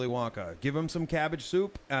Joe and Willy Wonka. Give him some cabbage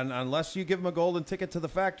soup, and unless you give him a golden ticket to the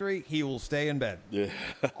factory, he will stay in bed. Yeah.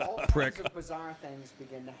 All Prick. kinds of bizarre things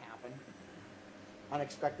begin to happen.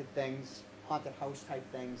 Unexpected things, haunted house type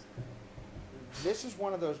things. This is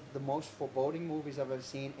one of the most foreboding movies I've ever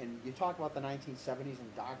seen, and you talk about the 1970s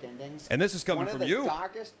and dark endings. And this is coming from you. One of the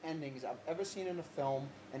darkest endings I've ever seen in a film,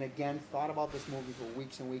 and again, thought about this movie for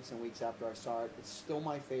weeks and weeks and weeks after I saw it. It's still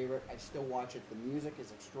my favorite. I still watch it. The music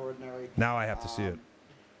is extraordinary. Now I have to see it.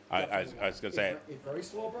 I was going to say. It's very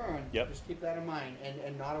slow burn. Yep. Just keep that in mind,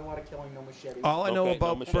 and not a lot of killing, no machetes. All I know Okay, no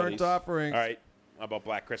about machetes. Burnt Offerings. All right. How about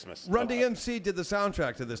Black Christmas? Run DMC did the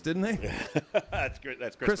soundtrack to this, didn't they? That's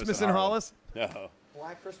Christmas Christmas in Harlem. Hollis? No.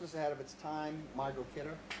 Black Christmas ahead of its time. Margot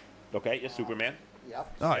Kidder. Okay, yeah, Superman.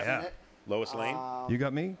 Yep. Oh, she's yeah. in it. Lois Lane. You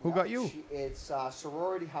got me? Who got you? It's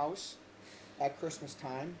sorority house at Christmas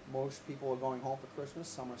time. Most people are going home for Christmas.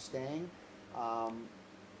 Some are staying. A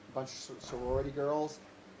bunch of sorority girls.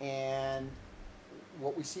 And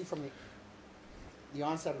what we see from the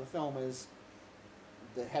onset of the film is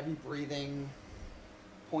the heavy breathing,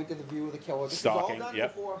 point of the view of the killer. This Stalking, is all done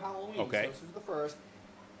yep. before Halloween, Okay. so this is the first.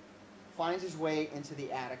 Finds his way into the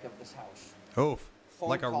attic of this house. Oof. Phone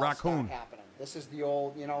Like a calls raccoon. start happening. This is the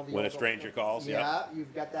old, the When old, a stranger calls, Yeah, yeah.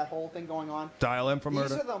 you've got that whole thing going on. Dial M for These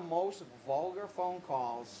murder. are the most vulgar phone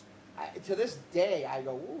calls. To this day, I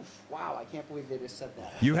go, oof, wow, I can't believe they just said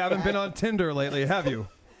that. You haven't been on Tinder lately, have you?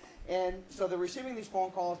 And so they're receiving these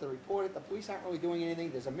phone calls. They report it. The police aren't really doing anything.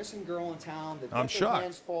 There's a missing girl in town. They've I'm got their shocked.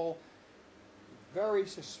 hands full. Very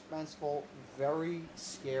suspenseful, very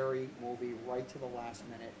scary movie right to the last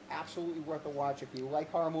minute. Absolutely worth a watch. If you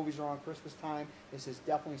like horror movies around Christmas time, this is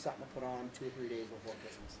definitely something to put on 2 or 3 days before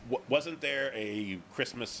Christmas. Wasn't there a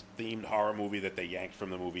Christmas-themed horror movie that they yanked from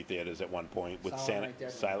the movie theaters at one point with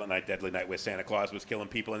Silent Night, Deadly Night, where Santa Claus was killing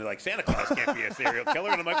people, and they're like, Santa Claus can't be a serial killer,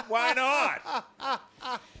 and I'm like, why not? That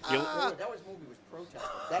movie was protested.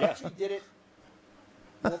 That actually did it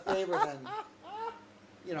more favor than,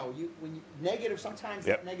 when you negative, sometimes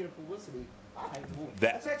that negative publicity.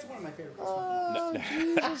 That's actually one of my favorite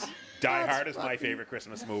Christmas movies. Die Hard is my favorite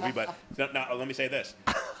Christmas movie, but now let me say this.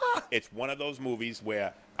 It's one of those movies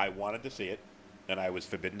where I wanted to see it, and I was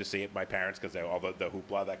forbidden to see it by parents because all the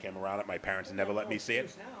hoopla that came around it. My parents never let me see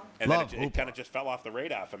it. And then it kind of just fell off the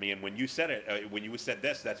radar for me. And when you said it, when you said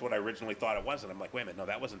this, that's what I originally thought it was. And I'm like, wait a minute, no,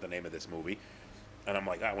 that wasn't the name of this movie. And I'm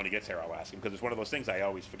like, when he gets here, I'll ask him, because it's one of those things I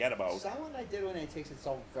always forget about. Silent Night, Deadly Night takes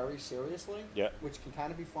itself very seriously, Yeah. which can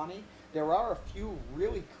kind of be funny. There are a few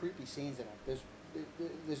really creepy scenes in it.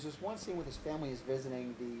 There's this one scene where his family is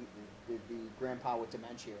visiting the grandpa with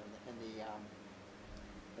dementia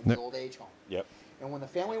in the old age home. Yep. And when the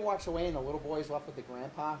family walks away and the little boy is left with the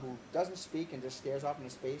grandpa, who doesn't speak and just stares off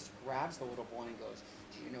into space, grabs the little boy and goes,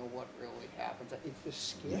 "Do you know what really happens?" It's the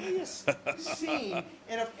scariest scene.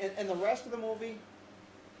 And the rest of the movie,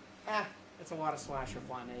 It's a lot of slasher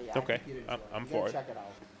fun. I Okay. think you'd enjoy it. I'm You gotta for it. Check it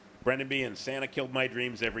out. Brendan B. and Santa killed my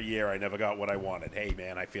dreams every year. I never got what I wanted. Hey,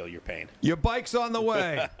 man, I feel your pain. Your bike's on the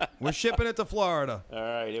way. We're shipping it to Florida. All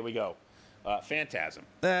right, here we go. Phantasm.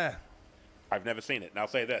 Eh, I've never seen it, and I'll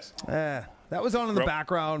say this. that was on in the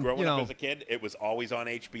background. Growing You up know, as a kid, it was always on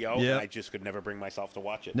HBO, Yep. and I just could never bring myself to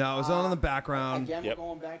watch it. no, it was on in the background. Again, Yep. we're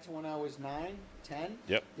going back to when I was 9, 10.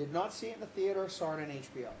 Yep. Did not see it in the theater, saw it on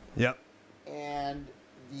HBO. Yep. And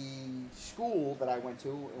the school that I went to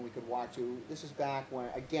and we could watch to, this is back when,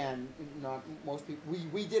 again, not most people,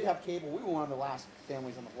 we did have cable. We were one of the last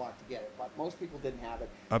families on the block to get it, but most people didn't have it.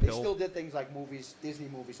 Uphill. They still did things like movies, Disney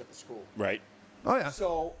movies at the school. Right. Oh yeah.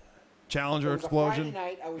 So Challenger it was explosion. a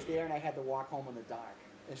Friday night, I was there and I had to walk home in the dark.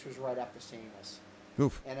 This was right after seeing this.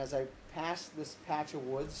 Oof. And as I passed this patch of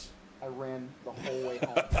woods, I ran the whole way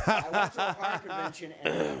home. I went to a horror convention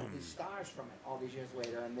and there were the stars from it all these years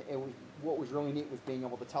later. And it was what was really neat was being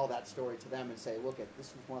able to tell that story to them and say, look, this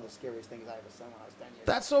was one of the scariest things I ever saw when I was 10 years old.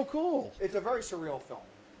 That's so cool. It's a very surreal film.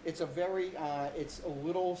 It's a very, it's a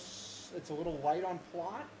little light on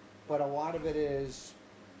plot, but a lot of it is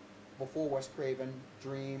before Wes Craven,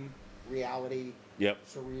 dream, reality, Yep.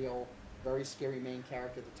 surreal, very scary main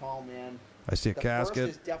character, the tall man. I see a The casket. first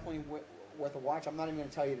is definitely worth a watch. I'm not even going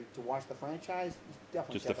to tell you to watch the franchise.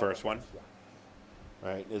 Definitely Just check the out first one? Yeah.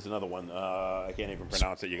 All right, there's another one. I can't even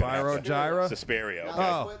pronounce it. You're gonna Spyro have to. Gyra? Suspiria.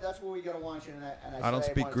 Now, Okay. that's where we got to watch it. And I don't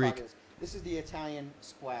said speak wanna Greek. talk this is the Italian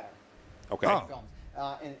splatter Okay. Oh.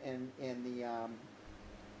 films. In the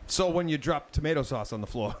So when you drop tomato sauce on the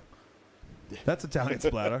floor, that's Italian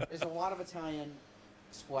splatter. there's a lot of Italian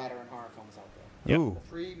splatter and horror films out there. Yep. Ooh. The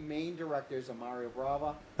three main directors are Mario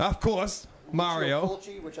Bava, Of course, Mario.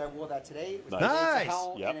 Lucio Fulci, which I wore that today. It was Nice. Gates of Nice.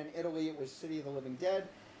 Hell, Yep. and in Italy it was City of the Living Dead,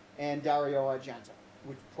 and Dario Argento,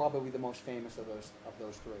 which probably the most famous of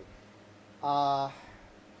those three.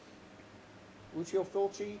 Lucio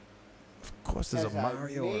Fulci Of course, there's has a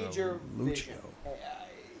Mario and major a vision. Lucio.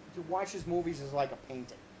 To watch his movies is like a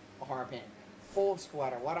painting, a horror painting, full of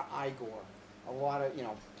splatter, a lot of eye gore, a lot of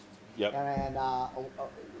Yep. and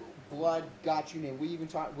blood, guts, you name.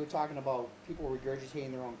 We're talking about people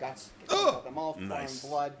regurgitating their own guts, out their mouth, pouring Nice.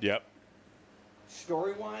 blood. Yep.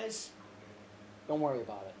 Story-wise, don't worry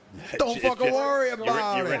about it. Don't It's fucking just- worry you're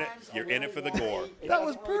about in it. it. You're in it for the gore. That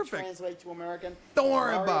was doesn't really perfect. Translate to American. Don't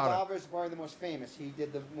worry Mario about Bava is probably the most famous. He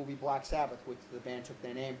did the movie Black Sabbath, which the band took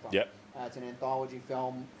their name from. Yep. It's an anthology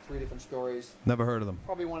film, 3 different stories. Never heard of them.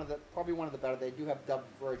 Probably one of the better. They do have dubbed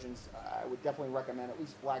versions. I would definitely recommend at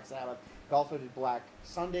least Black Sabbath. They also did Black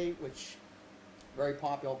Sunday, which very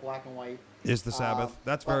popular, black and white. Is the Sabbath?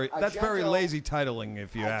 That's but very Argento- lazy titling,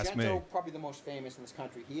 if you ask me. Argento, probably the most famous in this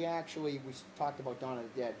country. He actually, we talked about Dawn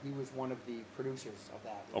of the Dead. He was one of the producers of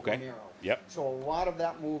that. with Okay. Romero. Yep. So a lot of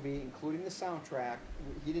that movie, including the soundtrack,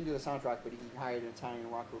 he didn't do the soundtrack, but he hired an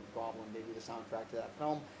Italian rock group, Goblin. They did the soundtrack to that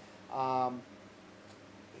film.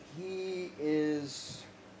 He is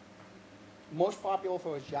most popular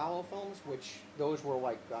for his Giallo films, which those were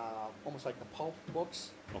like almost like the pulp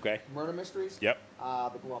books, Okay. murder mysteries. Yep.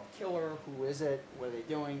 The Glove Killer, Who Is It? What are they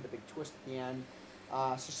doing? The big twist at the end.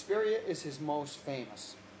 Suspiria is his most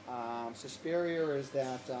famous. Suspiria is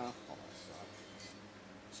that. Hold on, sorry.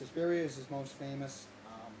 Suspiria is his most famous.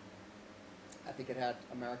 I think it had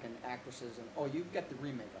American actresses and you've got the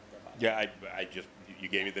remake up there. By the way. Yeah, I just you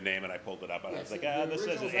gave me the name and I pulled it up and I was Yes, like, the this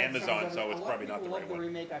says original's Amazon, on so it's probably not the right love the one.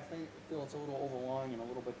 remake. I feel it's a little overlong and a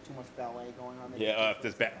little bit too much ballet going on. Maybe Yeah, it's if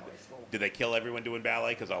there's ballet still. do they kill everyone doing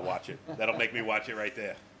ballet? Because I'll watch it. That'll make me watch it right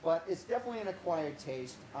there. But it's definitely an acquired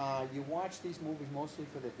taste. You watch these movies mostly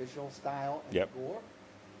for the visual style and Yep. the gore.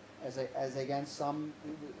 As again, some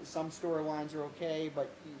storylines are okay, but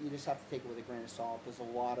you just have to take it with a grain of salt. There's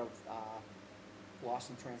a lot of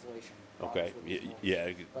lost in translation. Okay. problems with these movies.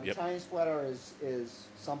 Yeah. But Yep. Italian splatter is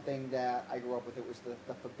something that I grew up with. It was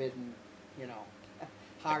the forbidden,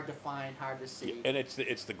 hard to find, hard to see. And it's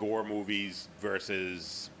the gore movies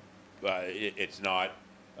versus it's not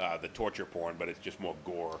the torture porn, but it's just more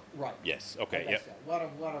gore. Right. Yes. Okay. Like I Yep. said,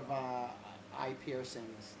 a lot of eye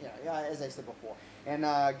piercings. Yeah, as I said before. And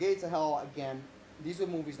Gates of Hell, again, these are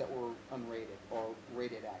movies that were unrated or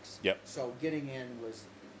rated X. Yep. So getting in was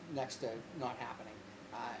next to not happening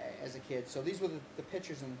as a kid. So these were the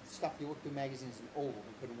pictures and stuff you looked through magazines and and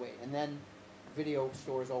couldn't wait. And then video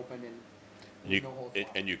stores opened and no holds barred.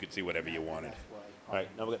 And you could see whatever you wanted. That's right. All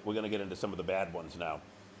right, now we're going to get into some of the bad ones now.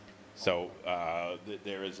 So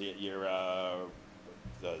there is your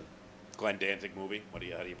the Glenn Danzig movie. How do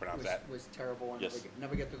you pronounce that? Was terrible. And Yes.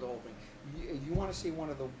 never get through the whole thing. You want to see one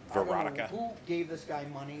of the I don't know Veronica. who gave this guy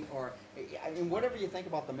money, or I mean, whatever you think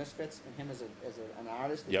about the Misfits and him as an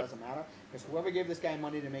artist, it Yep. doesn't matter. Because whoever gave this guy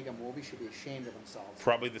money to make a movie should be ashamed of themselves.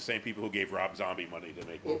 Probably the same people who gave Rob Zombie money to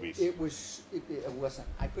make movies. Listen,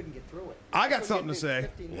 I couldn't get through it. I got couldn't something get to through say.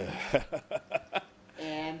 15 minutes.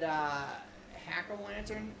 And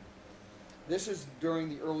Hack-O-Lantern, this is during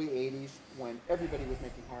the early 80s when everybody was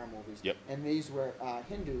making horror movies. Yep. And these were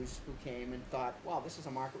Hindus who came and thought, wow, this is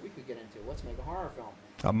a market we could get into. Let's make a horror film.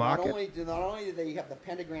 A market? Not only do they have the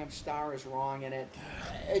pentagram star is wrong in it,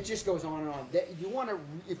 it just goes on and on.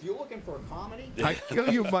 If you're looking for a comedy, I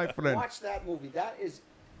kill you, my friend. watch that movie. That is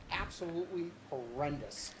absolutely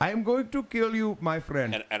horrendous. I am going to kill you, my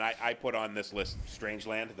friend. And I put on this list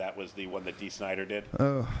Strangeland. That was the one that Dee Snider did. Oh.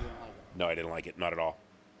 You don't like it. No, I didn't like it. Not at all.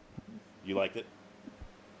 You liked it?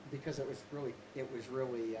 Because it was really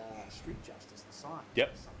Street Justice, the song.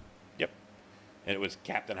 Yep. Yep. And it was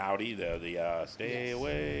Captain Howdy, the Stay Yes.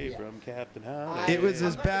 Away Yeah. from Captain Howdy. It was I'm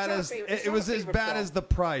as not- bad it's not a as favorite- it's it not was a as favorite bad film. as The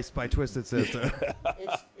Price by Twisted Sister.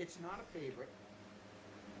 It's not a favorite.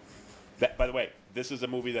 By the way, this is a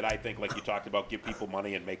movie that I think, like you talked about, give people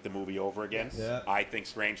money and make the movie over again. Yeah. I think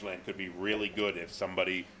Strangeland could be really good if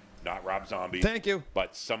somebody, not Rob Zombie, Thank you.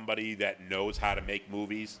 but somebody that knows how to make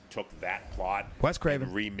movies took that plot Wes Craven.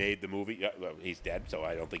 and remade the movie. Yeah, well, he's dead, so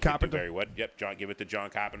I don't think Carpenter. he'd do very well. Yep, give it to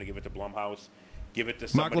John Carpenter, give it to Blumhouse. Give it to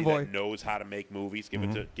somebody Lavoie. that knows how to make movies. Give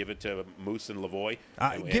it to Moose and Lavoie.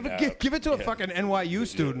 Give it to a fucking NYU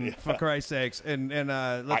student, for Christ's sakes, and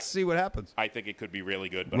let's see what happens. I think it could be really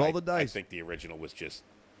good, but Roll the dice. I think the original was just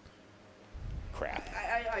crap.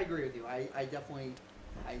 I agree with you. I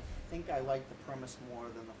think I like the premise more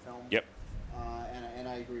than the film. Yep. And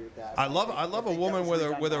I agree with that. I love a think woman that with was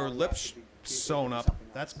her with her redone well. lips It could be sewn up. something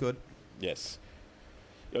else. That's good. Yes.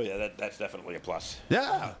 Oh yeah, that's definitely a plus.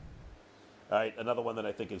 Yeah. All right, another one that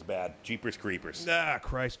I think is bad: Jeepers Creepers. Ah,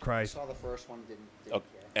 Christ. I saw the first one, didn't Oh,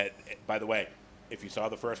 care. by the way, if you saw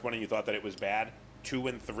the first one and you thought that it was bad, 2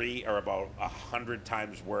 and 3 are about 100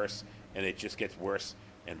 times worse, and it just gets worse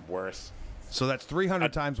and worse. So that's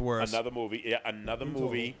 300 times worse. Another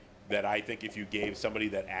movie that I think if you gave somebody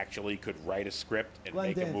that actually could write a script and Glenn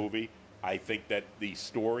make a Danzig. movie, I think that the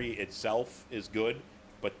story itself is good,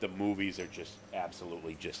 but the movies are just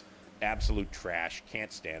absolute trash.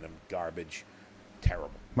 Can't stand them. Garbage.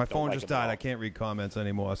 Terrible. My Don't phone like just them at died. all. I can't read comments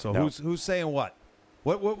anymore. So No. who's saying what?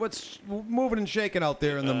 What's moving and shaking out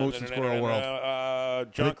there in the moose and squirrel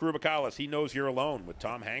world? John Krubicalis, He Knows You're Alone, with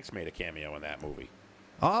Tom Hanks made a cameo in that movie.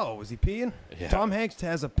 Oh, was he peeing? Yeah. Tom Hanks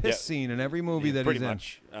has a piss Yeah. scene in every movie that Pretty he's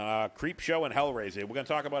much. Creep Show and Hellraiser. We're going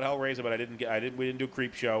to talk about Hellraiser, but we didn't do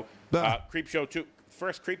Creep Show. Creep Show 2.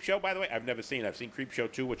 First Creep Show, by the way, I've never seen. I've seen Creep Show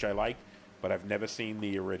 2, which I liked, but I've never seen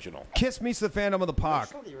the original. in. Kiss Meets the Phantom of the I Park.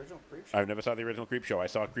 saw the original Creep Show. I never saw the original Creep Show. I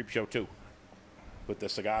saw Creep Show 2 with the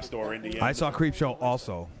cigar store in the end. I saw Creep Show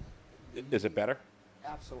also. Is it better?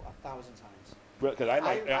 Absolutely, 1,000 times. Because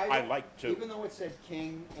I like 2. Even though it said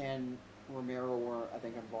King and Romero were, I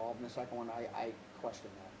think, involved in the second one, I question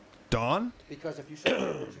that. Dawn? Because if you saw the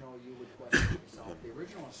original, you would question yourself. The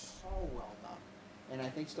original is so well done, and I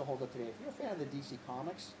think still holds up today. If you're a fan of the DC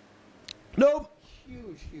Comics, Nope.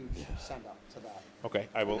 huge send up to that. Okay,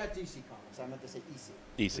 I will. Not DC Comics. I meant to say EC.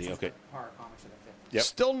 EC, which is okay. the horror comics of the 50s. Yep.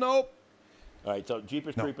 Still nope. All right, so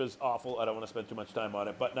Jeepers No. Creepers awful. I don't want to spend too much time on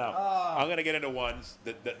it, but now I'm going to get into ones.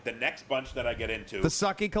 The next bunch that I get into The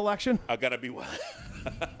Sucky Collection? are going to be.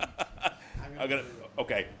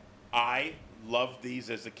 Okay, I loved these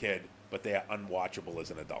as a kid, but they are unwatchable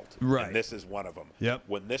as an adult. Right. And this is one of them. Yep.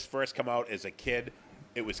 When this first came out as a kid,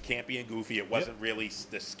 it was campy and goofy. It wasn't really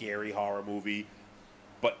the scary horror movie,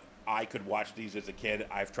 but I could watch these as a kid.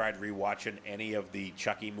 I've tried rewatching any of the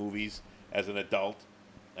Chucky movies as an adult,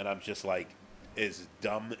 and I'm just like, as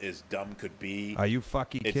dumb could be. Are you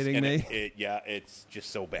fucking kidding and me? It's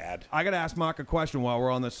just so bad. I got to ask Mark a question while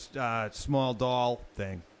we're on this small doll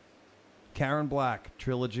thing. Karen Black,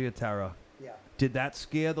 Trilogy of Terror. Yeah. Did that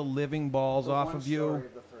scare the living balls The off one of story you?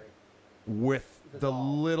 of the three. With The the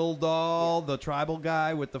doll. little doll, the tribal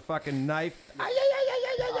guy with the fucking knife?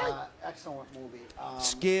 Excellent movie.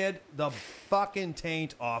 Scared the fucking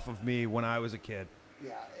taint off of me when I was a kid.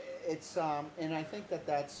 Yeah, it's and I think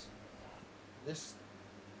that's this.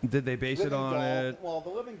 Did they base it living on doll, it? Well, the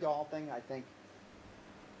living doll thing, I think.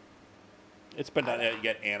 It's been done. You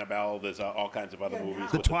get Annabelle. There's all kinds of other Yeah, movies. now-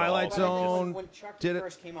 with The Twilight dolls. Zone When Chucky did it.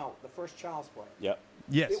 first came out, the first Child's Play, Yep.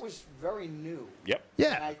 Yes. it was very new. Yep. And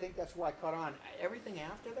Yeah. I think that's why I caught on. Everything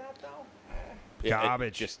after that, though,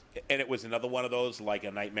 Garbage. And it was another one of those, like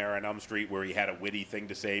A Nightmare on Elm Street, where he had a witty thing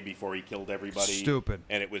to say before he killed everybody. Stupid.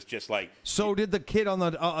 And it was just like. So did the kid on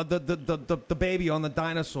the baby on the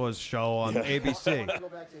dinosaurs show on ABC. Go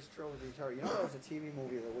back to his trilogy. You know that was a TV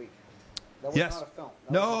movie of the week. That was Yes. not a film.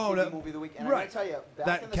 That No, was a TV that- movie of the week. And right. I gotta tell you, back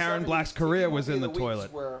That in the Karen 70s, Black's TV career was movie in of the weeks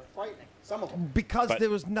toilet. Were frightening. Some of them. Because But- there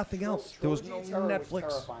was nothing else. There was no Trilogy Terror Netflix.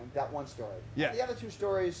 Was terrifying. That one story. Yeah. The other two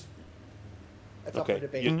stories. That's up Okay, for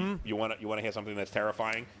debate. you want to hear something that's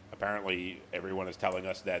terrifying? Apparently, everyone is telling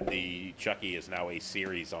us that the Chucky is now a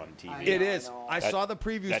series on TV. I It know, is. I know. I saw the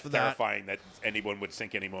previews That's for that. terrifying that anyone would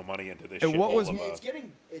sink any more money into this. And what shithole was- of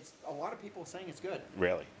It's a lot of people saying it's good.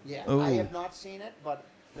 really? Yeah, Ooh. I have not seen it, but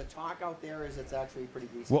the talk out there is it's actually pretty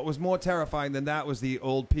decent. What was more terrifying than that was the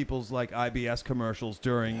old people's like IBS commercials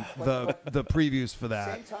during the previews for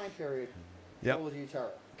that. Same time period. Yep. Trilogy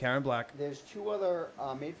Terror. Karen Black. There's two other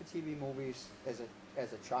made-for-TV movies as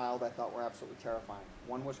a child I thought were absolutely terrifying.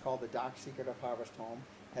 One was called The Dark Secret of Harvest Home.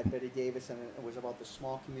 Had Betty Davis in it. It was about the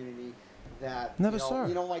small community that Never saw it.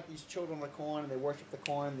 You know, like these children of the corn and they worship the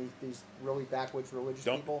corn. These really backwoods religious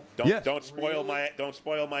Don't people. Yes. spoil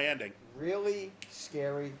my ending. Really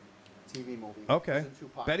scary TV movie. Okay. It was in two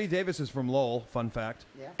parts. Betty Davis is from Lowell. Fun fact.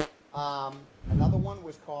 Yeah. Another one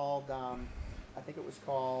was called. I think it was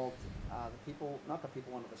called the people, not the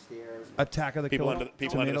people under the stairs. Attack of the People Killer under the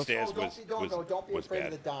Tomatoes. stairs Don't be was afraid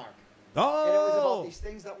bad. of the dark. And it was about Oh. these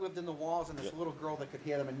things that lived in the walls, and this little girl that could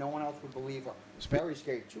hear them, and no one else would believe her. It's very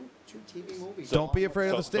scary. Two TV movies. Don't be afraid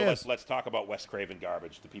of the So stairs. let's talk about Wes Craven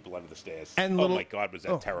garbage. The people under the stairs. And oh little- my God, was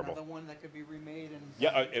that oh. terrible? Another one that could be remade. And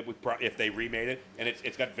Yeah, it would if they remade it, and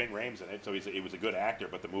it's got Ving Rhames in it, so he was a good actor,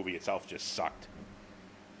 but the movie itself just sucked.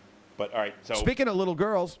 But all right, so Speaking of little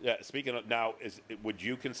girls, yeah, speaking of now, would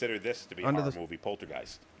you consider this to be a Under horror the- movie,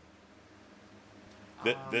 Poltergeist?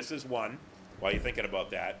 This is one. While you're thinking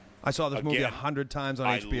about that, I saw this movie Again, 100 times on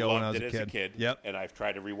I HBO when I was loved it as a kid. Yep. And I've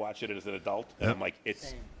tried to rewatch it as an adult, and Yep. I'm like, it's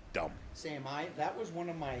Same. dumb. Sam, that was one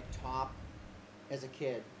of my top as a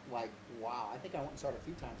kid. Like, wow, I think I went and saw it a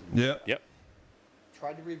few times. Yep. Yep.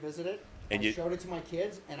 Tried to revisit it. And I you- showed it to my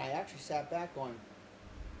kids, and I actually sat back going,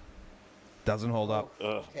 Doesn't hold up. oh,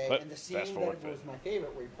 okay. But And the scene fast forward that was my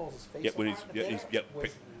favorite, where he pulls his face Yeah, when apart in the he's- dinner, yeah,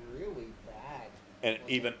 was really bad. And Wasn't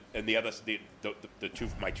even and the other the two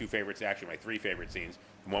my two favorites, actually my three favorite scenes,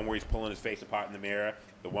 the one where he's pulling his face apart in the mirror,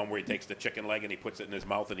 the one where he takes the chicken leg and he puts it in his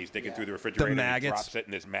mouth and he's digging Yeah. through the refrigerator and he maggots. drops it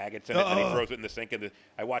and there's maggots in it and he Ugh. throws it in the sink and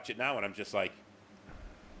I watch it now and I'm just like,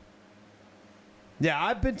 Yeah,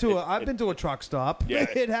 I've been to a truck stop. yeah,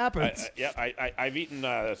 It happens. I've eaten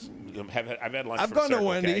I've had lunch. I've from gone to Circle K.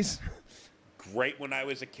 Wendy's. Great when I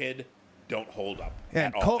was a kid, don't hold up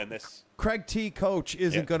And at all. And this, Craig T. Coach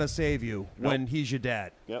isn't Yeah. going to save you Nope. when he's your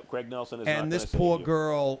dad. yep, Craig Nelson is not And this gonna save poor you.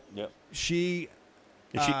 girl, Yep. she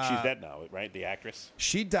And she's dead now, right? The actress.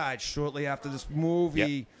 she died shortly after this movie.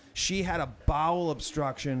 Yep. She had a bowel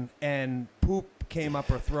obstruction and poop came up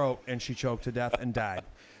her throat and she choked to death and died.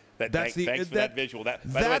 Thanks for that visual. By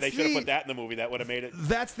the way, they should have put that in the movie. That would have made it.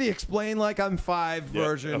 That's the explain like I'm 5 Yeah,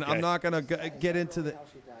 version. okay. I'm not going to get into the How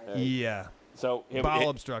she died. yeah. So Bowel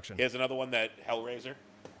obstruction. Here's another one that Hellraiser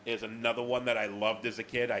is another one that I loved as a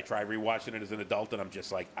kid. I tried rewatching it as an adult, and I'm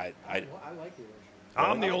just like, Well, I like the original.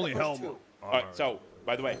 I'm the I like only first Hellboy. two. All right, so,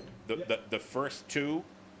 by the way, the first two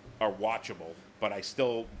are watchable, but I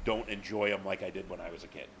still don't enjoy them like I did when I was a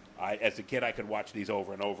kid. As a kid, I could watch these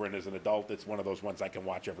over and over, and as an adult, it's one of those ones I can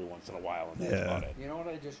watch every once in a while, and that's Yeah. about it. You know what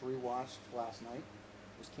I just rewatched last night?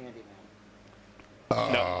 Was Candyman.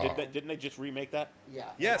 No, didn't they just remake that? Yeah.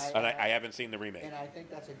 Yes. And I haven't seen the remake. And I think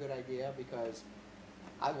that's a good idea because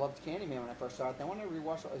I loved Candyman when I first saw it. Then when I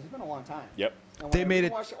rewatched it, it's been a long time. Yep. And when They I made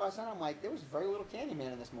it- rewatched it last night, I'm like, there was very little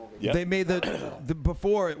Candyman in this movie. Yeah. They made the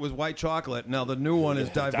before it was white chocolate. Now the new one is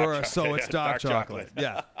diverse, so chocolate. it's dark Dark chocolate.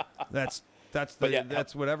 chocolate. Yeah, that's But yeah,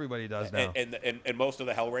 that's what everybody does now. And most of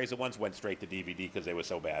the Hellraiser ones went straight to DVD because they were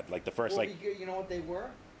so bad. Like the first, Well, like you know what they were?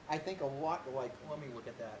 I think a lot like, let me look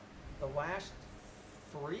at that. The last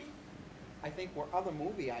 3, I think, were other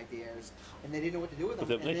movie ideas, and they didn't know what to do with them.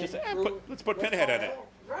 They And just then said, through- let's put let's Pinhead call in it.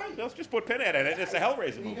 Right. Let's just put Pinhead in it. It's a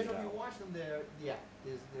Hellraiser movie Because if now. you watch them,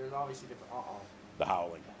 there's obviously different. The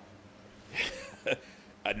Howling.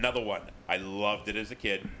 Another one. I loved it as a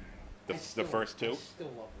kid. The first two. I still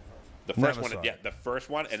love The Never first one, saw yeah, it. the first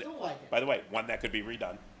one, and Still like it. by the way, one that could be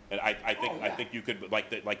redone. And I think Oh, yeah. I think you could like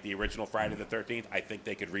the original Friday the 13th. I think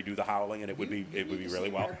they could redo the Howling, and it would be You need to really see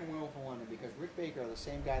well. American Werewolf in London, because Rick Baker, the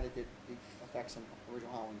same guy that did the effects in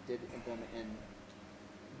original Halloween, did them in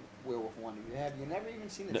Werewolf in London. You never even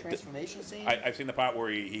seen the transformation scene? I've seen the part where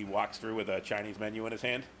he walks through with a Chinese menu in his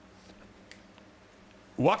hand.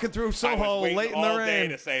 Walking through Soho waiting late in all the day rain.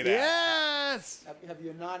 to say that. Yes. Have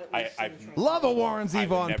you not at I- least I've- seen the Love a Transformers? Warren I've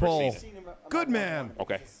Zevon never poll. seen it. Good man.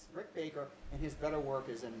 Okay. Rick Baker, and his better work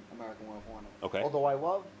is in American Werewolf in London. Okay. Although I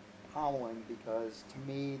love Howling because to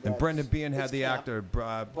me that's, And Brendan Behan had it's the camp, actor,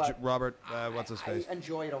 but Robert, what's his face? I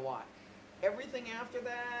enjoy it a lot. Everything after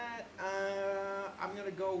that, I'm going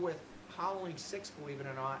to go with Howling 6, believe it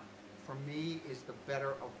or not, for me is the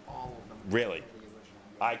better of all of them. Really? The original.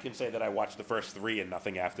 I can say that I watched the first 3 and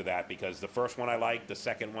nothing after that because the first one I liked, the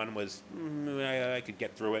second one was I could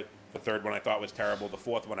get through it. The third one I thought was terrible. The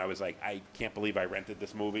fourth one I was like, I can't believe I rented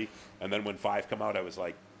this movie. And then when 5 come out, I was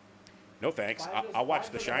like, no thanks. I'll watch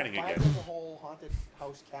The Shining again. 5 is the whole haunted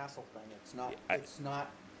house castle thing. It's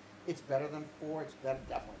not. It's better than 4. It's better,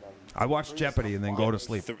 definitely better. Than I watch 3. Jeopardy and then go to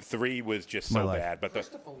sleep. 3 was just My so life. bad. But the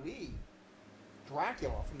Christopher Lee,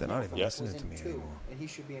 Dracula from They're the not even Netflix listening was to in me 2, anymore. and he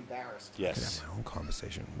should be embarrassed. I could yes, have my own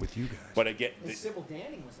conversation with you guys. but again, And Sybil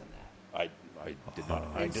Danning was in that. I did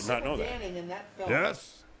not know Sybil that. Danning in that film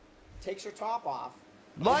Yes. takes her top off.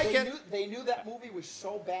 Like they it. they knew that movie was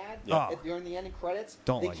so bad Yeah. that during the ending credits,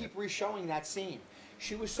 Don't they like keep re-showing that scene.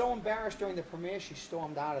 She was so embarrassed during the premiere, she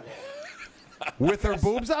stormed out of there. With her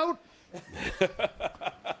boobs out?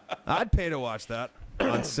 I'd pay to watch that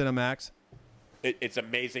on Cinemax. It's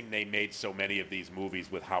amazing they made so many of these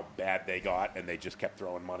movies with how bad they got, and they just kept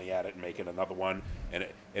throwing money at it and making another one. And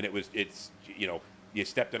it's you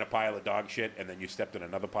stepped in a pile of dog shit, and then you stepped in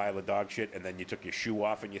another pile of dog shit, and then you took your shoe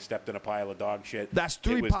off and you stepped in a pile of dog shit. That's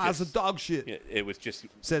 3 piles of dog shit, It was just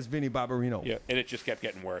says Vinny Barbarino. yeah, and it just kept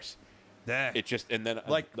getting worse. That. It just and then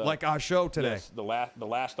Like our show today. yes, the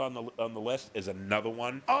last on the list is another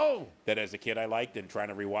one Oh! that as a kid I liked and trying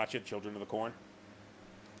to rewatch it. Children of the Corn.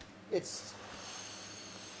 It's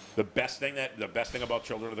The best thing about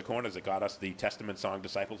Children of the Corn is it got us the Testament song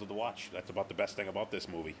 "Disciples of the Watch." That's about the best thing about this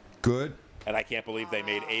movie. Good. And I can't believe they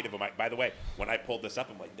made 8 of them. By the way, when I pulled this up,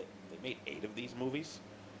 I'm like, they made 8 of these movies?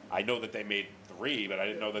 I know that they made 3, but I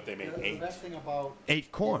didn't know that they made the 8. best thing about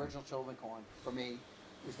 8 corn. the original Children of the Corn for me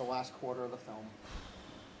is the last quarter of the film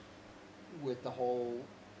with the whole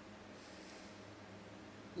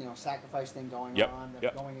sacrifice thing going Yep, on, them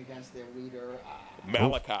yep. going against their leader.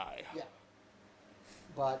 Malachi. Yeah.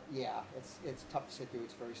 But yeah, it's tough to sit through.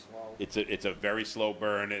 It's very slow. It's a very slow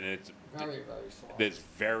burn, and it's Very, very slow. there's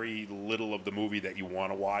very little of the movie that you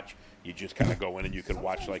want to watch. You just kind of go in and you can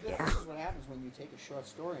watch like Sometimes that. This is what happens when you take a short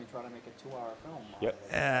story and try to make a 2-hour film. Yep.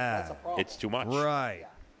 That's a problem. It's too much. Right. Yeah.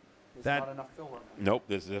 There's That- not enough filler. Nope,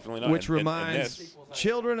 there's definitely not. Which And reminds this-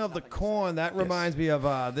 Children of the Corn. That reminds me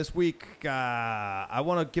of this week. I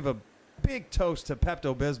want to give a big toast to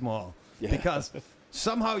Pepto Bismol because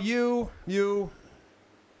somehow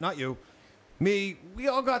not you, me, we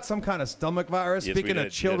all got some kind of stomach virus. Yes, we Speaking of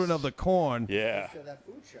did, Children yes. of the Corn. yeah. After that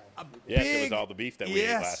food show. Yes, it was all the beef that we ate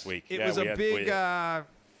yes, last week. It Yeah, was we a had-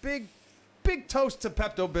 big toast to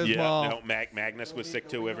Pepto Bismol. Yeah, no, Magnus was sick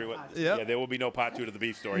too. Everyone. Yep. Yeah, there will be no part 2 to the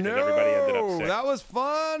beef story No, because everybody ended up sick. that was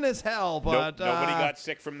fun as hell. But Nobody got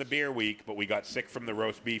sick from the beer week, but we got sick from the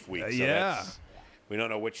roast beef week. So yeah. we don't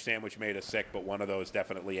know which sandwich made us sick, but one of those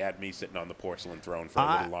definitely had me sitting on the porcelain throne for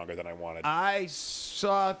a little longer than I wanted. I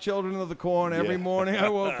saw Children of the Corn every Yeah. morning I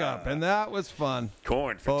woke up, and that was fun,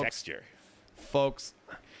 Corn for folks. texture. folks.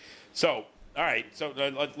 So, all right. So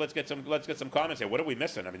let's get some comments here. What are we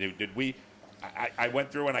missing? I mean, did we? I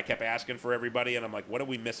went through and I kept asking for everybody, and I'm like, what are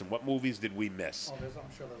we missing? What movies did we miss? Oh, I'm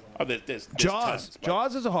sure there's a lot. Oh, there's Jaws. tons, but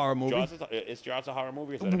Jaws is a horror movie. Is Jaws a horror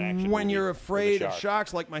movie? Or is that an action when movie you're with a afraid of shark?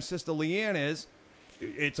 sharks, like my sister Leanne is,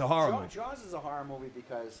 it's a horror movie. Jaws is a horror movie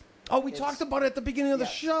because. Oh, we it's- talked about it at the beginning of the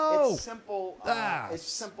yeah, show. It's simple. Ah. It's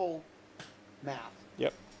simple math.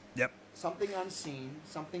 Yep. Yep. Something unseen,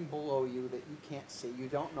 something below you that you can't see. You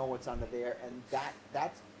don't know what's under there, and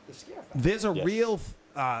that's the scare factor. There's a Yes. real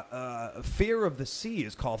fear of the sea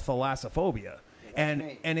is called thalassophobia, and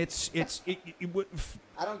me. it's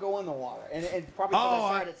I don't go in the water, and probably Oh, because I I-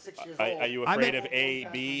 started at 6 years old. Are you I afraid meant- of A,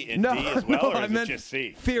 B, and no, D as well, no, or I is meant it just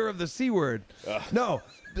C? fear of the C word. No,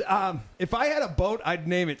 if I had a boat, I'd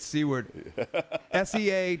name it Seaward.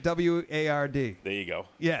 Seaward. There you go.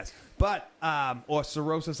 Yes, but or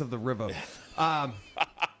cirrhosis of the river.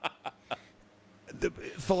 The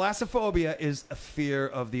thalassophobia is a fear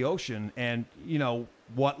of the ocean, and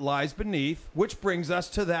what lies beneath, which brings us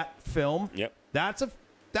to that film. Yep. That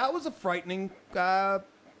was a frightening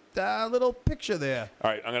little picture there.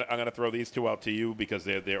 All right, I'm gonna throw these 2 out to you because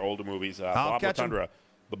they're older movies. Bob catch 'em. Latundra,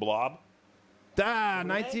 The Blob,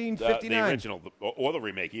 1959. the original, or the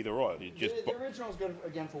remake, either or. You just The original is good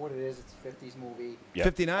again for what it is. It's a 50s movie. yeah.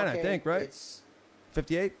 59, Okay, I think, right? It's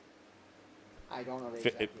 58. I don't know the Fi-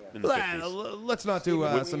 exact year. in the 50s. Let's not do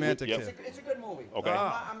Yep. semantics Yep. here. It's a good movie. Okay.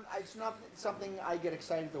 It's not something I get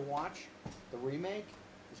excited to watch. The remake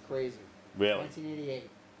is crazy. Really? 1988.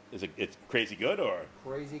 Is it's crazy good or?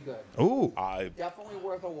 Crazy good. Ooh. Definitely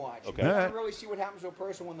worth a watch. Okay. You All want right. to really see what happens to a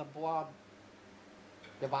person when the blob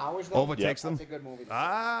devours them. Overtakes them. That's a good movie.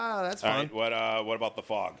 Ah, that's All fun. right. What about The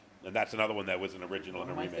Fog? And that's another one that was an original One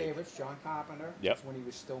and of a my remake. favorites, John Carpenter. Yep. That's when he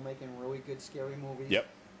was still making really good, scary movies. Yep.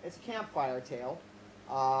 It's a campfire tale.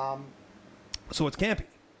 So it's campy.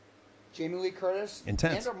 Jamie Lee Curtis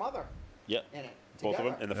Intense. and her mother Yep. in it. Both of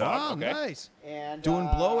them together. in The Fog. Oh, Okay. nice. And Doing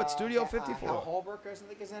Blow at Studio 54. Hal Holbrook, I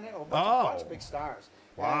think, is in it. A Oh. bunch of big stars.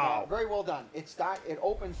 Wow. And, very well done. It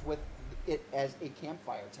opens with it as a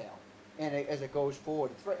campfire tale, and as it goes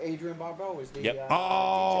forward, it's for Adrian Barbeau is the. Yep. DJ.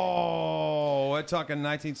 Oh, we're talking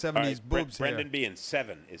 1970s All right, boobs Brendan here. being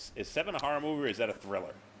 7. Is 7 a horror movie or is that a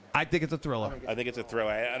thriller? I think it's a thriller. I think it's a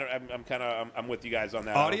thriller. I'm with you guys on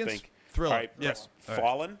that. Audience? I don't think Thriller. All right, Yes. All right.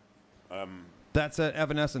 Fallen. That's an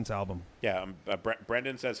Evanescence album. Yeah,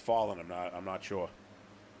 Brendan says Fallen. I'm not sure.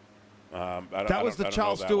 That was the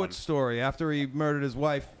Charles Stewart story. After he murdered his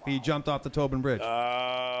wife, he jumped off the Tobin Bridge.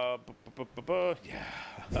 Yeah.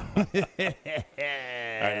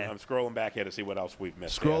 I'm scrolling back here to see what else we've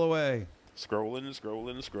missed. Scroll here. away.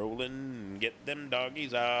 Scrolling. Get them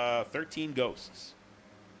doggies. 13 Ghosts.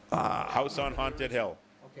 House on Haunted Hill.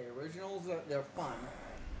 Okay, originals they're fun.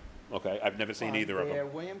 Okay, I've never seen either of They're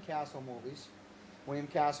them. William Castle movies. William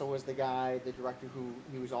Castle was the director who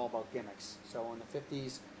he was all about gimmicks. So in the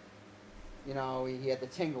 50s, you know, he had the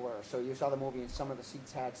Tingler. So you saw the movie and some of the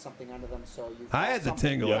seats had something under them. So you I had the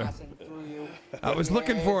something Tingler. passing through you. I was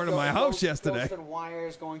looking for it in my house Ghost yesterday. and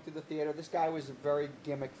wires going through the theater. This guy was a very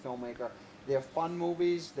gimmick filmmaker. They're fun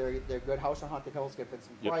movies. They're good. House on Haunted Hill, get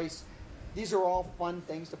Vincent Yep. Price. These are all fun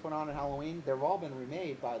things to put on Halloween. They've all been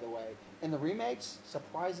remade, by the way. And the remakes,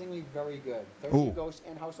 surprisingly very good. 13 Ooh. Ghosts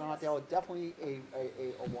and House on Haunted Hill, definitely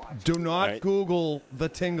a watch. Do not Right. Google the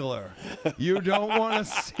Tingler. You don't want to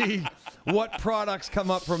see what products come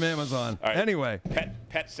up from Amazon. All right. Anyway.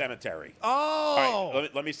 Pet Cemetery. Oh! All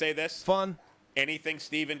right, let me say this. Fun. Anything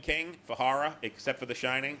Stephen King for horror, except for The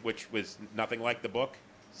Shining, which was nothing like the book,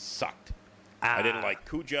 sucked. I didn't like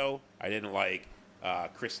Cujo. I didn't like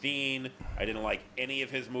Christine. I didn't like any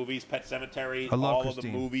of his movies. Pet Cemetery. I love all Christine. of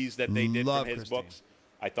the movies that they did Love from his Christine. books,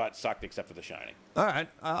 I thought sucked except for The Shining. All right.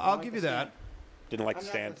 I'll like give The you that. Didn't like I'm The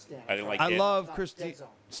not Stand. The Stand. I didn't like I it. love Dead Christine. Zone.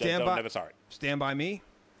 Stand Zone, by. never saw it. Stand by Me.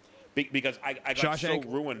 Because I got Shawshank. so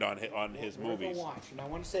ruined on his Worth a movies. watch. And I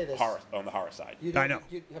want to say this. Horror, on the horror side. I know.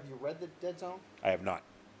 Have you read The Dead Zone? I have not.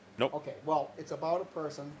 Nope. Okay, well, it's about a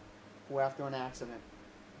person who, after an accident,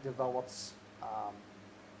 develops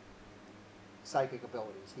psychic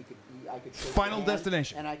abilities. I could shake Final your hand,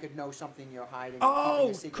 Destination. and I could know something you're hiding. Oh,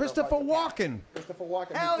 keeping a secret Christopher about your past. Walken. Christopher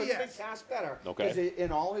Walken. Hell he couldn't have yes. been cast better. Okay. 'Cause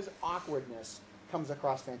in all his awkwardness, comes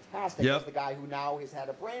across fantastic Yep. as the guy who now has had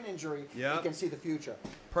a brain injury Yep. and can see the future.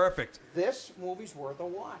 Perfect. This movie's worth a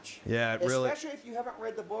watch. Yeah, it really. Especially if you haven't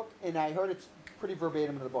read the book, and I heard it's pretty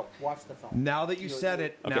verbatim in the book. Watch the film. Now that you said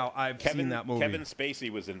it, Okay. now I've seen that movie. Kevin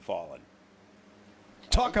Spacey was in Fallen.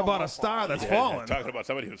 Talk about a star that's fallen. Talking about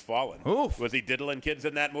somebody who's fallen. Oof. Was he diddling kids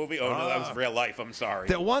in that movie? Oh, no, that was real life. I'm sorry.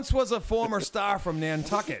 There once was a former star from We keep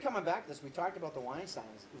Nantucket. coming back to this. We talked about the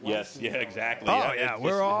Weinsteins. Yes, yeah, exactly. Oh, Yeah, yeah. it's We're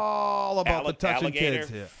just- all about the touching Alligator, kids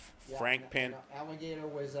here. Frank Pan. Alligator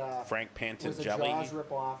was Frank was a Pantagelli. Jaws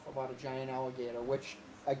ripoff about a giant alligator, which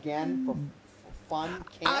again for fun.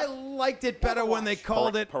 I Camp, liked it better when they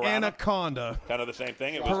called it Piranha. Anaconda. Kind of the same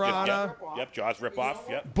thing. It was Piranha. just yep, Jaws ripoff.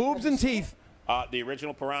 Yep. Boobs and teeth. The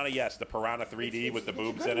original Piranha, yes, the Piranha 3D with the it's a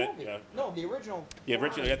boobs good in it. movie. Yeah. No, the original. The original,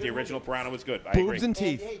 Piranha's yeah, a the good original movie. Piranha was good. I Boobs agree. and And,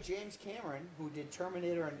 teeth. hey, James Cameron, who did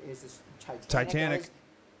Terminator and is this Titanic. Titanic. guys,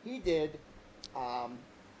 he did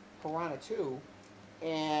Piranha 2,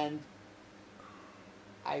 and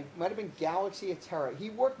I might have been Galaxy of Terror. He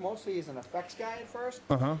worked mostly as an effects guy at first,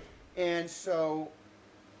 Uh-huh. and so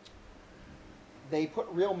they put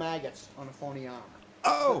real maggots on a phony arm.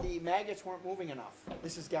 Oh! But the maggots weren't moving enough.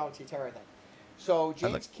 This is Galaxy of Terror thing. So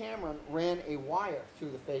James Cameron ran a wire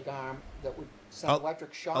through the fake arm that would send Oh.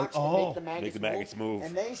 electric shocks Oh. to make the maggots, Make the maggots move.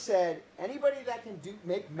 And they said anybody that can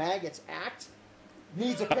make maggots act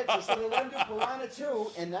needs a picture. So they let him do Piranha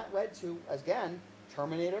 2, and that led to, again,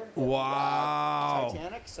 Terminator. Wow.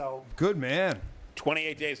 Titanic. So Good man.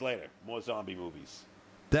 28 days later, more zombie movies.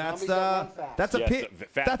 That's Zombies that run fast. that's a Yes,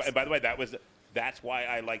 pit. That's by the way, that's why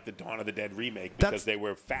I like the Dawn of the Dead remake, That's- because they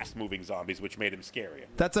were fast-moving zombies, which made them scarier.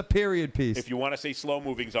 that's a period piece. If you want to see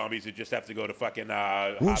slow-moving zombies, you just have to go to fucking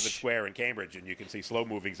Harvard Whoosh. Square in Cambridge, and you can see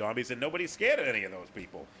slow-moving zombies, and nobody's scared of any of those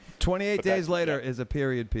people. 28 But days that's- later yeah. is a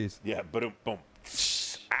period piece. Yeah, boom, boom.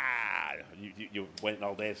 Ah, you went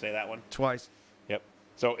all day to say that one? Twice. Yep.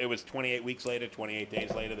 So it was 28 weeks later, 28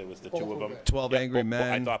 days later. There was the Both two of were them. good. 12 Angry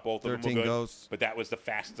Men. I thought both of them 13 were good. Ghosts. But that was the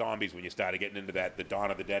fast zombies when you started getting into that. The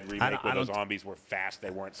Dawn of the Dead remake, where the zombies were fast.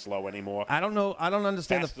 They weren't slow anymore. I don't know. I don't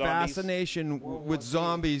understand Fast the zombies. fascination World with War Z.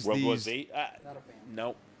 zombies World War these. Z? Not a fan.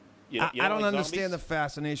 No. I don't understand the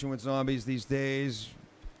fascination with zombies these days.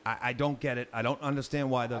 I don't get it. I don't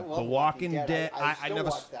understand why I the love Walking Walking Dead. Dead. I I still never.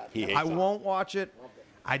 watch that. He Never hates I it. won't watch it. Loved it.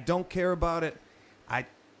 I don't care about it.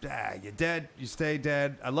 You're dead. You stay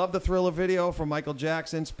dead. I love the Thriller video from Michael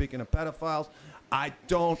Jackson. Speaking of pedophiles, I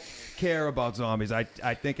don't care about zombies. I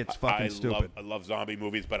think it's fucking stupid. I love zombie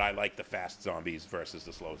movies, but I like the fast zombies versus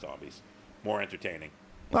the slow zombies. More entertaining.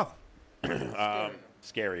 Oh,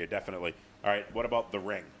 Scarier, definitely. All right, what about The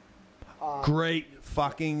Ring? great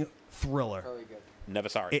fucking thriller. Very good. Never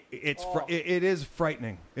saw it. It is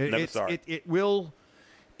frightening. Never saw it. It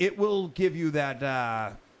will give you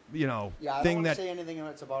that you know Yeah, I don't thing want to that say anything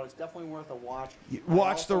it's about. It's definitely worth a watch.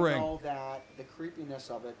 Watch The Ring. I also know that the creepiness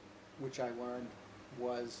of it, which I learned,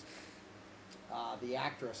 was the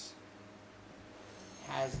actress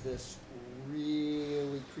has this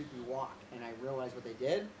really creepy walk, and I realized what they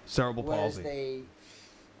did cerebral was palsy. they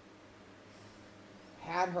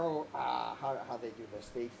had her. How they do this?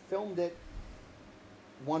 They filmed it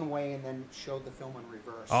one way and then showed the film in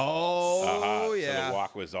reverse. Oh So yeah, the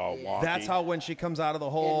walk was all Yeah. wonky. that's how when she comes out of the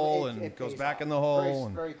hole and it goes pays back off. in the hole. Very,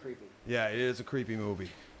 and, very creepy. yeah, it is a creepy movie.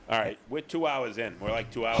 All right, we're 2 hours in. We're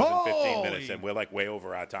like 2 hours and 15 minutes Holy- in. We're like way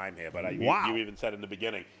over our time here. But Wow. you even said in the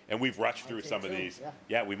beginning, and we've rushed through think some of so, these.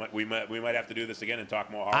 yeah. We might have to do this again and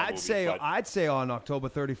talk more horror I'd movies. say but, I'd say on October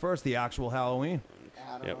 31st, the actual Halloween.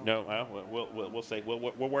 I don't yeah, know. no, we'll say we'll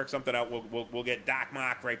work something out. We'll get Doc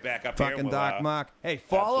Mark right back up here. Fucking We'll, Doc Mark. Hey,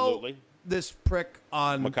 follow absolutely. this prick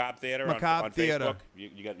on Macabre Theater Macabre on Theater.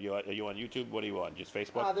 Facebook. Are you on YouTube? What are you on? Just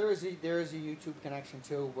Facebook? There is a YouTube connection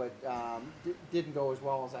too, but didn't go as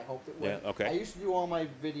well as I hoped it would. Yeah, okay. I used to do all my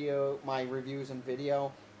reviews in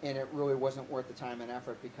video, and it really wasn't worth the time and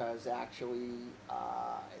effort because actually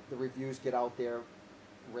the reviews get out there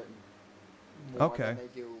written more Okay. than they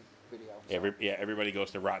do video. So. Everybody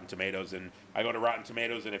goes to Rotten Tomatoes, and I go to Rotten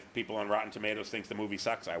Tomatoes, and if people on Rotten Tomatoes thinks the movie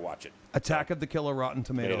sucks, I watch it. Attack of the Killer, Rotten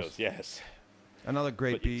Tomatoes. Yes. Another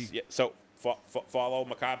great But B. yeah, so follow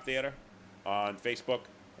Macabre Theater on Facebook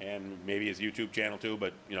and maybe his YouTube channel too.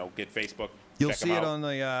 But get Facebook. You'll check see him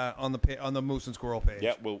it out. on the Moose and Squirrel page.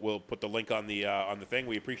 Yeah, we'll put the link on the thing.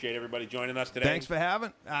 We appreciate everybody joining us today. Thanks for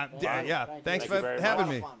having. Thank you. Thanks Thank you for very having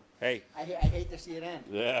much. me. Fun. Hey. I hate to see it end.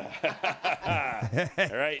 Yeah.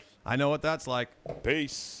 All right. I know what that's like.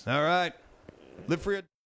 Peace. All right. Live for your.